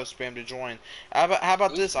 you just gotta spam to join. How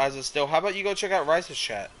about this, Isaac? Still, how about you go check out Rice's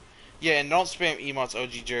chat? Yeah, and don't spam emotes,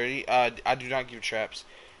 OG Dirty. I do not give traps.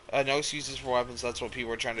 No excuses for weapons. That's what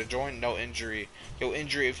people are trying to join. No injury. Yo,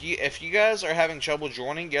 injury. If you guys are having trouble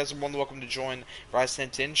joining, you guys are more than welcome to join Rise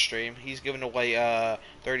 1010 stream. He's giving away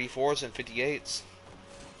 34s and 58s.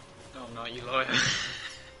 No, I'm not. You liar.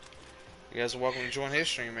 You guys are welcome to join his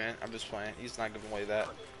stream, man. I'm just playing. He's not giving away that.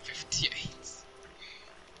 58.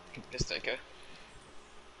 Just okay.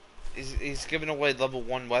 He's giving away level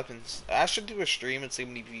 1 weapons. I should do a stream and see how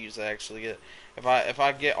many views I actually get. If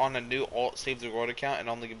I get on a new alt save the world account and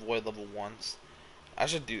only give away level 1s. I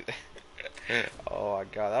should do that. Oh my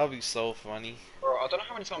god, that would be so funny. Bro, I don't know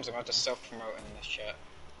how many times I've had to self-promote in this chat.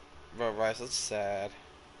 Bro, Rice, that's sad.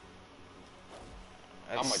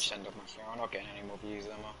 I might just end up my stream. I'm not getting any more views,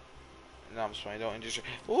 am I? No, I'm just playing. Don't industry.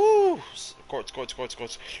 Ooh! Quartz.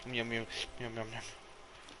 Yum, yum, yum, yum, yum.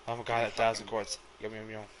 Oh my god, 1,000 quartz. Yum yum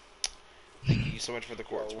yum. Thank you so much for the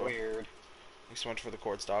quartz, You're bro. weird. Thanks so much for the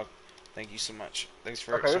quartz, dog. Thank you so much. Thanks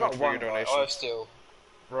for Okay, we so got much for your one guy. donation. I still.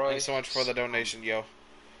 Thanks so Rice. much for the Spam. donation, yo.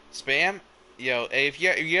 Spam? Yo, hey, if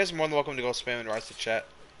you guys are more than welcome to go spam and rise to chat.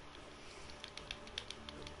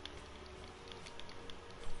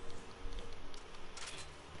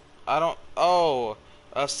 I don't. Oh,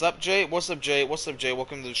 sup, Jay? What's up, Jay? What's up, Jay?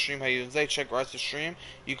 Welcome to the stream. How you doing today? Check rise to stream.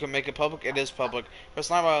 You can make it public. It is public. Press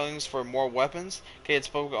 9 by links for more weapons. Okay, it's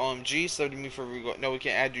public. OMG. Sub to me for no. We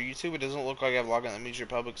can't add your YouTube. It doesn't look like I have login. That means you're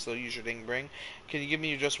public. So use your ding bring. Can you give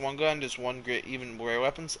me just one gun, just one great even rare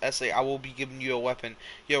weapons? SA, I will be giving you a weapon.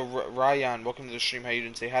 Yo, Ryan, welcome to the stream. How you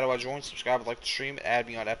doing today? How do I join? Subscribe, like the stream, add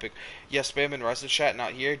me on Epic. Yes, spam and rise to chat.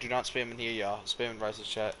 Not here. Do not spam in here, y'all. Spam and rise to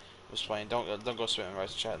chat. Was playing. Don't go spam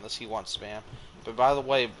Rise Chat unless he wants spam. But by the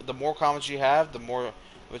way, the more comments you have, the more of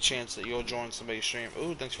a chance that you'll join somebody's stream.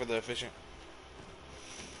 Ooh, thanks for the efficient.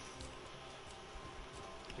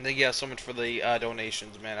 And then, yeah, so much for the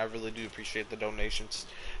donations, man. I really do appreciate the donations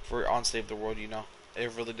for on Save the World. You know, it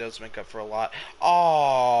really does make up for a lot.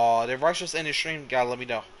 Oh, did Rice just end his stream? God, let me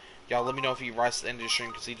know. Y'all, let me know if he Rice ended his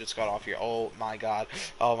stream because he just got off here. Oh my God.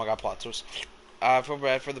 Oh my God, plot twist. I feel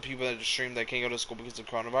bad for the people that just stream that can't go to school because of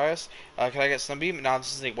coronavirus. Can I get Sunbeam? No,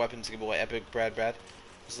 this is a weapons giveaway. Epic, Brad. This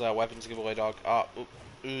is a weapons giveaway, dog. Ooh,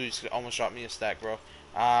 you almost shot me a stack, bro.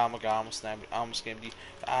 Oh my god, I almost scammed you.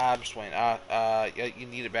 I'm just waiting. Yeah, you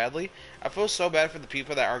need it badly. I feel so bad for the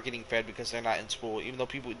people that aren't getting fed because they're not in school, even though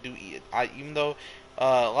people do eat it. Even though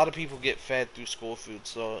a lot of people get fed through school food,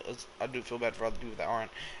 so I do feel bad for other people that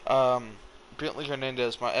aren't. Bentley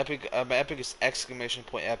Hernandez, my epic is exclamation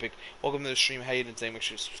point epic. Welcome to the stream. How you doing today? Make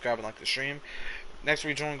sure you subscribe and like the stream. Next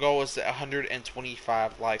regional goal is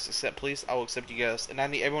 125 likes. Accept, please. I will accept you guys. And I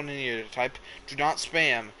need everyone in here to type. Do not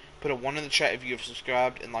spam. Put a 1 in the chat if you have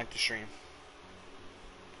subscribed and liked the stream.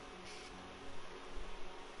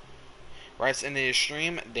 Rice in the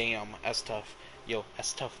stream. Damn, that's tough. Yo,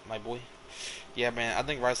 that's tough, my boy. Yeah, man. I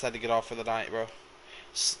think Rice had to get off for the night, bro.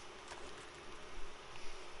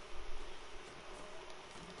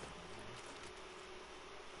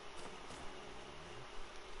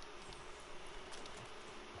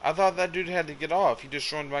 I thought that dude had to get off. He just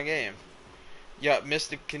joined my game. Yeah,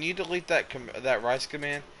 Mystic, can you delete that Rice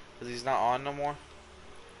command? Because he's not on no more.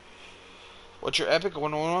 What's your epic?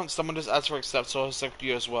 When someone just asks for accept, so I'll accept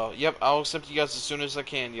you as well. Yep, I'll accept you guys as soon as I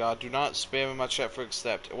can, y'all. Do not spam in my chat for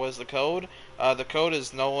accept. What is the code? The code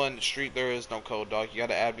is Nolan Street. There is no code, dog. You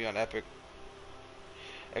gotta add me on epic.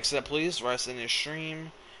 Accept, please. Rice in your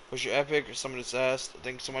stream. What's your epic? Someone just asked.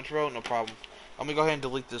 Thanks so much, bro. No problem. Let me go ahead and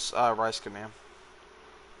delete this Rice command.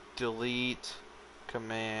 Delete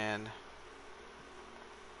command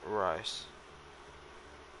Rice.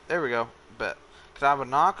 There we go. Bet. Could I have a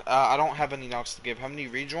knock? I don't have any knocks to give. How many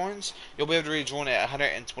rejoins? You'll be able to rejoin at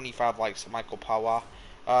 125 likes, Michael Pawa.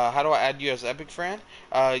 How do I add you as Epic friend?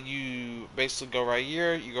 You basically go right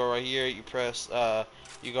here. You go right here. You press.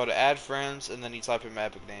 You go to add friends, and then you type in my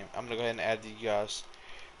Epic name. I'm gonna go ahead and add you guys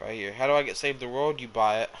right here. How do I get Save the World? You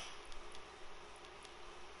buy it.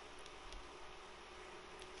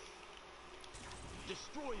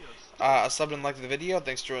 Sub and like the video.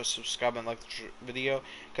 Thanks for subscribing and like the video.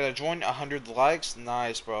 Can I join 100 likes?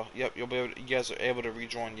 Nice, bro. Yep, you'll be able to, you guys are able to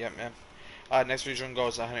rejoin. Yep, man. Next rejoin goal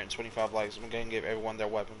is 125 likes. I'm going to give everyone their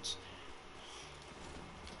weapons.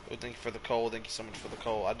 Oh, thank you for the coal. Thank you so much for the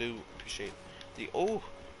coal. I do appreciate the oh.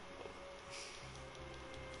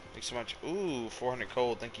 Thanks so much. Ooh, 400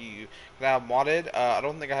 coal. Thank you. Can I have modded? I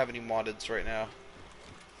don't think I have any moddeds right now.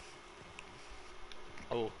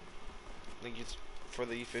 Oh, thank you for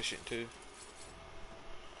the efficient too.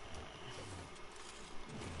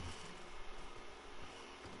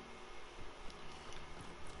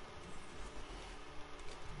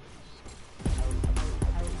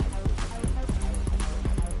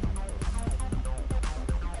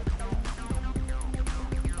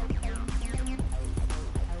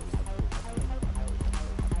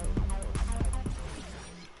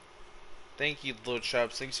 Thank you, Little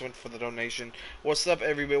Chops. Thanks so much for the donation. What's up,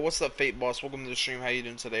 everybody? What's up, Fate Boss? Welcome to the stream. How you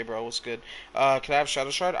doing today, bro? What's good? Can I have Shadow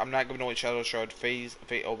Shard? I'm not giving away Shadow Shard. Fate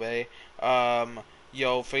Obey.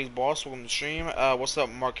 Yo, Fate Boss, welcome to the stream. What's up,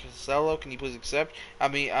 Marcello? Can you please accept? I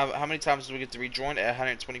mean, how many times do we get to rejoin at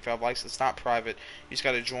 125 likes? It's not private. You just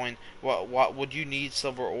gotta join. What would you need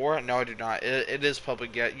silver ore? No, I do not. It is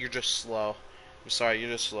public yet. You're just slow. I'm sorry, you're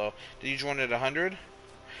just slow. Did you join at 100?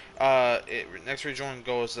 Next rejoin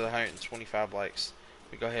goal is 125 likes.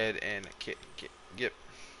 We go ahead and get.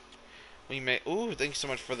 We may. Ooh, thank you so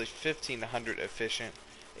much for the 1500 efficient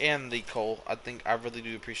and the coal. I really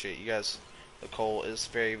do appreciate you guys the coal is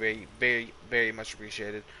very, very, very, very much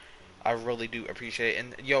appreciated. I really do appreciate it.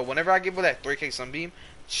 And yo, whenever I give her that 3K Sunbeam,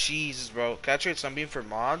 Jesus, bro, can I trade Sunbeam for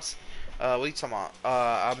mods? What are you talking about?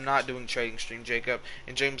 I'm not doing trading stream, Jacob.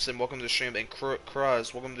 And Jameson, welcome to the stream. And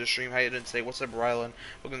Cruz, welcome to the stream. How you doing today? What's up, Rylan?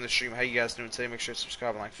 Welcome to the stream. How you guys doing today? Make sure to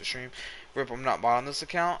subscribe and like the stream. Rip, I'm not buying this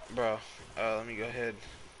account, bro. Let me go ahead.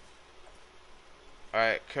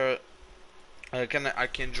 Alright, I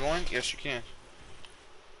can join? Yes, you can.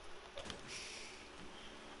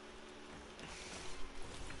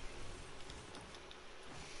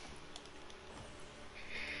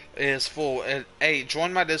 It is full. Hey,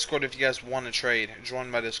 join my Discord if you guys want to trade.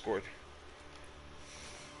 Join my Discord.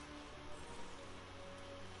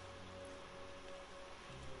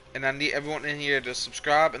 And I need everyone in here to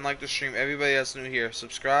subscribe and like the stream. Everybody that's new here,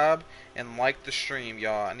 subscribe and like the stream,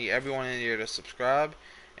 y'all. I need everyone in here to subscribe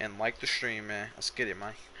and like the stream, man. Let's get it,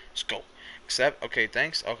 man. Let's go. Accept. Okay,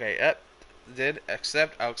 thanks. Okay, did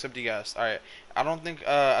accept. I'll accept you guys. All right. I don't think.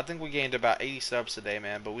 I think we gained about 80 subs today,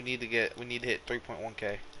 man. But we need to hit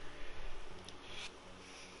 3.1k.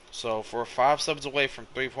 So for 5 subs away from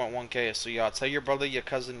 3.1k, so y'all tell your brother, your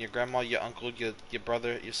cousin, your grandma, your uncle, your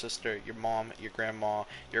brother, your sister, your mom, your grandma,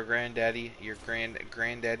 your granddaddy, your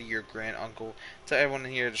granddaddy, your granduncle. Tell everyone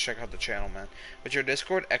in here to check out the channel, man. But your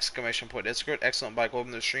Discord, exclamation point Discord, excellent bike,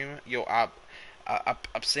 welcome to the stream. Yo, I'm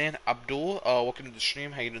saying Abdul, welcome to the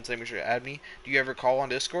stream. How you doing today? Make sure to add me. Do you ever call on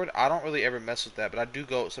Discord? I don't really ever mess with that, but I do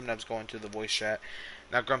sometimes go into the voice chat.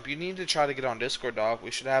 Now, Grump, you need to try to get on Discord, dog.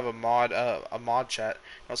 We should have a mod chat.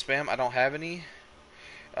 No spam. I don't have any.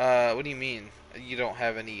 What do you mean? You don't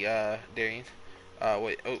have any, Darian?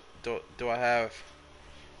 Wait. Oh, do I have?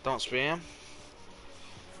 Don't spam.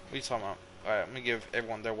 What are you talking about? All right, I'm gonna give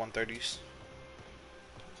everyone their 130s.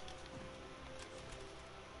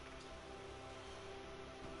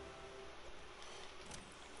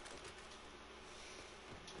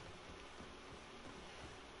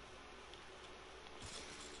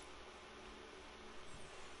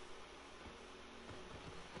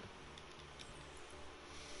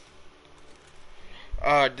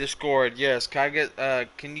 Discord, yes. Can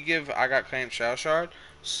you give I got claimed Shadow Shard?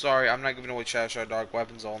 Sorry, I'm not giving away Shadow Shard, dog.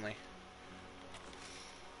 Weapons only.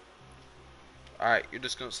 Alright, you're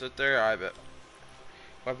just gonna sit there? I bet.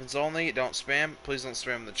 Weapons only, don't spam. Please don't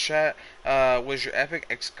spam the chat. Where's your epic?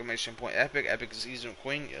 Exclamation point epic. Epic is Eastern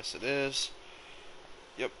Queen. Yes, it is.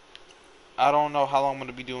 Yep. I don't know how long I'm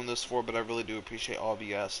gonna be doing this for, but I really do appreciate all of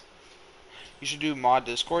you guys. You should do mod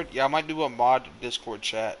Discord. Yeah, I might do a mod Discord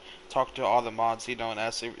chat. Talk to all the mods, you know,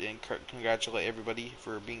 and congratulate everybody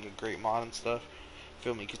for being a great mod and stuff.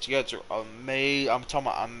 Feel me? Because you guys are amazing. I'm talking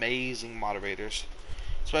about amazing moderators.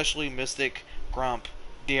 Especially Mystic, Grump,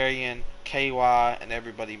 Darian, KY, and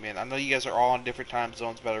everybody, man. I know you guys are all on different time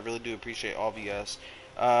zones, but I really do appreciate all of you guys.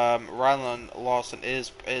 Rylan Lawson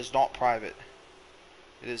is not private.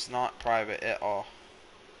 It is not private at all.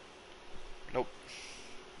 Nope.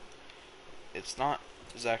 It's not.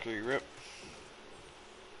 Zachary Rip.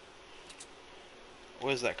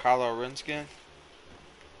 What is that, Kylo Ren skin?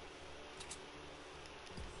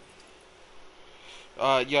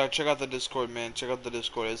 Yeah, check out the Discord, man. Check out the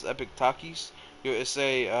Discord. It's Epic Takis. Yo, it's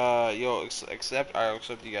accept. I'll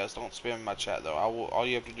accept you guys. Don't spam my chat though. All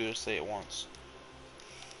you have to do is say it once.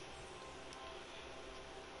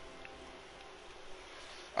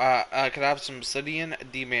 Can I have some Obsidian?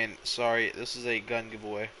 D-Man, sorry, this is a gun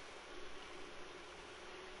giveaway.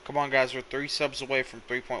 Come on, guys, we're 3 subs away from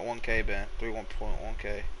 3.1k, man.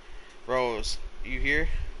 3.1k. Rose, you here?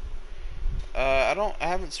 I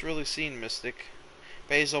haven't really seen Mystic.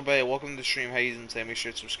 Basil Bay, welcome to the stream. How you doing today? Make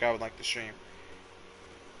sure to subscribe and like the stream.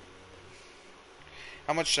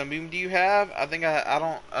 How much Sunbeam do you have? I think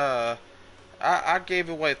I gave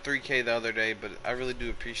away 3k the other day, but I really do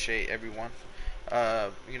appreciate everyone.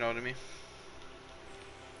 You know what I mean?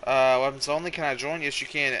 Weapons only, can I join? Yes, you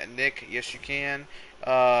can. Nick, yes, you can.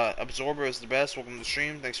 Absorber is the best. Welcome to the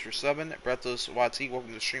stream. Thanks for subbing. Breathless YT, welcome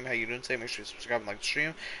to the stream. How you doing today? Make sure to subscribe and like the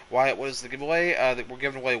stream. Wyatt, what is the giveaway? We're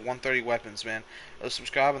giving away 130 weapons, man.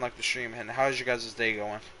 Subscribe and like the stream. And how's your guys' day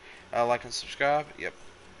going? Like and subscribe. Yep.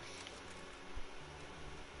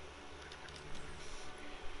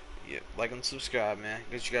 Yep. Like and subscribe, man.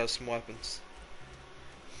 Get you guys some weapons.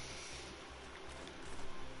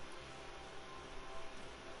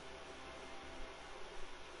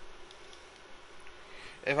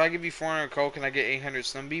 If I give you 400 coal, can I get 800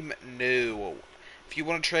 Sunbeam? No. If you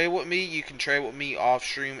want to trade with me, you can trade with me off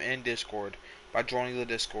stream and Discord by joining the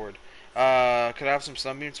Discord. Could I have some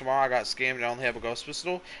sunbeam tomorrow? I got scammed and I only have a ghost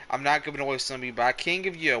pistol. I'm not giving away sunbeam, but I can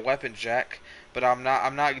give you a weapon, Jack. But I'm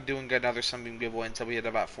not doing another sunbeam giveaway until we hit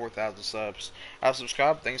about 4,000 subs.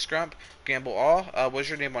 Subscribe. Thanks, Grump. Gamble all. What's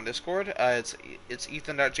your name on Discord? It's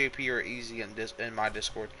Ethan.jp or Easy in my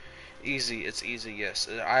Discord. Easy. It's Easy. Yes.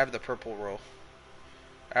 I have the purple roll.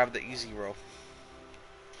 I have the easy roll.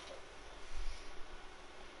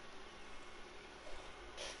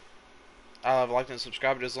 Like and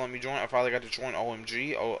subscribe. It doesn't let me join. I finally got to join.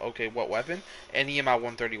 OMG. Oh, okay. What weapon? Any of my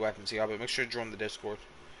 130 weapons, yeah. But make sure to join the Discord.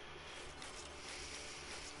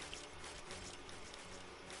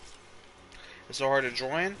 It's so hard to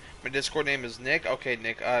join. My Discord name is Nick. Okay,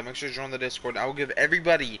 Nick. Make sure to join the Discord. I will give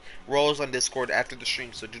everybody roles on Discord after the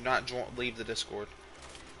stream, so do not leave the Discord.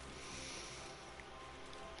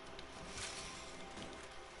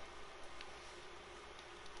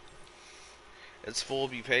 It's full.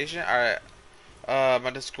 Be patient. Alright. My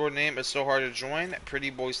Discord name is so hard to join.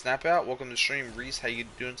 Pretty boy snap out. Welcome to the stream, Reese. How you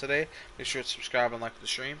doing today? Make sure to subscribe and like the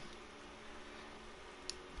stream.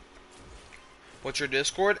 What's your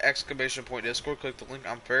Discord? Exclamation point Discord. Click the link.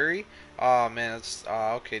 I'm Furry. Oh man, it's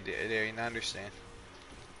okay, Darian. I understand.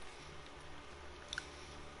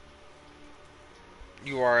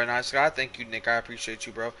 You are a nice guy. Thank you, Nick. I appreciate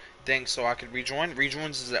you, bro. Thanks. So I could rejoin.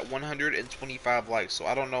 Rejoins is at 125 likes. So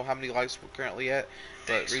I don't know how many likes we're currently at,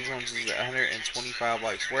 but rejoins is at 125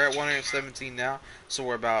 likes. We're at 117 now, so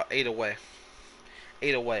we're about 8 away.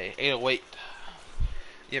 8 away. 808.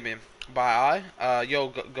 Yeah, man. Bye. Yo,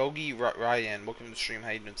 Gogi Ryan. Welcome to the stream. How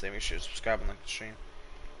you doing today? Make sure to subscribe and like the stream.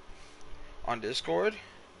 On Discord?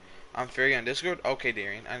 I'm Fairy on Discord? Okay,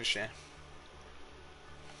 Darian. I understand.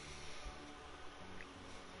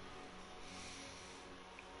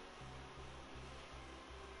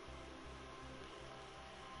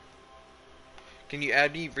 Can you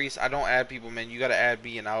add me, Reese? I don't add people, man. You gotta add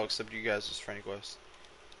me, and I'll accept you guys as friend requests.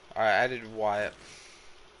 Alright, I added Wyatt.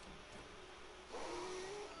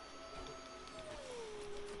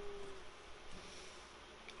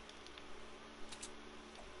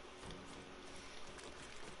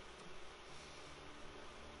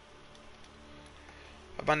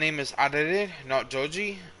 My name is Adede, not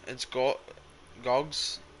Joji. It's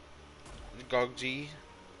Gogs. Gogji.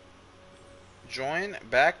 Join.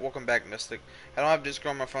 Back. Welcome back, Mystic. I don't have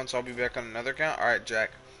Discord on my phone, so I'll be back on another account. Alright,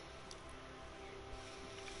 Jack.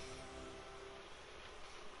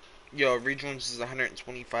 Yo, rejoins is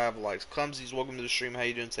 125 likes. Clumsy's welcome to the stream. How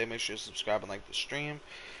you doing today? Make sure to subscribe and like the stream.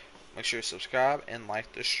 Make sure to subscribe and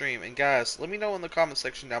like the stream. And guys, let me know in the comment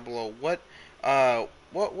section down below what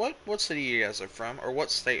city you guys are from, or what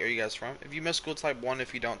state are you guys from. If you miss school, type 1.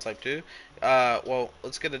 If you don't, type 2. Well,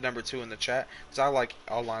 let's get a number 2 in the chat, because I like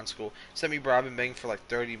online school. Send me, bro. I've been begging for like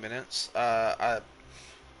 30 minutes. If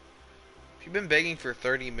you've been begging for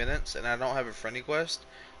 30 minutes and I don't have a friend request,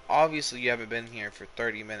 obviously you haven't been here for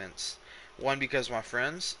 30 minutes. One, because my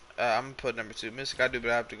friends. I'm gonna put number 2. Mystic, I do,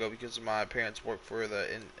 but I have to go because my parents work for the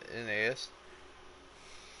NAS.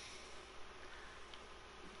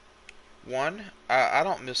 1, I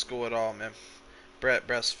don't miss school at all, man. Brett,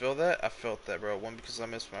 feel that? I felt that, bro. 1, because I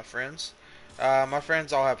miss my friends. My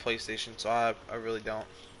friends all have PlayStation, so I really don't.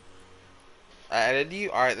 I added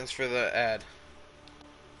you? Alright, thanks for the ad.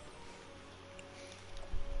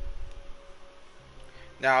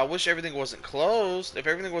 Now, I wish everything wasn't closed. If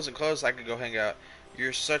everything wasn't closed, I could go hang out.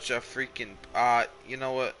 You're such a freaking, you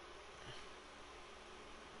know what?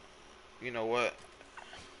 You know what?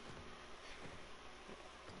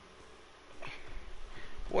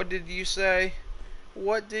 What did you say?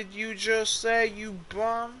 What did you just say, you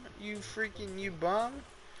bum? You bum?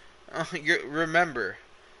 Remember,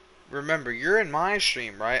 you're in my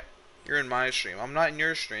stream, right? You're in my stream. I'm not in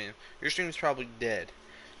your stream. Your stream's probably dead.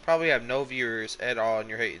 Probably have no viewers at all, and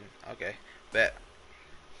you're hating. Okay, bet.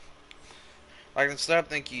 Like and stuff,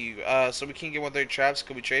 thank you. So we can't get 130 traps.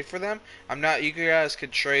 Could we trade for them? You guys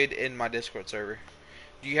could trade in my Discord server.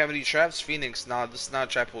 Do you have any traps? Phoenix? Nah, this is not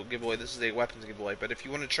a trap giveaway. This is a weapons giveaway. But if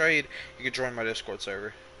you want to trade, you can join my Discord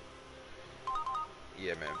server.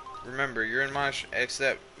 Yeah, man. Remember, you're in my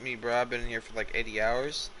except me, bro. I've been in here for like 80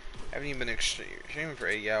 hours. I haven't even been streaming for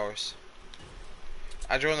 80 hours.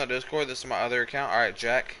 I joined the Discord. This is my other account. Alright,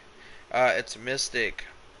 Jack. It's Mystic,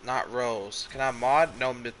 not Rose. Can I mod?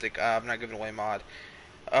 No, Mythic. I'm not giving away mod.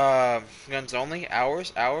 Guns only?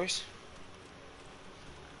 Hours?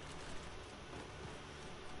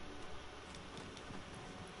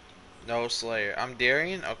 No Slayer. I'm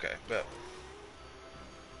Darian? Okay, but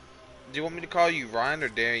do you want me to call you Ryan or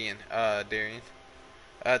Darian? Darian.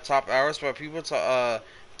 Top hours, but people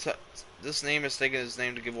this name is taking his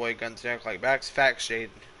name to give away guns to act like backs. Fact shade.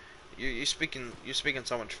 You're speaking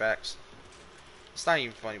so much facts. It's not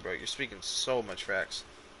even funny, bro. You're speaking so much facts.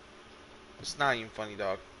 It's not even funny,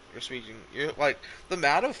 dog. You're like, the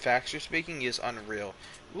amount of facts you're speaking is unreal.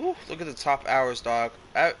 Ooh, look at the top hours, dog.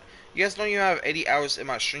 You guys don't even have 80 hours in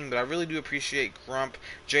my stream, but I really do appreciate Grump,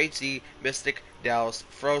 JT, Mystic, Dallas,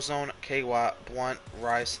 Frozone, KY, Blunt,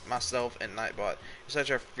 Rice, myself, and Nightbot. You're such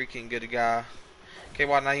a freaking good guy. KY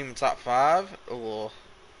not even top 5? Oh,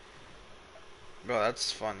 bro,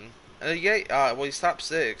 that's funny. Well, he's top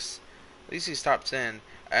 6. At least he's top 10.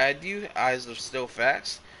 Add you, Eyes of Still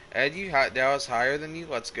Facts. Add you, that was higher than you.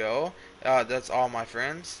 Let's go. That's all my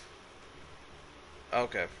friends.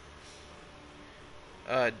 Okay.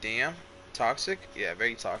 Damn. Toxic? Yeah,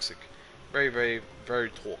 very toxic. Very, very, very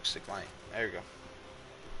toxic, man. There you go.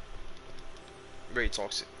 Very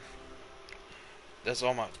toxic. That's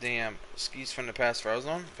all my damn skis from the past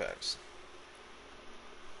Frozone. Facts.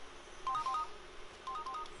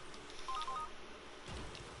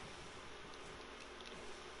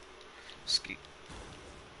 Ski.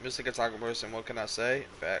 Mystic attacker person, what can I say?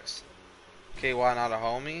 Facts. KY not a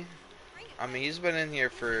homie. I mean, he's been in here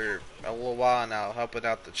for a little while now, helping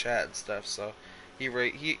out the chat and stuff. So he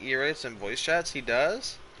rates some voice chats. He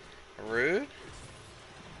does. Rude.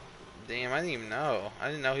 Damn, I didn't even know. I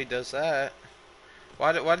didn't know he does that.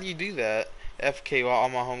 Why do you do that? FKY, all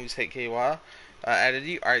my homies hate KY. Added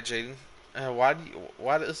you. All right, Jaden.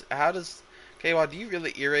 How does KY? Do you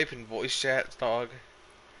really ear rape in voice chats, dog?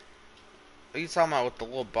 Are you talking about with the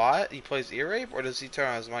little bot? He plays ear rape, or does he turn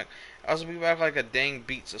on his mic? I was be back like a dang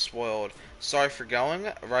beats of spoiled. Sorry for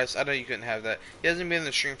going, Rice. I know you couldn't have that. He hasn't been in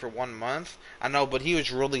the stream for 1 month. I know, but he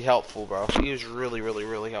was really helpful, bro. He was really, really,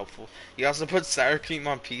 really helpful. He also put sour cream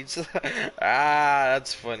on pizza.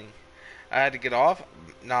 That's funny. I had to get off.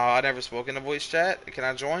 No, I never spoke in a voice chat. Can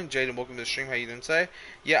I join? Jaden, welcome to the stream. How you doing today?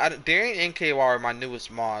 Yeah, Darian and KY are my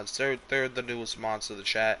newest mods. They're the newest mods to the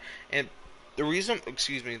chat, and the reason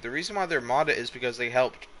why they're modded is because they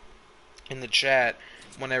helped in the chat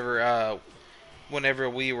whenever whenever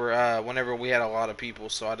we had a lot of people.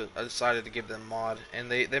 So I decided to give them mod,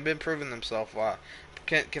 and they've been proving themselves a lot.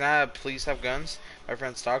 Can I please have guns? My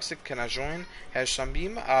friend's toxic. Can I join? Has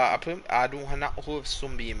sunbeam? I don't have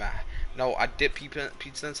sunbeam. No, I dip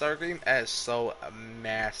pizza in sour cream. That is so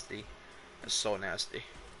nasty. It's so nasty.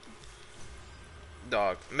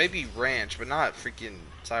 Dog, maybe ranch, but not freaking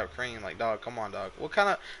sour cream. Like, dog, come on, dog.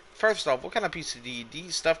 First off, what kind of pizza do you eat? Do you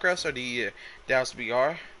eat stuffed crust or do you eat Dallas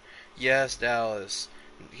BR? Yes, Dallas.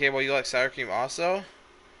 Okay, well, you like sour cream also?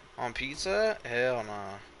 On pizza? Hell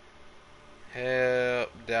nah. Hell,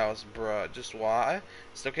 Dallas, bruh. Just why?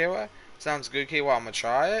 Still KY? Sounds good, KY. I'm gonna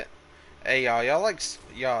try it. Hey, y'all,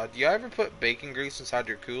 do y'all ever put bacon grease inside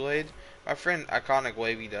your Kool-Aid? My friend Iconic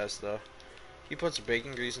Wavy does, though. He puts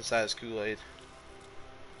bacon grease inside his Kool-Aid.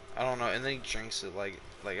 I don't know, and then he drinks it like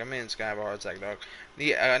I mean, it's gonna have a heart attack, dog.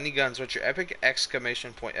 I need guns. What's your epic?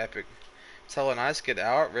 Exclamation point epic. Tell a nice get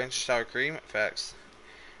out. Ranch sour cream. Facts.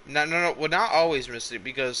 No. Well, not always, Misty,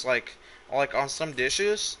 because like on some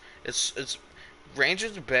dishes, it's ranch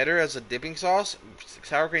is better as a dipping sauce.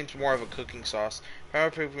 Sour cream's more of a cooking sauce.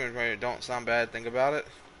 Power paper don't sound bad. Think about it.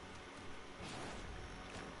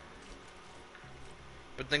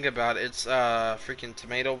 But think about it. It's freaking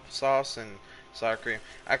tomato sauce and sour cream.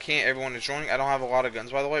 I can't. Everyone is joining. I don't have a lot of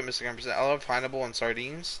guns, by the way. Mr. 100%. I love pineapple and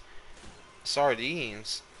sardines.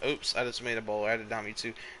 Sardines. Oops, I just made a bowl. I added down me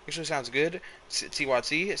too. Actually sounds good.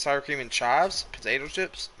 TYT, sour cream and chives, potato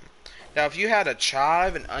chips. Now, if you had a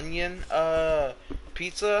chive and onion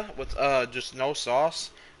pizza with just no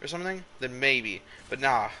sauce or something, then maybe. But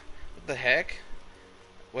nah. What the heck?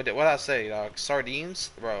 What I say, dog?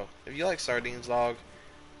 Sardines, bro. If you like sardines, dog,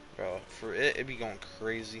 bro, for it'd be going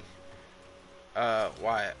crazy.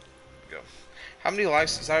 Wyatt, go. How many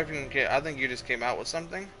likes does sour cream get? I think you just came out with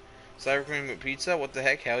something. Sour cream with pizza? What the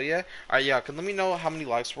heck? Hell yeah. Alright, yeah, can let me know how many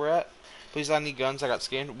likes we're at. Please, I need guns. I got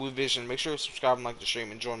scanned. Blue Vision. Make sure to subscribe and like the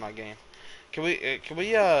stream and join my game. Can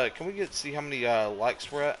we see how many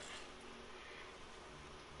likes we're at?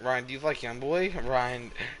 Ryan, do you like Youngboy?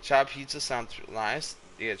 Ryan, chive pizza sounds nice.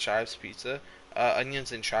 Yeah, chives pizza.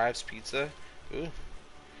 Onions and chives pizza. Ooh.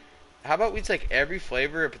 How about we take every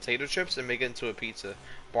flavor of potato chips and make it into a pizza?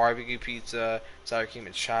 Barbecue pizza, sour cream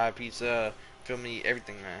and chive pizza. Feel me?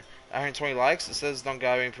 Everything, man. 120 likes. It says don't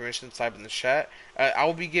got any permission to type in the chat. I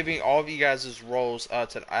will be giving all of you guys' rolls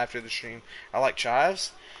after the stream. I like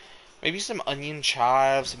chives. Maybe some onion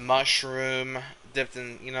chives, mushroom, dipped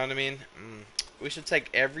in, you know what I mean? We should take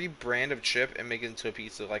every brand of chip and make it into a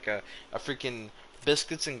pizza. Like a freaking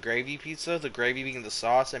biscuits and gravy pizza. The gravy being the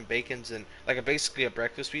sauce and bacon's and like basically a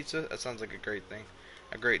breakfast pizza. That sounds like a great thing.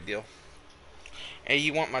 A great deal. Hey,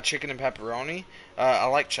 you want my chicken and pepperoni? I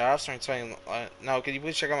like chops. So I'm telling. No, can you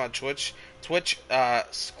please check out my Twitch? Twitch,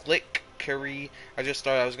 Slick Curry. I just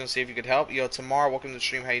started. I was gonna see if you could help. Yo, tomorrow, welcome to the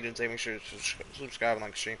stream. How you doing today? Make sure to subscribe and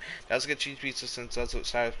like the stream. Let's get cheese pizza since that's what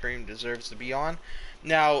sour cream deserves to be on.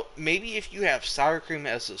 Now, maybe if you have sour cream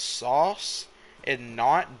as a sauce and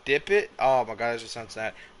not dip it. Oh my god, that just sounds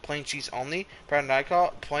sad. Plain cheese only. Brown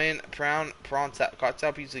nickel. Plain prawn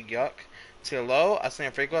cocktail pizza. Yuck. Say hello. I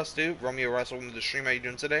stand Freakos dude. Romeo Rice, welcome to the stream. How you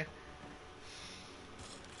doing today?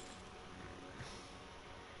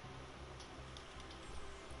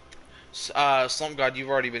 Slump God, you've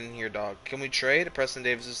already been in here, dog. Can we trade? Preston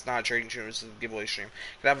Davis is not a trading stream. This is a giveaway stream.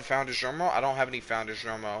 Can I have a Founder's drum roll? I don't have any Founder's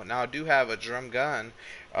drum roll. Now, I do have a drum gun.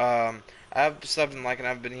 I have stuff in like, and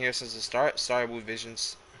I've been here since the start. Sorry, Blue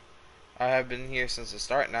Visions. I have been here since the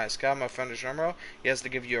start. Nice. Can I have my Founder's drum roll? He has to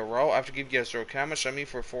give you a roll. I have to give you a roll. Can I show me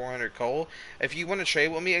for 400 coal? If you want to trade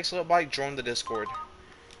with me, Excellent Bike, join the Discord.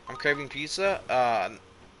 I'm craving pizza.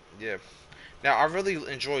 Yeah. Now, I really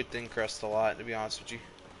enjoyed Thin Crust a lot, to be honest with you.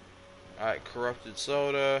 Alright, Corrupted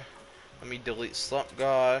Soda. Let me delete Slump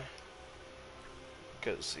God,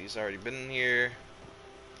 because he's already been in here.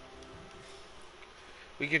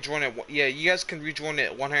 We can join it. Yeah, you guys can rejoin it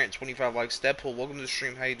at 125 likes. Deadpool, welcome to the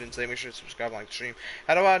stream. How you doing today? Make sure to subscribe and like the stream.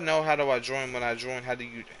 How do I know? How do I join when I join? How do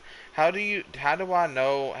I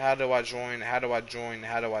know? How do I join? How do I join?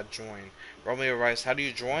 How do I join? Romeo Rice, how do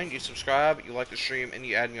you join? You subscribe, you like the stream, and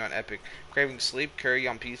you add me on Epic. Craving sleep, curry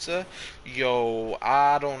on pizza. Yo,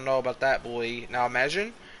 I don't know about that, boy. Now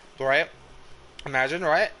imagine, right? Imagine,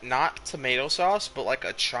 right? Not tomato sauce, but like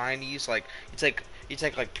a Chinese, like you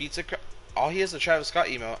take like pizza. Oh, he has the Travis Scott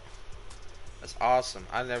emote. That's awesome.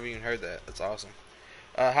 I never even heard that. That's awesome.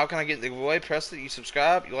 How can I get the giveaway? Press it. You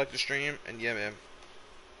subscribe. You like the stream, and yeah, man.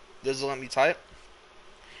 Does it let me type?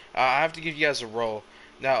 I have to give you guys a roll.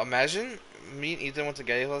 Now imagine me and Ethan went to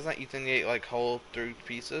get last night. Ethan ate like whole 3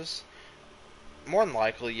 pieces. More than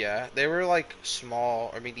likely, yeah. They were like small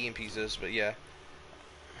or medium pieces, but yeah.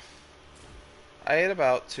 I ate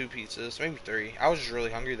about 2 pizzas, maybe 3. I was just really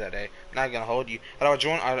hungry that day. I'm not gonna hold you. How do I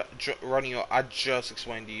join? Running. I just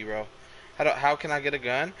explained to you, bro. How can I get a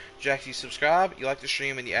gun? Jack, you subscribe, you like the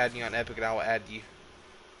stream, and you add me on Epic, and I will add you.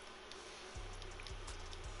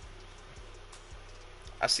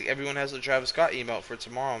 I see everyone has a Travis Scott emote for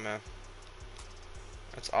tomorrow, man.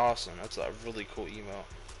 That's awesome. That's a really cool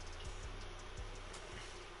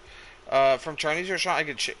emote. From Chinese restaurant, I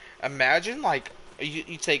could imagine like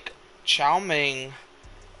you take chow mein,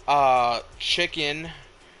 chicken,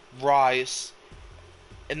 rice,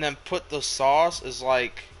 and then put the sauce as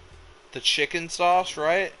like the chicken sauce,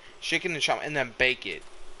 right? Chicken and chow, and then bake it.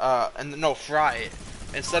 And no, fry it.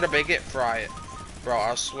 Instead of bake it, fry it. Bro,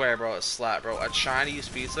 I swear, bro, it's slap, bro. A Chinese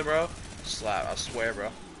pizza, bro, slap. I swear,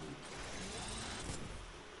 bro.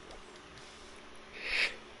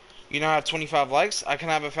 You now have 25 likes. I can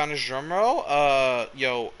have a Founder's drum roll.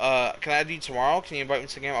 Can I add you tomorrow? Can you invite me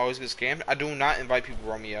to the game? I always get scammed. I do not invite people,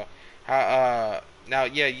 Romeo. Now,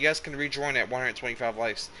 yeah, you guys can rejoin at 125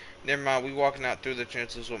 likes. Never mind, we walking out through the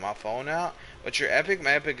chances with my phone out. But your epic,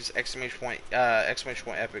 my epic is exclamation point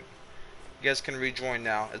epic. You guys can rejoin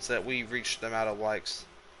now. It's that we reached the amount of likes.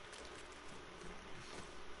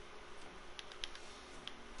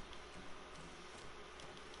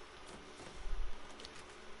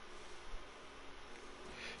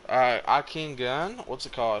 I King Gun. What's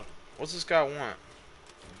it called? What's this guy want?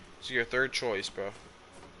 It's your third choice, bro.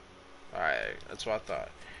 Alright, that's what I thought.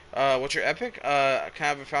 What's your epic? Can I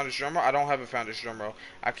have a Founder's drum roll? I don't have a Founder's drum roll.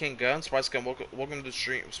 I King Gun. Spice Gun. Welcome to the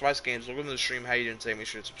stream. Spice Games. Welcome to the stream. How you doing today? Make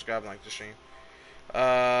sure to subscribe and like the stream.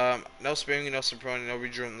 No spamming, no supporting, no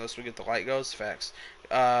rejoin unless we get the light goes. Facts.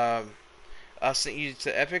 I sent you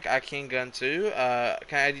to Epic. I King Gun too. Can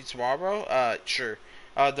I add you tomorrow, bro? Sure.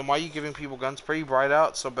 Then why are you giving people guns? Pretty bright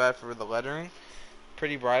out. So bad for the lettering.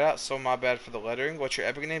 Pretty bright out. So my bad for the lettering. What's your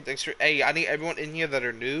epic name? Thanks for. Hey, I need everyone in here that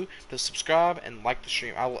are new to subscribe and like the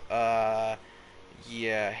stream.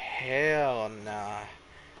 Yeah, hell nah.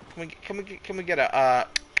 Can we get a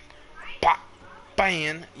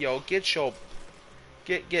ban? Yo, get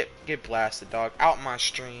blasted, dog. Out my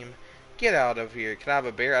stream. Get out of here. Can I have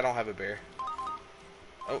a bear? I don't have a bear.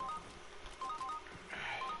 Oh.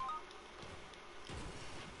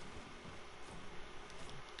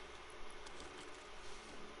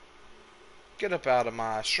 Get up out of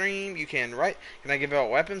my stream. You can, right? Can I give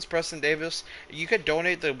out weapons? Preston Davis. You could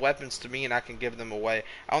donate the weapons to me and I can give them away.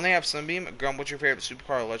 I only have Sunbeam. Grum, what's your favorite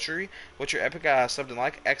supercar luxury? What's your epic something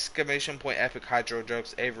like? Exclamation point epic hydro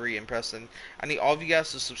jokes, Avery and Preston. I need all of you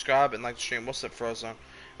guys to subscribe and like the stream. What's up, Frozen?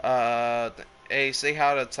 Hey, say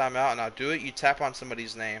how to timeout and I'll do it. You tap on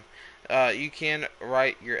somebody's name. You can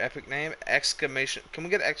write your epic name, exclamation. Can we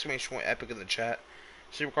get exclamation point epic in the chat?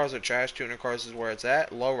 Supercars are trash. Tuner cars is where it's at.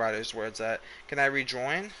 Lowriders is where it's at. Can I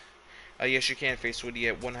rejoin? Yes, you can. Face Woody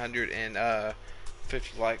at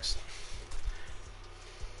 150 likes.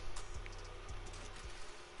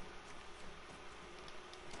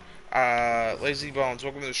 Lazy Bones,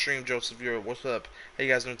 welcome to the stream. Joseph, Viewer, what's up? How you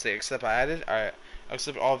guys doing today? Except I added. Alright, I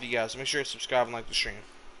accept all of you guys. Make sure to subscribe and like the stream.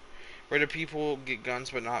 Where do people get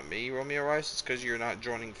guns but not me, Romeo Rice? It's because you're not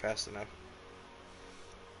joining fast enough.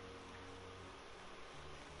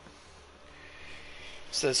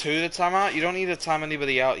 Says who to time out? You don't need to time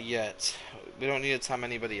anybody out yet. We don't need to time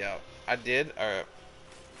anybody out. I did? Alright.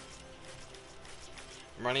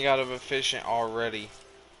 I'm running out of efficient already.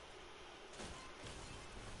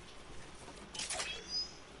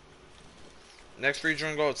 Next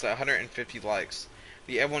rejoin goal, it's at 150 likes.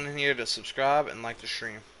 Need everyone in here to subscribe and like the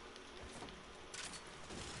stream.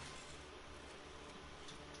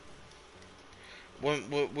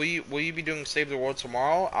 Will you be doing Save the World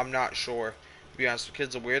tomorrow? I'm not sure. To be honest, the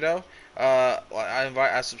kid's a weirdo.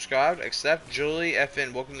 I subscribed. Accept. Julie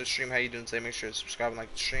FN, welcome to the stream. How you doing today? Make sure to subscribe and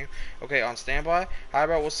like the stream. Okay, on standby. Hi,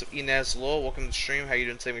 bro. What's up, Inez Lil? Welcome to the stream. How you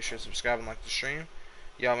doing today? Make sure to subscribe and like the stream.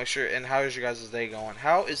 Y'all make sure. And how is your guys' day going?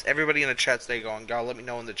 How is everybody in the chat's day going? Y'all let me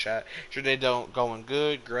know in the chat. Is your day going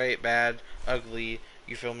good, great, bad, ugly?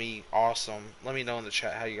 You feel me? Awesome. Let me know in the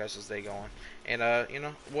chat how you guys' day going. And you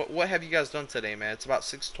know, what have you guys done today, man? It's about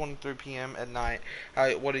 6:23 p.m. at night.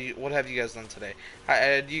 What have you guys done today? Hi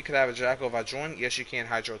Ed, you could have a jackal if I join. Yes, you can.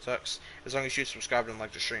 Hydro Tux, as long as you subscribe and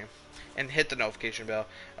like the stream, and hit the notification bell.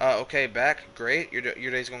 Okay, back. Great. Your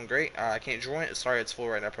day's going great. I can't join. Sorry, it's full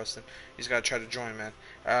right now, Preston. You just gotta try to join, man.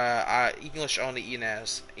 English only,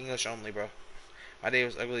 Inez. English only, bro. My day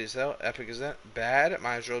was ugly as hell. Epic is that? Bad.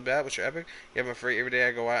 Mine's really bad. What's your epic? Yeah, I'm afraid every day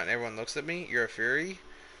I go out and everyone looks at me. You're a fury.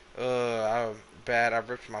 I'm bad. I've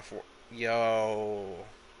ripped my Yo.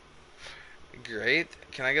 Great.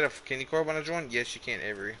 Can I get a candy cord when I join? Yes, you can,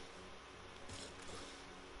 Avery.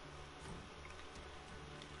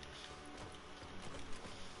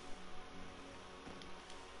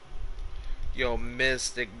 Yo,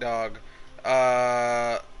 Mystic Dog.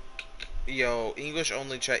 Yo, English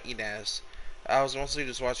only chat Inez. I was mostly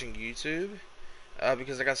just watching YouTube.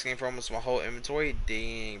 Because I got scammed for almost my whole inventory.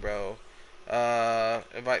 Dang, bro.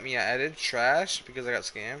 Invite me, I added. Trash, because I got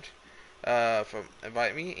scammed. From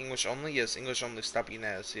invite me. English only. Yes, English only. Stop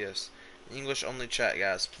Inez. Yes. English only chat,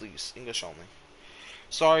 guys. Please. English only.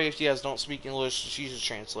 Sorry if you guys don't speak English. She's a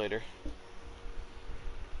translator.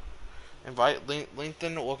 Invite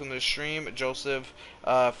LinkedIn. Welcome to the stream. Joseph,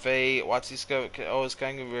 Faye, Watsy Scout. Oh, it's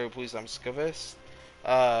kind of very pleased. I'm Scovis.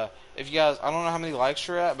 If you guys, I don't know how many likes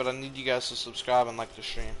you're at, but I need you guys to subscribe and like the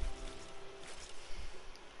stream.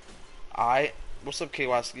 What's up,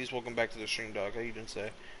 KY Skis? Welcome back to the stream, dog. How you doing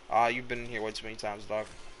today? You've been in here way too many times, dog.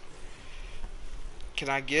 Can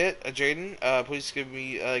I get a Jaden? Please give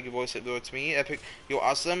me give voice it to me. Epic, yo,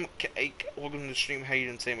 awesome. Welcome to the stream. How you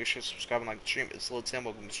doing today? Make sure to subscribe and like the stream. It's Lil Tim.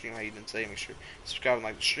 Welcome to the stream. How you doing today? Make sure to subscribe and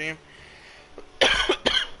like the stream.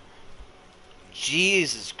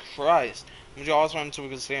 Jesus Christ. I'm gonna also until we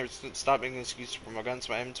can stop making excuses for my guns,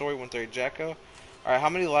 my inventory. 130 Jacko. Alright, how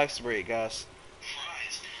many likes to break, guys?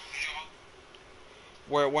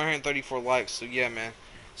 We're at 134 likes, so yeah, man.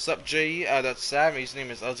 Sup, J? That's Sam. His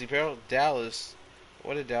name is Ozzy Peril. Dallas.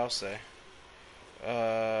 What did Dallas say?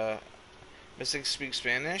 Mystic speaks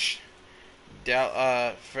Spanish. Dallas?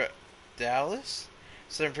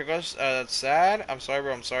 Seven Pickles, that's sad. I'm sorry,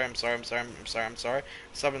 bro. I'm sorry.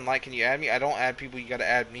 Sub like, can you add me? I don't add people. You gotta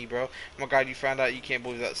add me, bro. Oh my god, you found out. You can't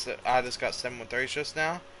believe that I just got 730 just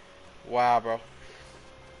now. Wow, bro.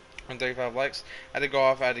 135 likes. I had to go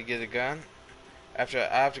off. I had to get a gun. I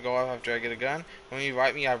have to go off after I get a gun. When you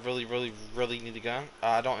invite me, I really need a gun.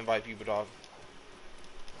 I don't invite people, dog.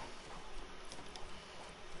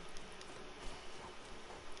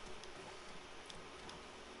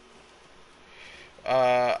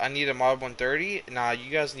 I need a mod 130. Nah, you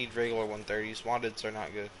guys need regular 130s. Moddeds are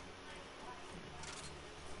not good.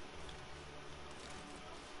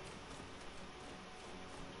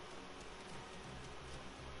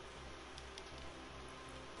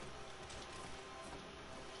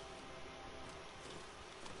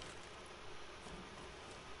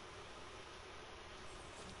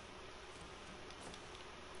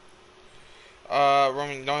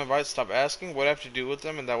 Roman, no invite, stop asking. What I have to do with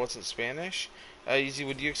them, and that wasn't Spanish. Easy,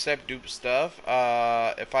 would you accept dupe stuff?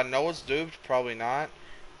 If I know it's duped, probably not.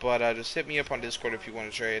 But just hit me up on Discord if you want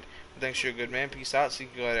to trade. Thanks, you're a good man. Peace out. See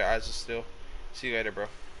you later, Eyes of Steel. See you later, bro.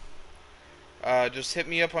 Just hit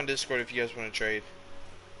me up on Discord if you guys want to trade.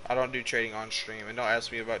 I don't do trading on stream, and don't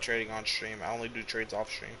ask me about trading on stream. I only do trades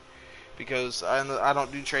off stream because I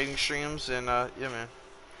don't do trading streams. And yeah, man,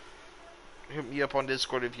 hit me up on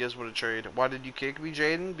Discord if you guys want to trade. Why did you kick me,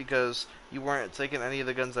 Jaden? Because you weren't taking any of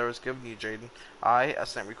the guns I was giving you, Jaden. I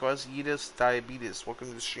sent request. Yeetus Diabetes. Welcome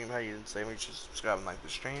to the stream. How you doing today? Make sure to subscribe and like the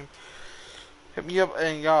stream. Hit me up,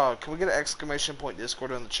 and y'all, can we get an exclamation point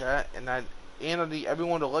Discord on the chat? And I need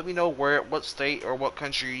everyone to let me know what state or what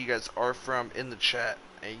country you guys are from in the chat.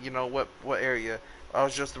 And you know what area. I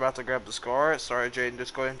was just about to grab the scar. Sorry, Jaden.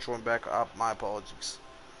 Just go ahead and join back up. My apologies.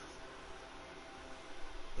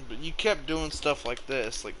 But you kept doing stuff like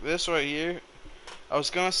this right here. I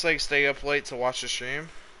was gonna say stay up late to watch the stream.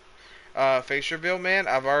 Face reveal, man.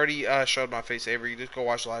 I've already showed my face, Avery. You just go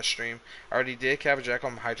watch the last stream. I already did. Cabba Jack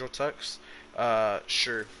on Hydro Tux.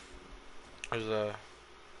 Sure. There's a.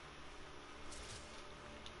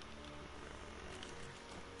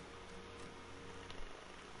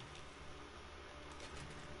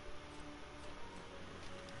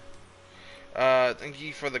 Thank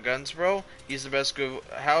you for the guns, bro. He's the best give.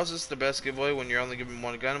 How is this the best giveaway when you're only giving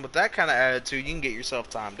one gun? With that kind of attitude, you can get yourself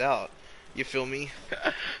timed out. You feel me?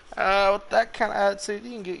 With that kind of attitude,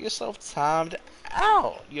 you can get yourself timed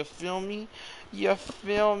out. You feel me? You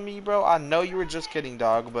feel me, bro? I know you were just kidding,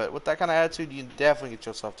 dog, but with that kind of attitude, you can definitely get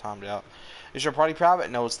yourself timed out. Is your party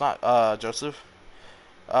private? No, it's not, Joseph.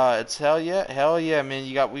 It's hell yeah,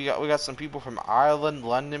 man. We got some people from Ireland,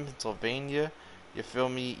 London, Pennsylvania. You feel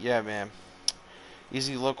me? Yeah, man.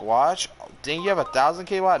 Easy look, watch. Dang, you have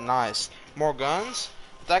 1,000k watt. Nice. More guns.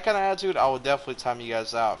 With that kind of attitude, I would definitely time you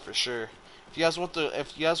guys out for sure. If you guys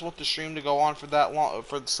want the stream to go on for that long,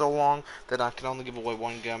 for so long, then I can only give away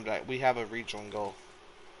one gun. But we have a regional goal.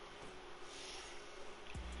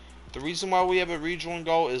 The reason why we have a regional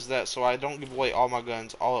goal is that so I don't give away all my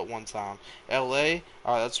guns all at one time. LA,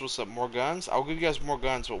 that's what's up. More guns. I'll give you guys more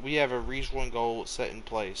guns, but we have a regional goal set in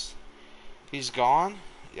place. He's gone.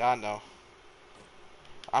 Yeah, I know.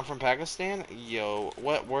 I'm from Pakistan. Yo,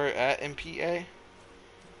 what? We're at MPA.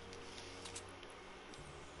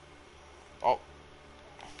 Oh.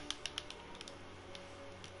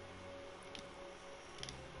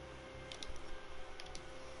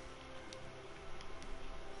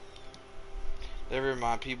 Never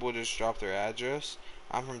mind, people just drop their address.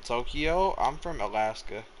 I'm from Tokyo. I'm from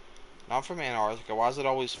Alaska. Not from Antarctica. Why is it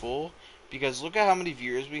always full? Because look at how many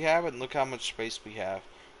viewers we have and look how much space we have.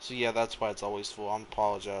 So yeah, that's why it's always full. I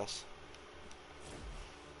apologize.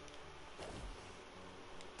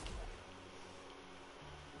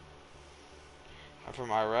 I'm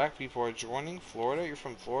from Iraq. People are joining. Florida. You're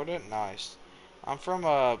from Florida? Nice. I'm from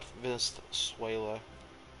Venezuela.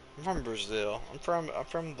 I'm from Brazil. I'm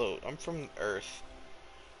from Earth.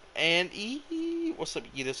 And what's up,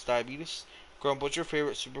 Yeetus Diabetes? Graham, what's your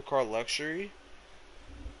favorite supercar luxury?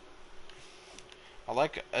 I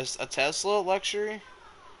like a Tesla luxury.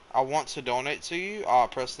 I want to donate to you.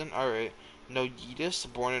 Preston. Alright. No Yeetus,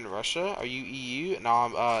 born in Russia. Are you EU?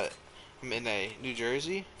 No, I'm in New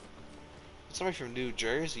Jersey. Somebody from New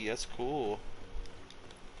Jersey. That's cool.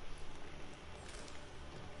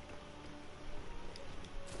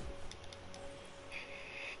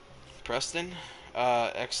 Preston.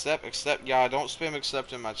 Accept. Yeah, don't spam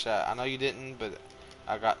accept in my chat. I know you didn't, but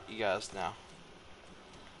I got you guys now.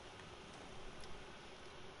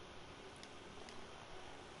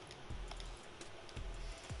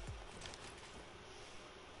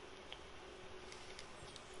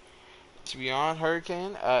 To be on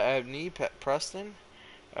Hurricane, Ebony, Preston,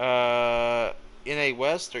 NA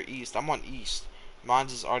West or East? I'm on East.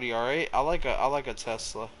 Mine's is RDR8. I like a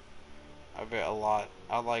Tesla. I bet a lot.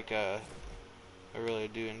 I really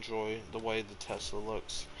do enjoy the way the Tesla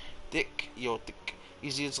looks. Thick.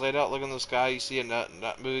 Easy, it's laid out. Look in the sky. You see a nut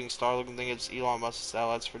moving star looking thing. It's Elon Musk's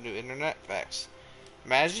satellites for new internet. Facts.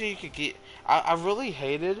 Imagine you could get. I really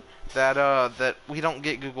hated that that we don't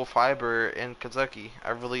get Google Fiber in Kentucky.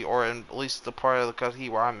 Or in at least the part of the Kentucky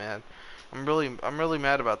where I'm at. I'm really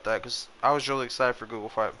mad about that because I was really excited for Google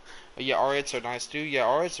Fiber. But yeah, R8s are nice too. Yeah,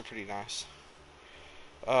 R8s are pretty nice.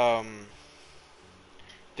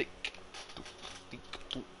 Thick.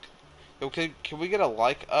 Okay, can we get a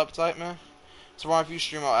like up type, man? Tomorrow if you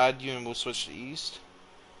stream, I'll add you and we'll switch to East.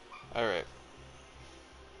 Alright.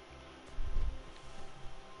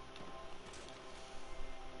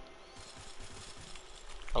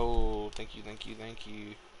 Oh, thank you.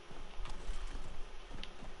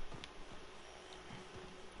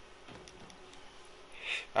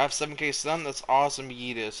 I have 7K stun. That's awesome,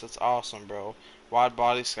 Yeetus. That's awesome, bro. Wide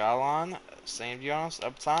body skyline. Same, to be honest.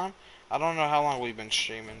 Uptime. I don't know how long we've been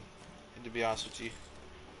streaming, to be honest with you.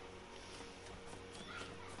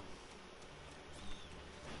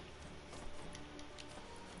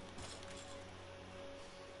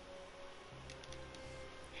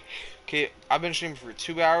 Okay, I've been streaming for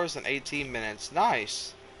 2 hours and 18 minutes.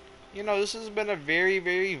 Nice. You know, this has been a very,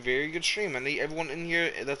 very, very good stream. I need everyone in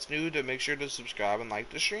here that's new to make sure to subscribe and like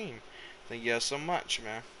the stream. Thank you guys so much,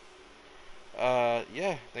 man.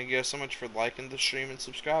 Yeah, thank you guys so much for liking the stream and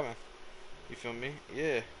subscribing. You feel me?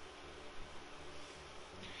 Yeah.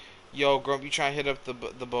 Yo, Grump, you trying to hit up the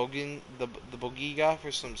bogey guy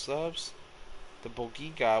for some subs? The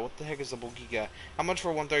bogey guy? What the heck is the bogey guy? How much for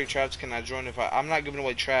 130 traps can I join if I'm not giving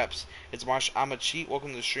away traps? It's Marsh. I'm a cheat. Welcome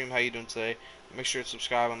to the stream. How you doing today? Make sure to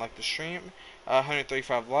subscribe and like the stream.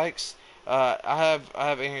 135 likes. I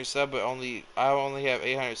have 800 sub, but I only have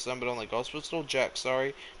 800 sub, but only ghost pistol. Jack,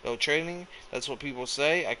 sorry, no trading. That's what people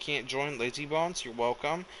say. I can't join Lazy Bones. You're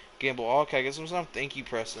welcome. Gamble all. Can I get some stuff? Thank you,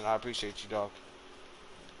 Preston. I appreciate you, dog.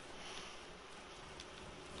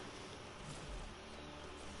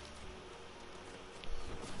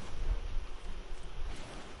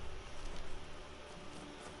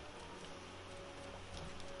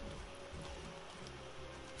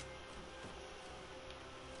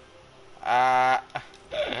 Ah,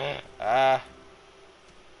 ah.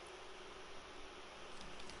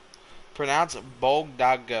 Pronounce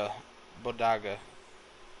Bogdaga, Bodaga,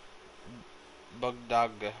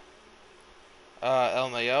 Bogdaga.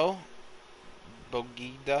 LMAO,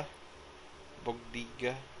 Bogida,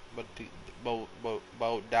 Bogdiga,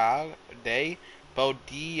 Bodag, Day,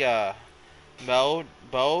 Bodia,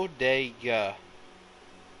 Bodega.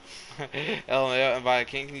 LMAO, invite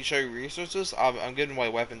King. Can you show your resources? I'm giving away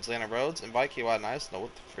weapons. Lana Rhodes, invite KY Nice. No,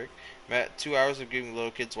 what the frick? Matt, 2 hours of giving little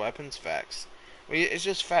kids weapons. Facts. Wait, it's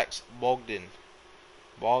just facts. Bogdan.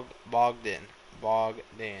 Bogdan.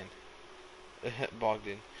 Bogdan.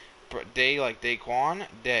 Bogdan. Day like Daquan.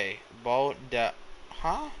 Day.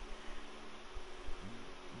 Huh?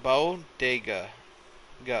 Bodega.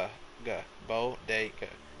 Ga. Ga. Bodega.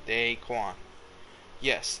 Daquan.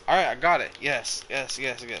 Yes. Alright, I got it. Yes. Yes,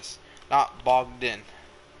 yes, yes. Not Bogdan.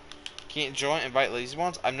 Can't join. Invite lazy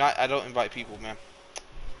ones. I don't invite people, man.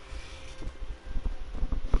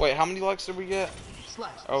 Wait, how many likes did we get?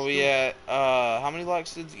 Are we at, how many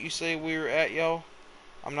likes did you say we were at, yo?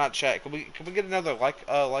 I'm not chat. Can we get another like,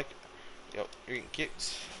 yo, you're getting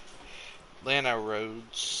kicked. Lana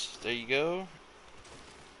Rhodes. There you go.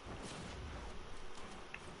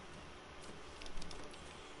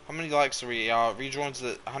 How many likes are we? Rejoins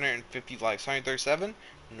at 150 likes. 137?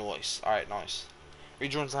 Nice. Alright, nice.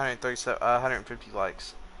 Rejoins 137, 150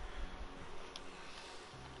 likes.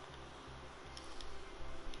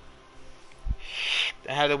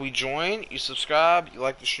 And how do we join? You subscribe, you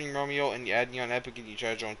like the stream, Romeo, and you add me on Epic, and you try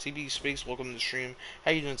to join TB Speaks. Welcome to the stream.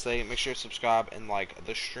 How you doing today? Make sure to subscribe and like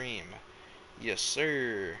the stream. Yes,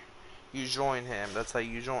 sir. You join him. That's how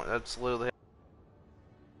you join. That's literally.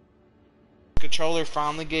 Controller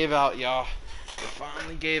finally gave out, y'all. It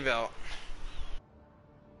finally gave out.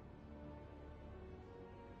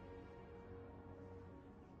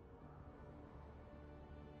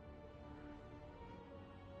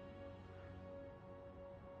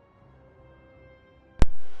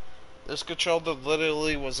 This controller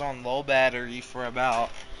literally was on low battery for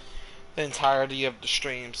about the entirety of the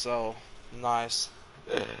stream, so nice.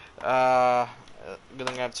 Good thing I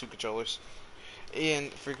have 2 controllers.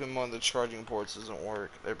 And freaking one of the charging ports doesn't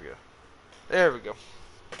work. There we go. There we go.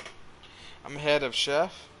 I'm ahead of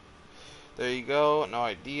Chef. There you go. No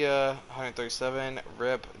idea. 137.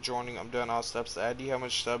 Rip. Joining. I'm doing all steps to add you. How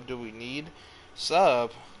much sub do we need?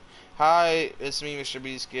 Sub. Hi, it's me, Mr.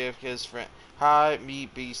 Beast. Give his friend. Hi, me,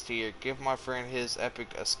 Beast here. Give my friend his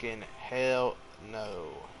epic a skin. Hell no.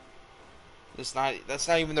 That's not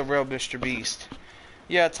even the real Mr. Beast.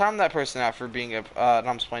 Yeah, time that person out for being a. No,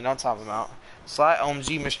 I'm just playing. Don't time him out. Sly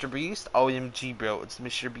OMG, Mr. Beast. OMG, bro. It's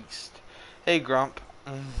Mr. Beast. Hey, Grump.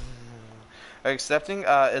 Are you accepting?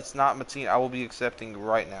 It's not Mateen. I will be accepting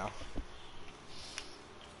right now.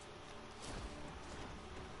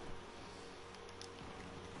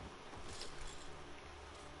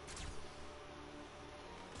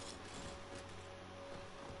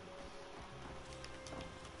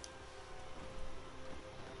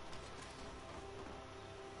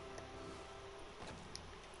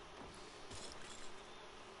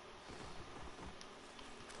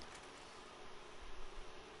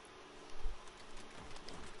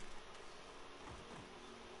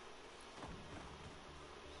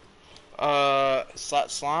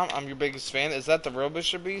 Slime, I'm your biggest fan. Is that the real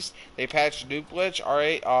Mr. Beast? They patched Duke Glitch.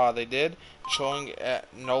 Alright, they did. Showing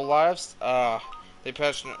no lives. They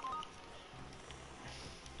patched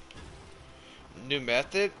new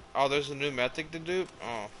method. Oh, there's a new method to dupe.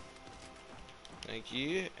 Oh, thank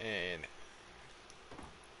you. And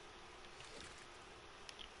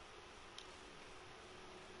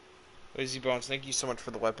Lazy Bones, thank you so much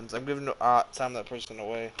for the weapons. I'm giving time that person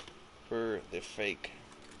away for the fake.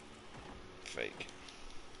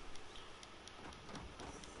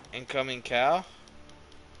 Incoming cow.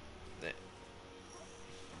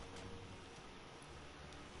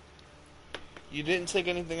 You didn't take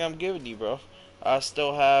anything I'm giving you, bro. I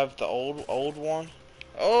still have the old one.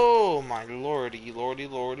 Oh my lordy, lordy,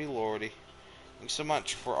 lordy, lordy. Thanks so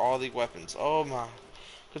much for all the weapons. Oh my.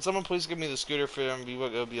 Could someone please give me the scooter for MV?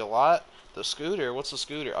 It'll be a lot. The scooter? What's the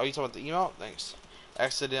scooter? Oh, you talking about the emote? Thanks.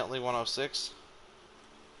 Accidentally 106.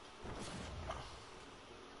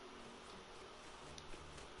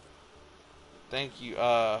 Thank you.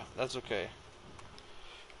 That's okay.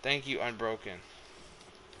 Thank you, Unbroken.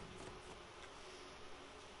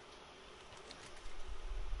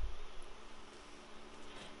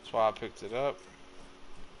 That's why I picked it up.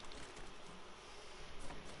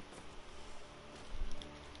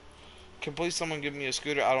 Can please someone give me a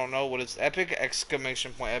scooter? I don't know what it's. Epic!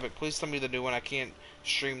 Exclamation point epic. Please tell me the new one. I can't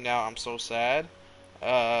stream now. I'm so sad.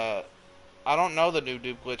 I don't know the new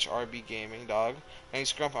Dupe Glitch RB Gaming, dog.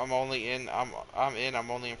 Thanks, Grump. I'm only in. I'm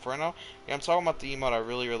only Inferno. Yeah, I'm talking about the emote. I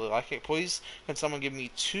really like it. Please, can someone give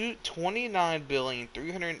me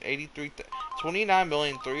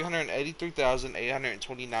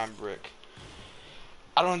 29,383,829 brick?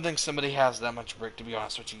 I don't think somebody has that much brick, to be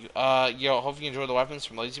honest with you. Yo, hope you enjoy the weapons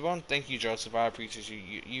from LazyBone. Thank you, Joseph. I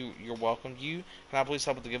appreciate you. You're welcome. Can I please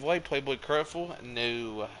help with the giveaway? Playboy Curtful?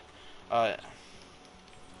 No. Uh,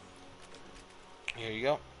 Here you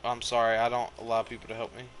go. I'm sorry, I don't allow people to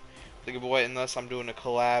help me the giveaway unless I'm doing a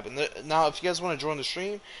collab. And now, if you guys want to join the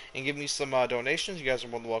stream and give me some donations, you guys are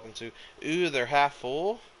more than welcome to. Ooh, they're half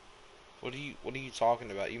full. What are you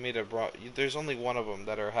talking about? You made a there's only one of them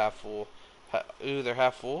that are half full. Ooh, they're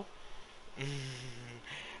half full.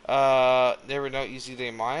 Never know easy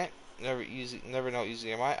they might. Never know easy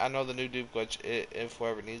they might. I know the new dupe glitch if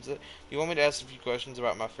whoever needs it. You want me to ask a few questions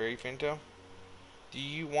about my fairy Fanto? Do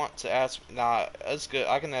you want to ask? Nah, that's good.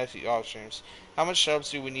 I can ask you off streams. How much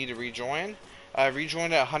subs do we need to rejoin?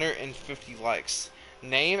 Rejoin at 150 likes.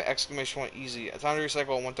 Name! Exclamation point easy. Time to recycle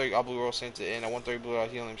a 130 all blue roll Santa in a 130 blue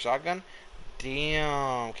helium shotgun.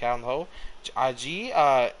 Damn, cow in the hole. IG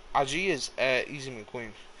is Easy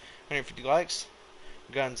McQueen. 150 likes.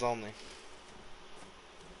 Guns only.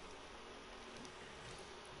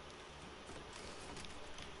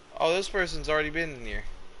 Oh, this person's already been in here.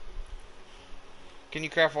 Can you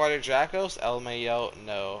craft water Jackos? LMAO?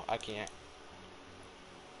 No, I can't.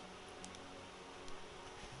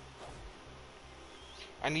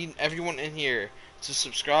 I need everyone in here to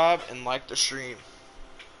subscribe and like the stream.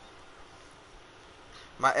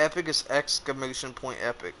 My epic is exclamation point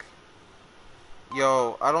epic.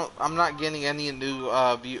 Yo, I'm not getting any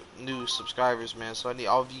new subscribers, man. So I need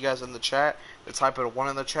all of you guys in the chat to type a 1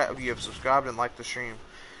 in the chat if you have subscribed and liked the stream.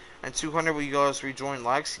 And 200, will you guys rejoin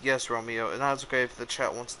likes? Yes, Romeo. And that's okay if the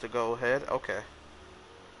chat wants to go ahead. Okay.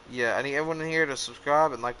 Yeah, I need everyone in here to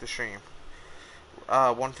subscribe and like the stream.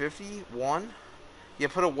 150? 1? Yeah,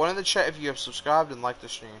 put a 1 in the chat if you have subscribed and liked the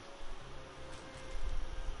stream.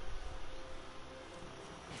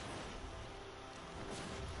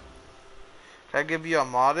 Can I give you a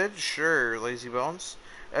modded? Sure, Lazy Bones.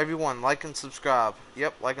 Everyone, like and subscribe.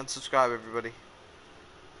 Yep, like and subscribe, everybody.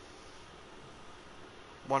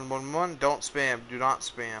 111, don't spam. Do not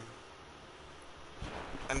spam.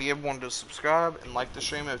 I need everyone to subscribe and like the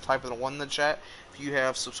stream and type in a 1 in the chat if you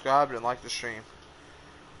have subscribed and liked the stream.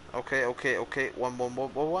 Okay. 1.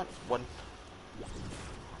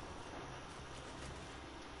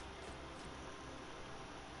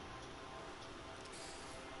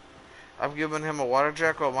 I've given him a water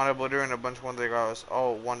jack, a water blitter, and a bunch of $1.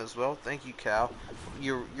 Oh, 1 as well. Thank you, Cal.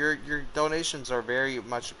 Your donations are very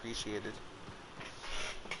much appreciated.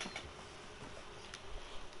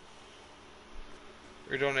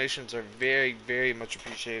 Your donations are very much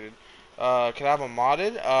appreciated. Can I have a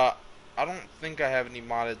modded? I don't think I have any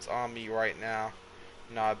moddeds on me right now.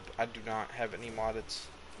 No, I do not have any moddeds.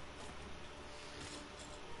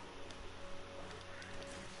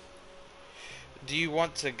 Do you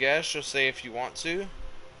want to guess? Just say if you want to.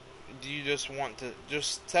 Do you just want to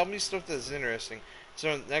just tell me stuff that's interesting?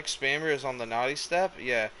 So next spammer is on the naughty step.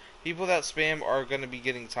 Yeah, people that spam are gonna be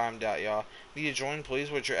getting timed out, y'all. Need to join, please.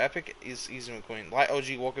 What's your epic? Is Easy McQueen. Light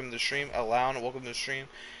OG, welcome to the stream. Allow, welcome to the stream.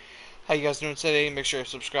 How you guys doing today? Make sure to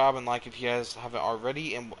subscribe and like if you guys haven't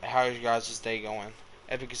already. And how is you guys' day going?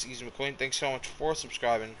 Epic is Easy McQueen. Thanks so much for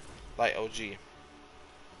subscribing. Light OG.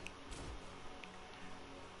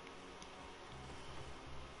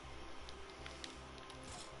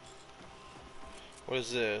 What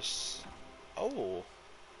is this? Oh.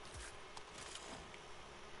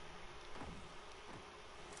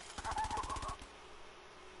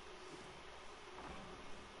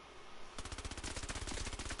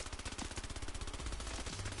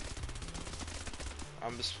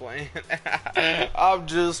 I'm just playing. I'm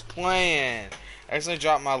just playing. I accidentally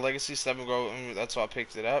dropped my Legacy 7 Go. That's why I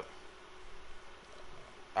picked it up.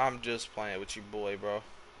 I'm just playing with you, boy, bro.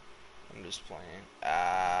 I'm just playing.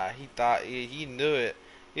 He thought he knew it.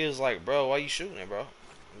 He was like, bro, why you shooting it, bro?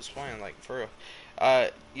 I'm just playing, like, for real.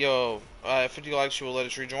 Yo, 50 likes, you will let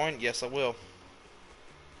us rejoin? Yes, I will.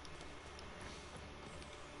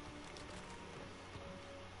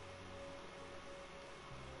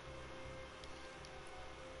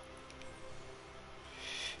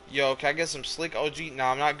 Yo, can I get some Sleek OG? No,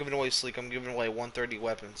 I'm not giving away Sleek. I'm giving away 130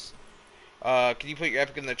 weapons. Can you put your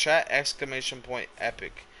epic in the chat? Exclamation point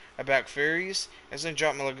epic. I back Fairies. I then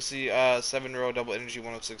dropped my Legacy 7 row double energy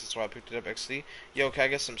 106. That's why I picked it up. XD. Yo, can I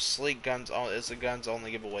get some Sleek guns? It's a guns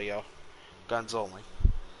only giveaway, yo. Guns only.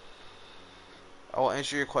 I will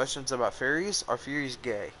answer your questions about Fairies. Are Fairies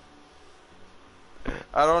gay?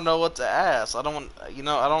 I don't know what to ask. I don't, I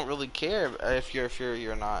don't really care if you're a Fury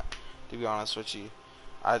or not. To be honest with you,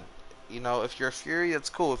 if you're a Fury, it's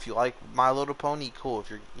cool. If you like My Little Pony, cool. If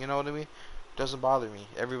you're, you know what I mean, doesn't bother me.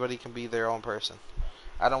 Everybody can be their own person.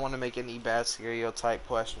 I don't want to make any bad stereotype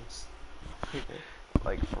questions.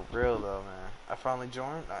 Like for real though, man. I finally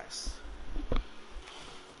joined. Nice.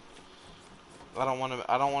 I don't want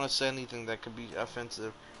to. I don't want to say anything that could be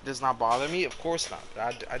offensive. It does not bother me. Of course not.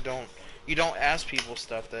 I don't. You don't ask people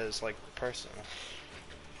stuff that is like personal.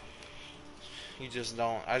 You just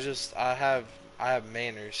don't. I have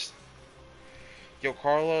manners. Yo,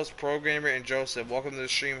 Carlos, programmer, and Joseph, welcome to the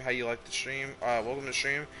stream. How you like the stream? Welcome to the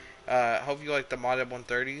stream. Hope you like the modded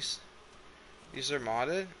 130s. These are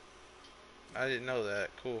modded? I didn't know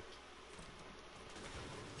that. Cool.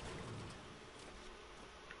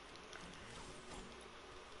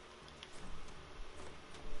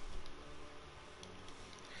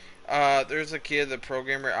 There's a kid, the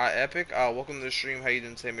programmer, Epic. Welcome to the stream. How you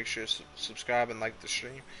doing today? Make sure to subscribe and like the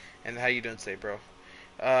stream. And how you doing today, bro?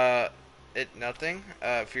 Nothing.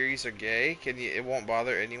 Furies are gay. It won't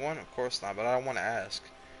bother anyone? Of course not, but I don't want to ask.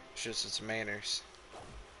 It's just, it's manners.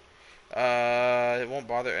 It won't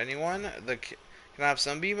bother anyone. Can I have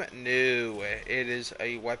Sunbeam? No. It is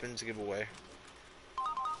a weapons giveaway.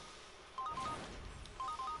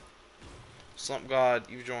 Slump God,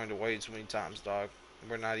 you've joined way too many times, dog.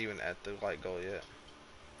 We're not even at the light goal yet.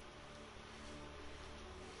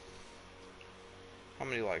 How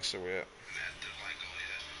many likes are we at?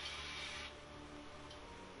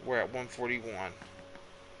 We're at 141.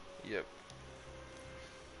 Yep.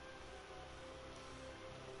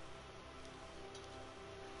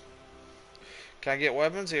 Can I get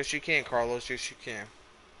weapons? Yes, you can, Carlos. Yes, you can.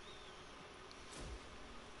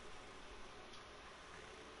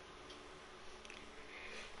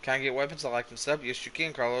 Can I get weapons? I like them stuff. Yes, you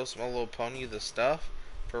can, Carlos. My Little Pony, the stuff.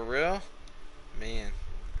 For real? Man,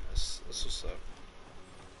 that's what's up.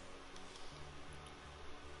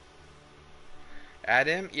 Add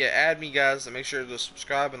him? Yeah, add me, guys. And make sure to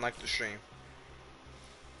subscribe and like the stream.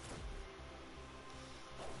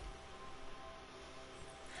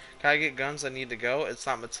 Can I get guns? I need to go. It's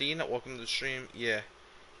not Matina. Welcome to the stream. Yeah.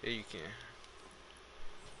 Yeah, you can.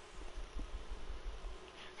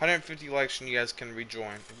 150 likes and you guys can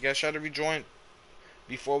rejoin. If you guys try to rejoin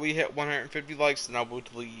before we hit 150 likes, then I will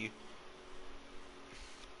delete you.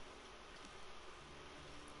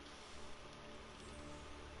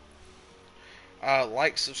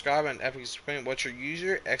 Like, subscribe, and Epic Supreme. What's your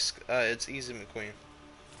user? It's Easy McQueen.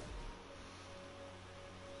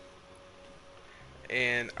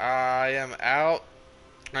 And I am out.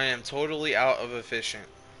 I am totally out of efficient.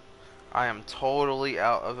 I am totally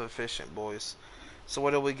out of efficient, boys. So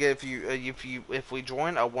what do we get if we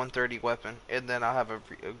join a 130 weapon, and then I have a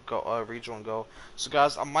rejoin go. So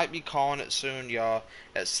guys, I might be calling it soon, y'all.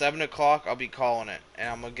 At 7 o'clock, I'll be calling it, and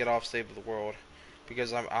I'm gonna get off Save of the World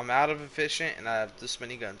because I'm out of efficient, and I have this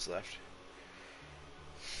many guns left.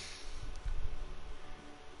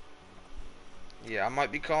 Yeah, I might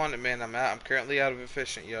be calling it, man. I'm currently out of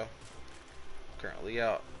efficient, yo. Currently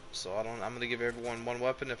out. So I'm gonna give everyone one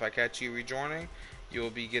weapon. If I catch you rejoining, you will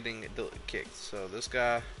be getting kicked. So this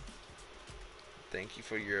guy, thank you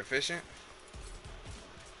for your efficient.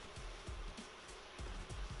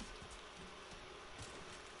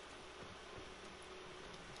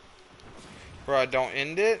 Bro, don't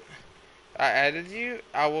end it. I added you.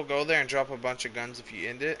 I will go there and drop a bunch of guns if you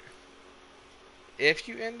end it. If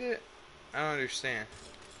you end it, I don't understand.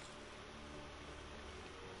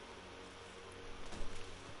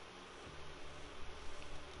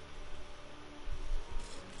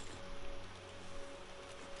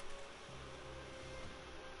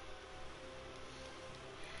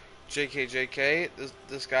 JK,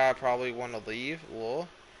 this guy probably want to leave. Lol.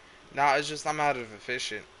 Nah, it's just I'm out of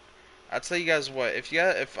efficient. I'll tell you guys what,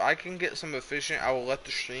 if I can get some efficient, I will let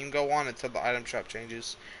the stream go on until the item shop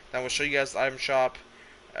changes. Then I will show you guys the item shop,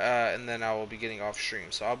 and then I will be getting off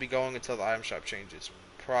stream. So I'll be going until the item shop changes.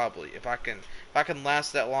 Probably. If I can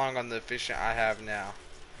last that long on the efficient I have now.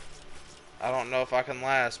 I don't know if I can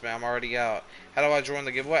last, man. I'm already out. How do I join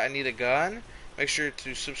the giveaway? I need a gun. Make sure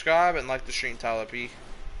to subscribe and like the stream, Tyler P.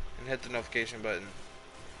 And hit the notification button.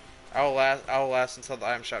 I will last until the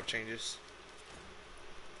item shop changes.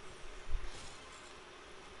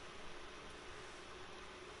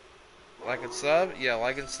 Like and sub? Yeah,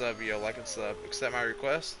 like and sub, yo, like and sub. Accept my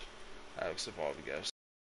request. I accept all of you guys.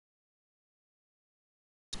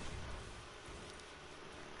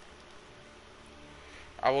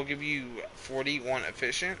 I will give you 41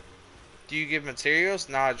 efficient. Do you give materials?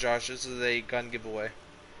 Nah, Josh, this is a gun giveaway.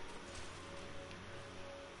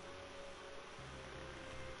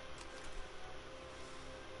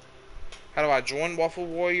 How do I join Waffle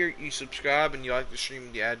Warrior? You subscribe and you like the stream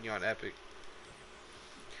and you add me on Epic.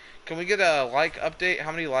 Can we get a like update?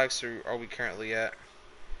 How many likes are we currently at?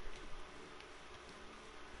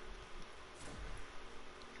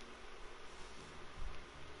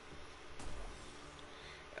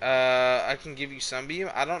 I can give you Sunbeam.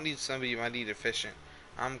 I don't need Sunbeam, I need Efficient.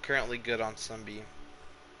 I'm currently good on Sunbeam.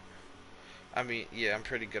 I mean, yeah, I'm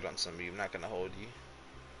pretty good on Sunbeam, not gonna hold you.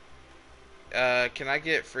 Can I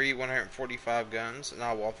get free 145 guns? And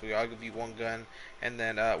I'll give you one gun. And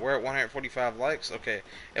then, we're at 145 likes. Okay.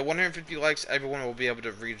 At 150 likes, everyone will be able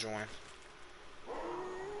to rejoin.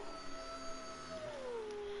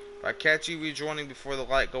 If I catch you rejoining before the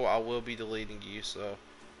light go, I will be deleting you. So,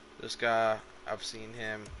 this guy, I've seen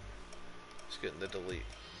him. He's getting the delete.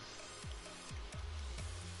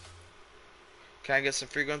 Can I get some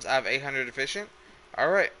free guns? I have 800 efficient.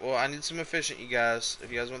 Alright, well, I need some efficient, you guys.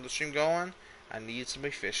 If you guys want the stream going, I need some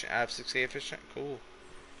efficient. I have 6K efficient. Cool.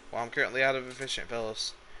 Well, I'm currently out of efficient,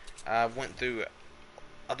 fellas. I went through,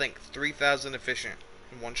 I think, 3,000 efficient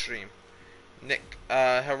in one stream. Nick,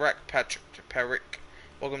 Herrick Patrick, Perrick,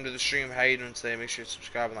 welcome to the stream. How you doing today? Make sure to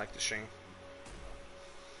subscribe and like the stream.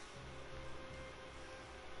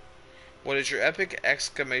 What is your epic?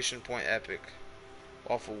 Exclamation point epic.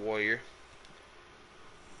 Waffle Warrior.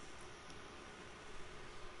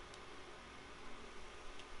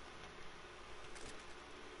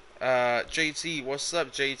 JT, what's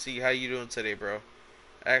up, JT? How you doing today, bro?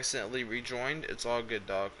 Accidentally rejoined. It's all good,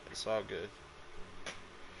 dog. It's all good.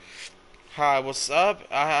 Hi, what's up?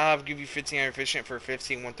 I have give you 15 efficient for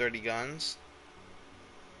 15 130 guns.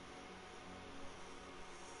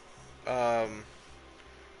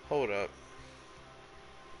 Hold up.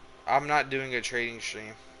 I'm not doing a trading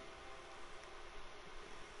stream.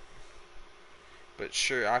 But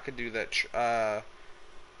sure, I could do that.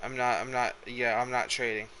 I'm not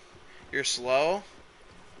trading. You're slow?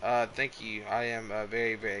 Thank you. I am,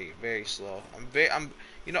 very, very, very slow.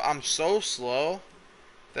 I'm so slow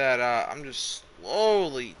that, I'm just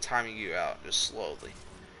slowly timing you out. Just slowly.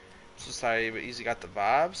 So sorry, but easy got the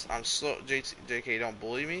vibes. I'm slow. JK, don't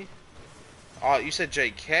bully me. Oh, you said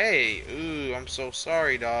JK. Ooh, I'm so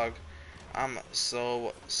sorry, dog. I'm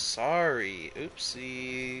so sorry.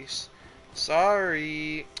 Oopsies.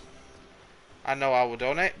 Sorry. I know I will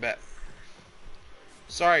donate, bet.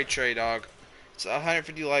 Sorry, Trey, dog. It's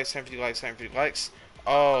 150 likes, 150 likes, 150 likes.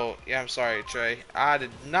 Oh, yeah, I'm sorry, Trey. I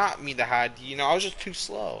did not mean to hide you. I was just too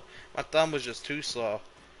slow. My thumb was just too slow.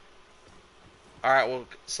 Alright, well,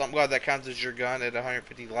 so I'm glad that counts as your gun at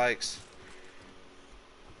 150 likes.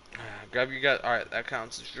 Grab your gun. Alright, that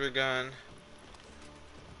counts as your gun.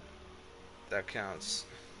 That counts.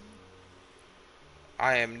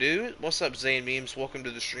 I am new. What's up, Zane Memes? Welcome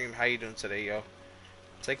to the stream. How you doing today, yo?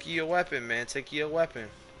 Take you a weapon, man. Take you a weapon.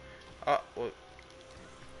 Oh, well.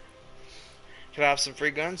 Can I have some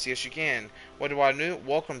free guns? Yes, you can. What do I do?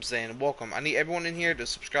 Welcome, Zane. Welcome. I need everyone in here to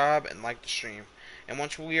subscribe and like the stream. And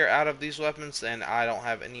once we are out of these weapons, then I don't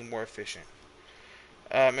have any more efficient.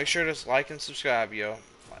 Make sure to like and subscribe, yo.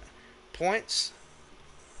 Points.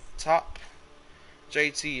 Top.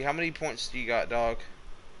 JT, how many points do you got, dog?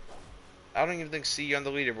 I don't even think see you on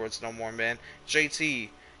the leaderboards no more, man. JT,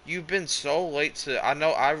 you've been so late to... I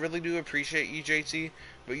know I really do appreciate you, JT,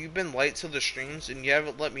 but you've been late to the streams, and you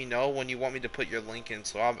haven't let me know when you want me to put your link in,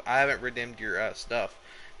 so I haven't redeemed your stuff.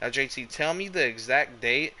 Now, JT, tell me the exact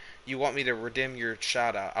date you want me to redeem your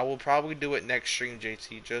shout-out. I will probably do it next stream,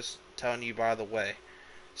 JT, just telling you by the way.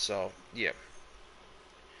 So, yeah.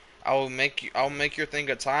 I'll make your thing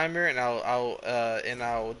a timer, and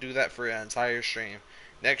I'll do that for an entire stream.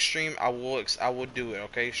 Next stream, I will do it.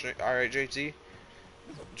 Okay, all right, JT.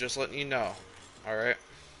 Just letting you know. All right.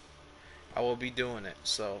 I will be doing it,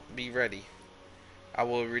 so be ready. I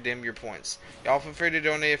will redeem your points. Y'all feel free to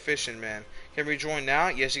donate efficient, man. Can rejoin now?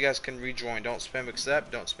 Yes, you guys can rejoin. Don't spam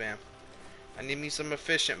accept. Don't spam. I need me some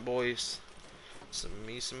efficient, boys. Some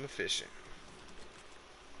efficient.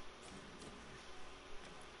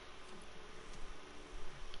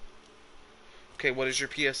 Okay, what is your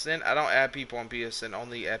PSN? I don't add people on PSN,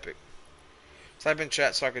 only Epic. Type in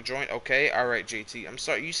chat so I can join. Okay, alright, JT. I'm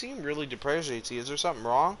sorry, you seem really depressed, JT. Is there something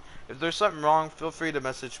wrong? If there's something wrong, feel free to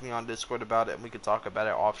message me on Discord about it and we can talk about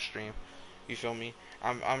it off stream. You feel me?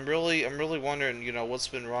 I'm really wondering, you know, what's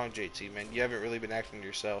been wrong, JT, man. You haven't really been acting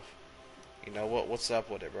yourself. You know, what's up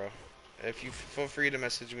with it, bro? If you feel free to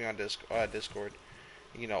message me on Discord,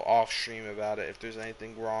 you know, off stream about it if there's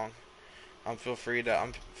anything wrong. Feel free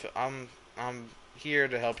to I'm here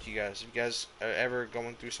to help you guys. If you guys are ever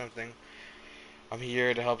going through something, I'm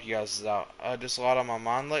here to help you guys out. Just a lot on my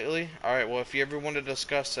mind lately. Alright, well, if you ever want to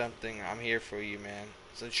discuss something, I'm here for you, man.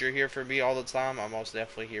 Since you're here for me all the time, I'm most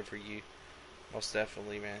definitely here for you. Most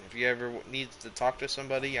definitely, man. If you ever need to talk to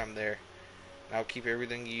somebody, I'm there. And I'll keep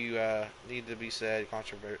everything you need to be said,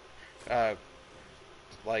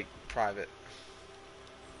 like, private.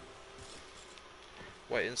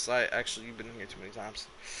 Wait, inside, actually, you've been here too many times.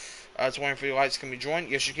 It's waiting for your lights. Can we join?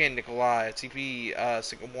 Yes, you can, Nikolai. TP,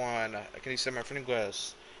 single one. Can you send my friend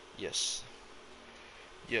request? Yes.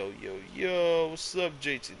 Yo. What's up,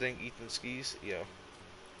 JT? Thank Ethan Skis. Yo.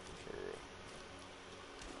 For real.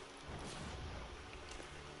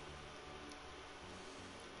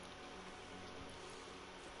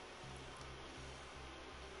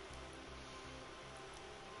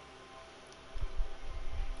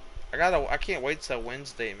 I can't wait till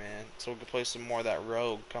Wednesday, man. So we can play some more of that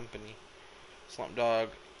Rogue Company. Slump Dog.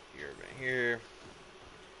 You're right here.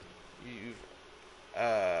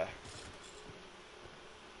 Uh,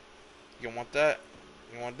 you want that?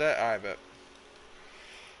 You want that? Alright, bet.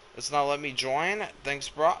 It's not letting me join. Thanks,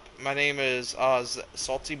 Brock. My name is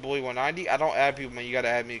SaltyBoy190. I don't add people, man. You gotta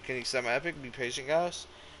add me. Can you accept my epic? Be patient, guys.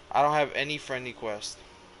 I don't have any friend requests.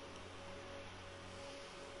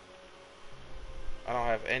 I don't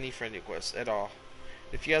have any friend requests at all.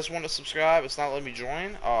 If you guys want to subscribe, it's not letting me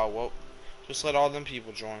join. Well, just let all them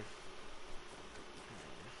people join.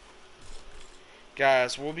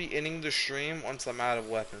 Guys, we'll be ending the stream once I'm out of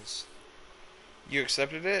weapons. You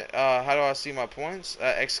accepted it? How do I see my points?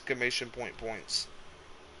 Exclamation point points.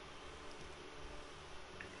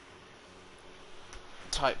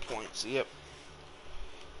 Type points, yep.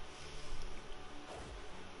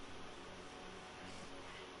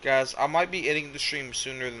 Guys, I might be ending the stream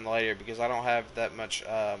sooner than later because I don't have that much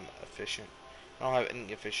efficient. I don't have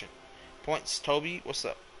any efficient. Points, Toby, what's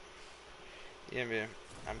up? Yeah, man.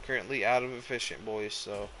 I'm currently out of efficient, boys,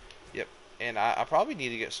 so, yep. And I probably need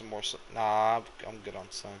to get some more. Nah, I'm good on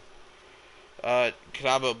sun. Can I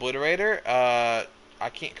have an obliterator? I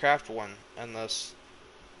can't craft one unless.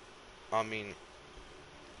 I mean,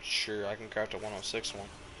 sure, I can craft a 106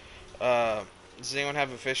 one. Does anyone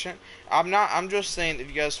have efficient? I'm just saying, if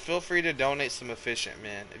you guys feel free to donate some efficient,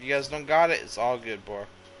 man. If you guys don't got it, it's all good, bro.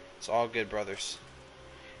 It's all good, brothers.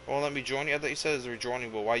 Well, let me join you. I thought you said it was rejoining,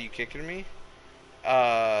 but why are you kicking me?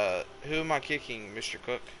 Who am I kicking, Mr.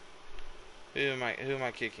 Cook? Who am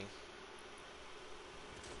I kicking?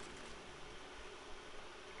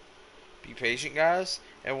 Be patient, guys.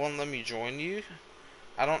 It won't let me join you.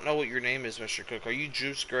 I don't know what your name is, Mr. Cook. Are you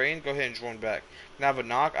Juice Grain? Go ahead and join back. Can I have a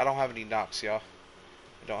knock? I don't have any knocks, y'all.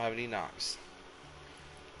 I don't have any knocks.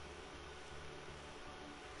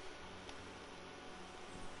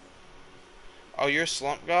 Oh, you're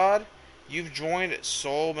Slump God? You've joined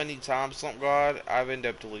so many times, Slump God. I've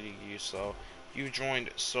ended up deleting you, so you've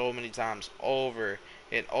joined so many times, over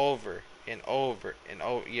and over and over and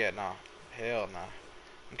over. Yeah, nah, hell nah.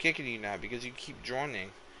 I'm kicking you now because you keep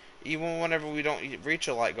joining. Even whenever we don't reach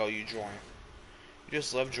a light goal, you join. You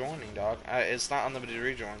just love joining, dog. It's not unlimited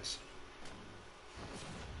rejoins.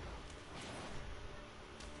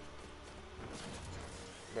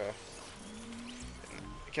 Bro.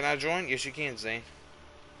 Can I join? Yes, you can, Zane.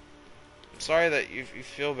 I'm sorry that you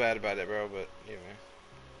feel bad about it, bro, but yeah, man.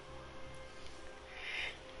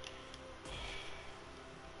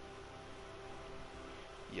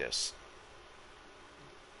 Yes.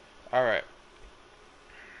 Alright.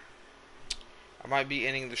 I might be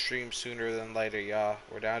ending the stream sooner than later, y'all.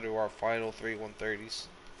 We're down to our final 3 130s.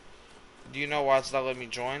 Do you know why it's not letting me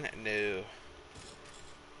join? No.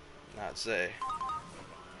 Not say.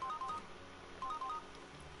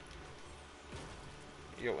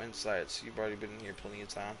 Yo, insights. You've already been in here plenty of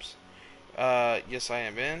times. Yes, I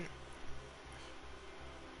am in.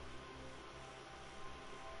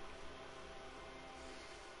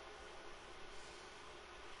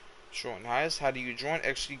 Short and highs. How do you join?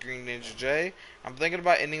 XG Green Ninja J. I'm thinking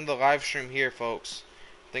about ending the live stream here, folks.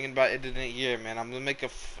 Thinking about ending it here, man. I'm gonna make a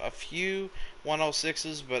few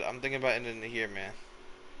 106s, but I'm thinking about ending it here, man.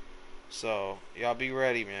 So y'all be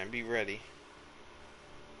ready, man. Be ready,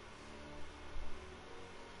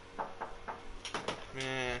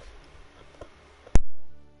 man.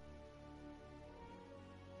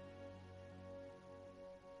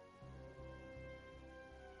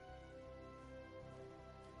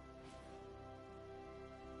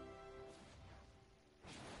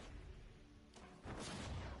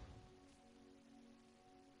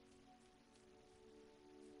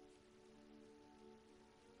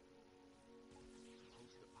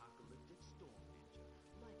 Post-apocalyptic storm ninja,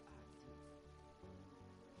 like I do.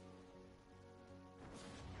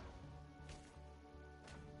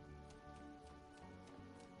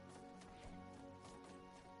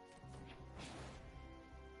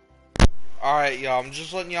 Alright, y'all. I'm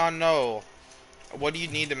just letting y'all know. What do you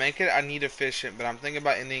need to make it? I need efficient, but I'm thinking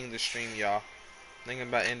about ending the stream, y'all. Thinking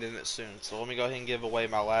about ending it soon. So let me go ahead and give away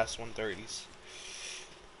my last 130s.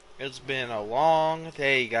 It's been a long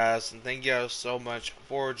day, guys, and thank you guys so much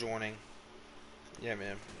for joining. Yeah,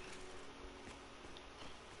 man.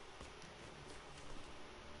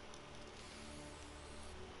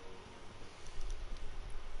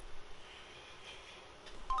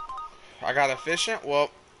 I got efficient.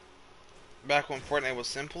 Well, back when Fortnite was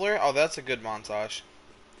simpler. Oh, that's a good montage.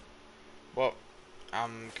 Well,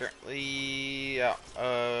 I'm currently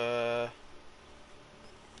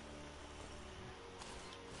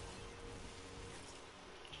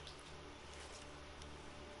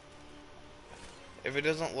if it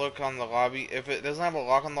doesn't look on the lobby, if it doesn't have a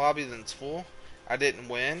lock on the lobby, then it's full. I didn't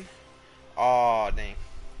win. Aw, dang.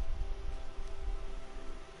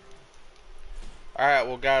 Alright,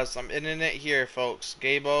 well, guys, I'm ending it here, folks.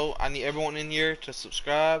 Gabo, I need everyone in here to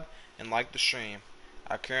subscribe and like the stream.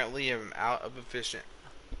 I currently am out of efficient.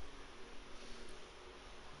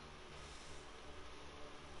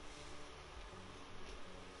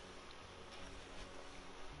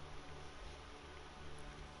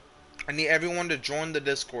 I need everyone to join the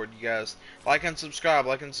Discord, you guys. Like and subscribe,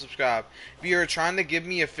 like and subscribe. If you are trying to give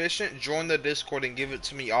me efficient, join the Discord and give it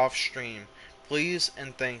to me off stream. Please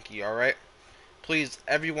and thank you, alright? Please,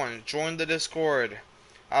 everyone, join the Discord.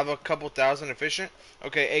 I have a couple thousand efficient.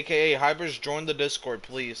 Okay, aka Hypers, join the Discord,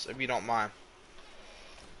 please, if you don't mind.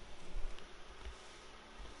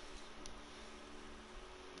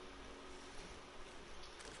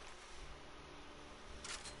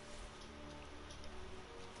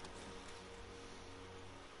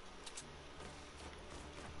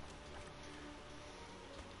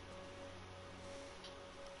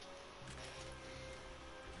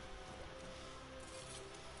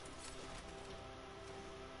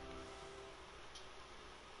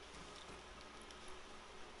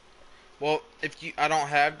 Well, if you, I don't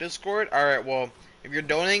have Discord. All right. Well, if you're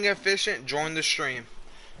donating efficient, join the stream.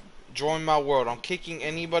 Join my world. I'm kicking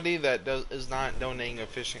anybody that is not donating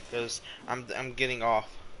efficient because I'm getting off.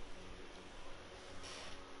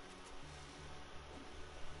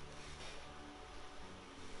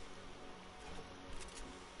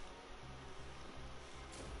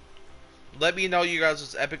 Let me know, you guys.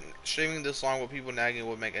 Is epic streaming this long with people nagging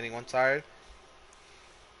would make anyone tired?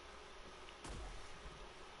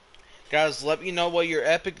 Guys, let me know what your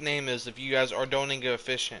epic name is if you guys are donating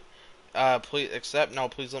efficient. Please accept. No,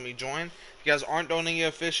 please let me join. If you guys aren't donating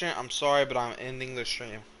efficient, I'm sorry, but I'm ending the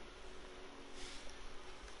stream.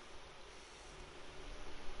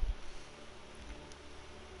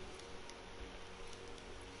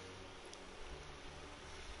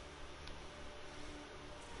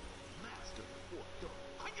 Master order.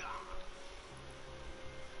 Hiya!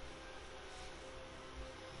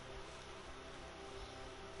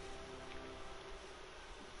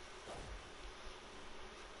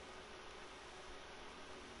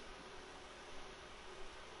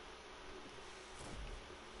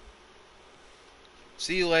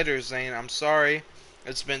 See you later, Zane. I'm sorry.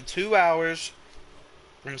 It's been 2 hours.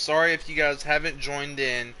 I'm sorry if you guys haven't joined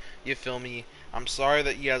in. You feel me? I'm sorry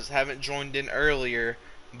that you guys haven't joined in earlier.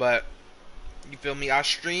 But, you feel me? I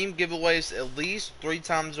stream giveaways at least 3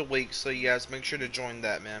 times a week. So you guys make sure to join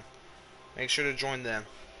that, man. Make sure to join them.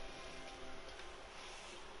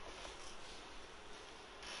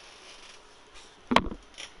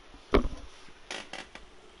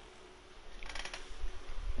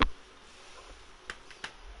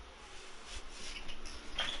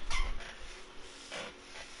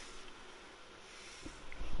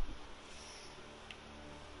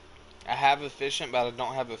 I have efficient, but I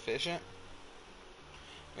don't have efficient.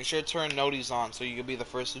 Make sure to turn noties on so you can be the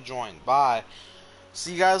first to join. Bye.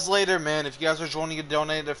 See you guys later, man. If you guys are joining a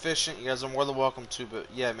donated efficient, you guys are more than welcome to. But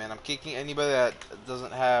yeah, man, I'm kicking anybody that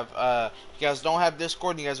doesn't have. If you guys don't have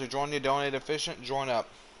Discord, and you guys are joining a donated efficient, join up.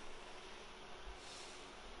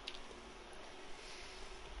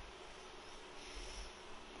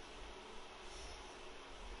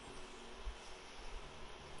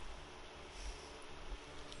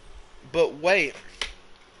 But wait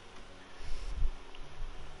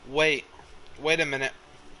a minute.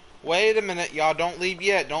 Wait a minute, y'all. Don't leave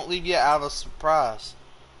yet. Don't leave yet. I have a surprise.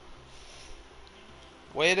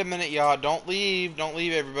 Wait a minute, y'all. Don't leave. Don't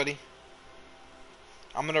leave, everybody.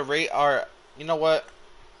 I'm gonna rate our. You know what?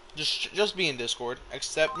 Just be in Discord.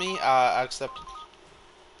 Accept me. I accept.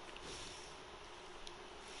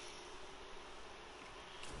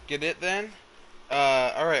 Get it then.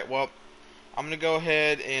 All right. Well, I'm gonna go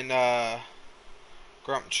ahead and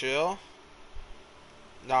Grump chill.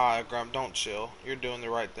 Nah, Grump, don't chill. You're doing the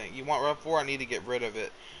right thing. You want rough 4? I need to get rid of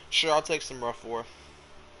it. Sure, I'll take some rough 4.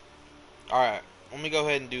 Alright, let me go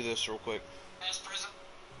ahead and do this real quick.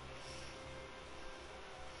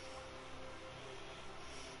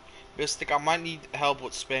 Bistic, I might need help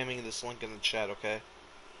with spamming this link in the chat, okay?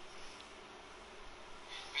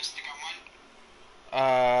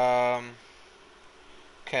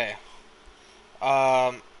 Okay.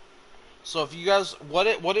 So if you guys,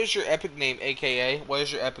 what is your epic name, aka? What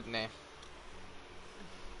is your epic name?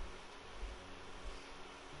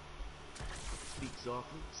 Speak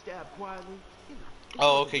softly, stab quietly.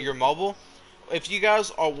 Oh, okay, you're mobile? If you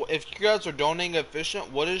guys are donating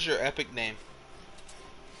efficient, what is your epic name?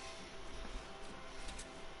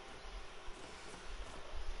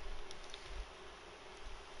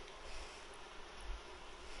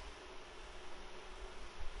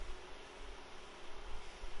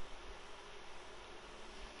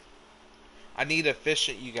 I need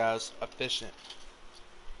efficient, you guys. Efficient.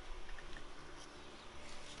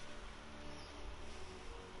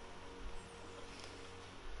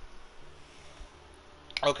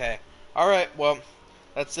 Okay. Alright, well,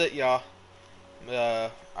 that's it, y'all.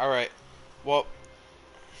 Alright. Well,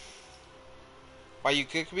 why you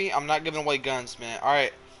kick me? I'm not giving away guns, man.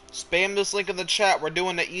 Alright. Spam this link in the chat. We're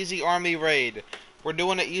doing the easy army raid. We're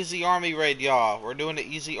doing the easy army raid, y'all. We're doing the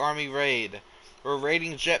easy army raid. We're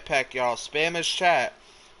raiding jetpack, y'all. Spam his chat.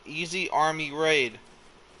 Easy army raid.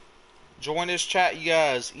 Join this chat, you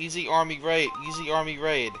guys. Easy army raid. Easy army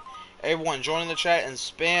raid. Everyone, join in the chat and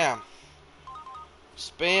spam.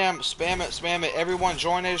 Spam it. Everyone,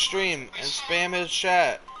 join his stream and spam his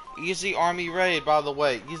chat. Easy army raid, by the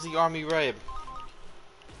way. Easy army raid.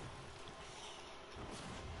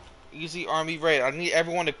 Easy army raid. I need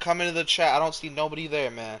everyone to come into the chat. I don't see nobody there,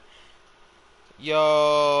 man.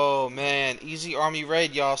 Yo, man. Easy army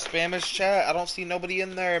raid, y'all. Spam his chat. I don't see nobody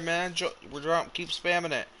in there, man. Keep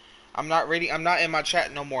spamming it. I'm not reading. I'm not in my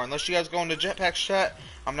chat no more. Unless you guys go into Jetpack's chat,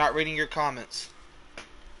 I'm not reading your comments.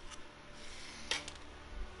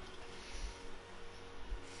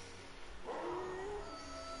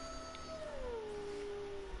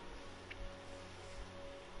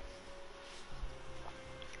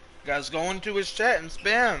 Guys, go into his chat and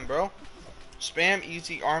spam, bro. Spam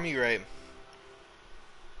easy army raid.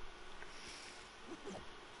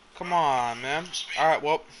 Come on, man. Alright,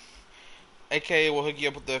 well. AKA will hook you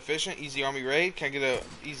up with the efficient easy army raid. Can I get a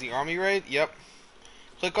easy army raid? Yep.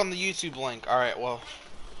 Click on the YouTube link. Alright, well.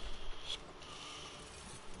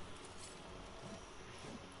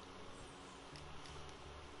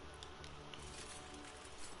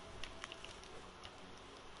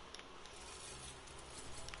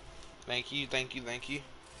 Thank you. Thank you. Thank you.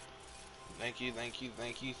 Thank you, thank you,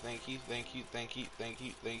 thank you, thank you, thank you, thank you, thank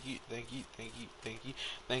you, thank you, thank you, thank you, thank you,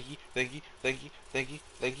 thank you, thank you, thank you, thank you,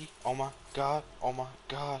 thank you. Oh my god, oh my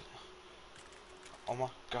god. Oh my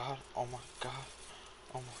god, oh my god,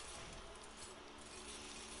 oh my.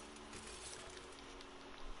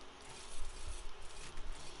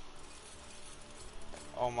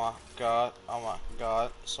 Oh my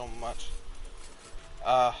god, so much.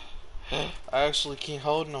 I actually can't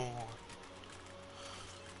hold no more.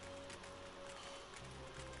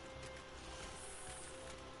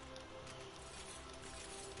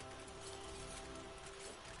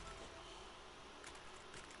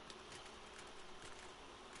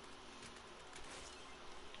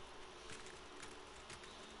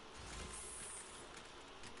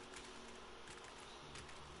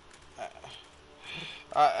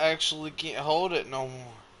 I actually can't hold it no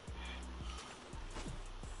more.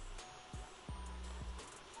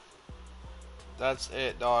 That's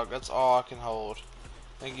it, dog. That's all I can hold.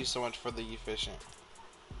 Thank you so much for the efficient.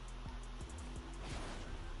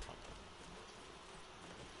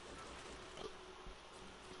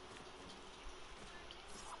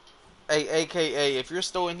 Hey, AKA, if you're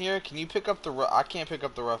still in here, can you pick up the I can't pick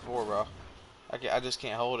up the rough 4, bro. I just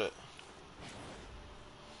can't hold it.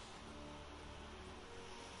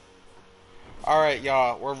 Alright,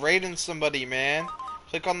 y'all. We're raiding somebody, man.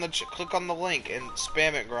 Click on the link and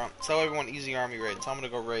spam it, Grunt. Tell everyone easy army raid. Tell them to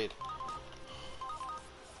go raid.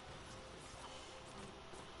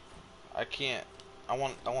 I can't. I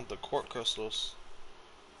want the court crystals.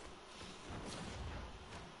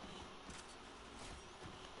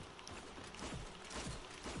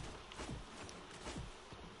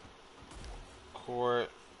 Court.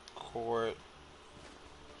 Court.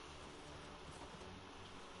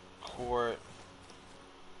 Court.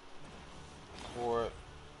 Court.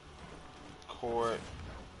 Court.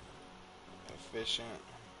 Efficient.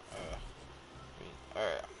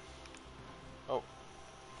 Alright. Oh.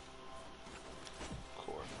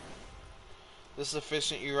 Court. This is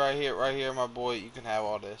efficient. You right here, my boy. You can have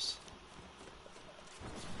all this.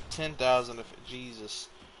 10,000. Jesus.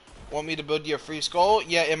 Want me to build you a free skull?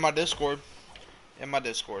 Yeah, in my Discord. In my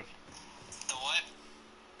Discord. The what?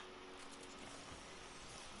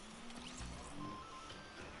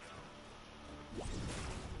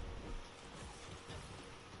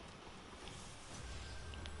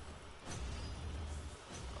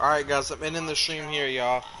 Alright, guys. I'm ending the stream here,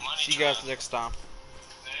 y'all. See you guys next time.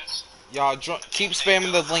 Y'all, keep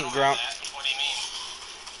spamming the link, Grunt.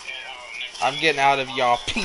 I'm getting out of y'all. Peace.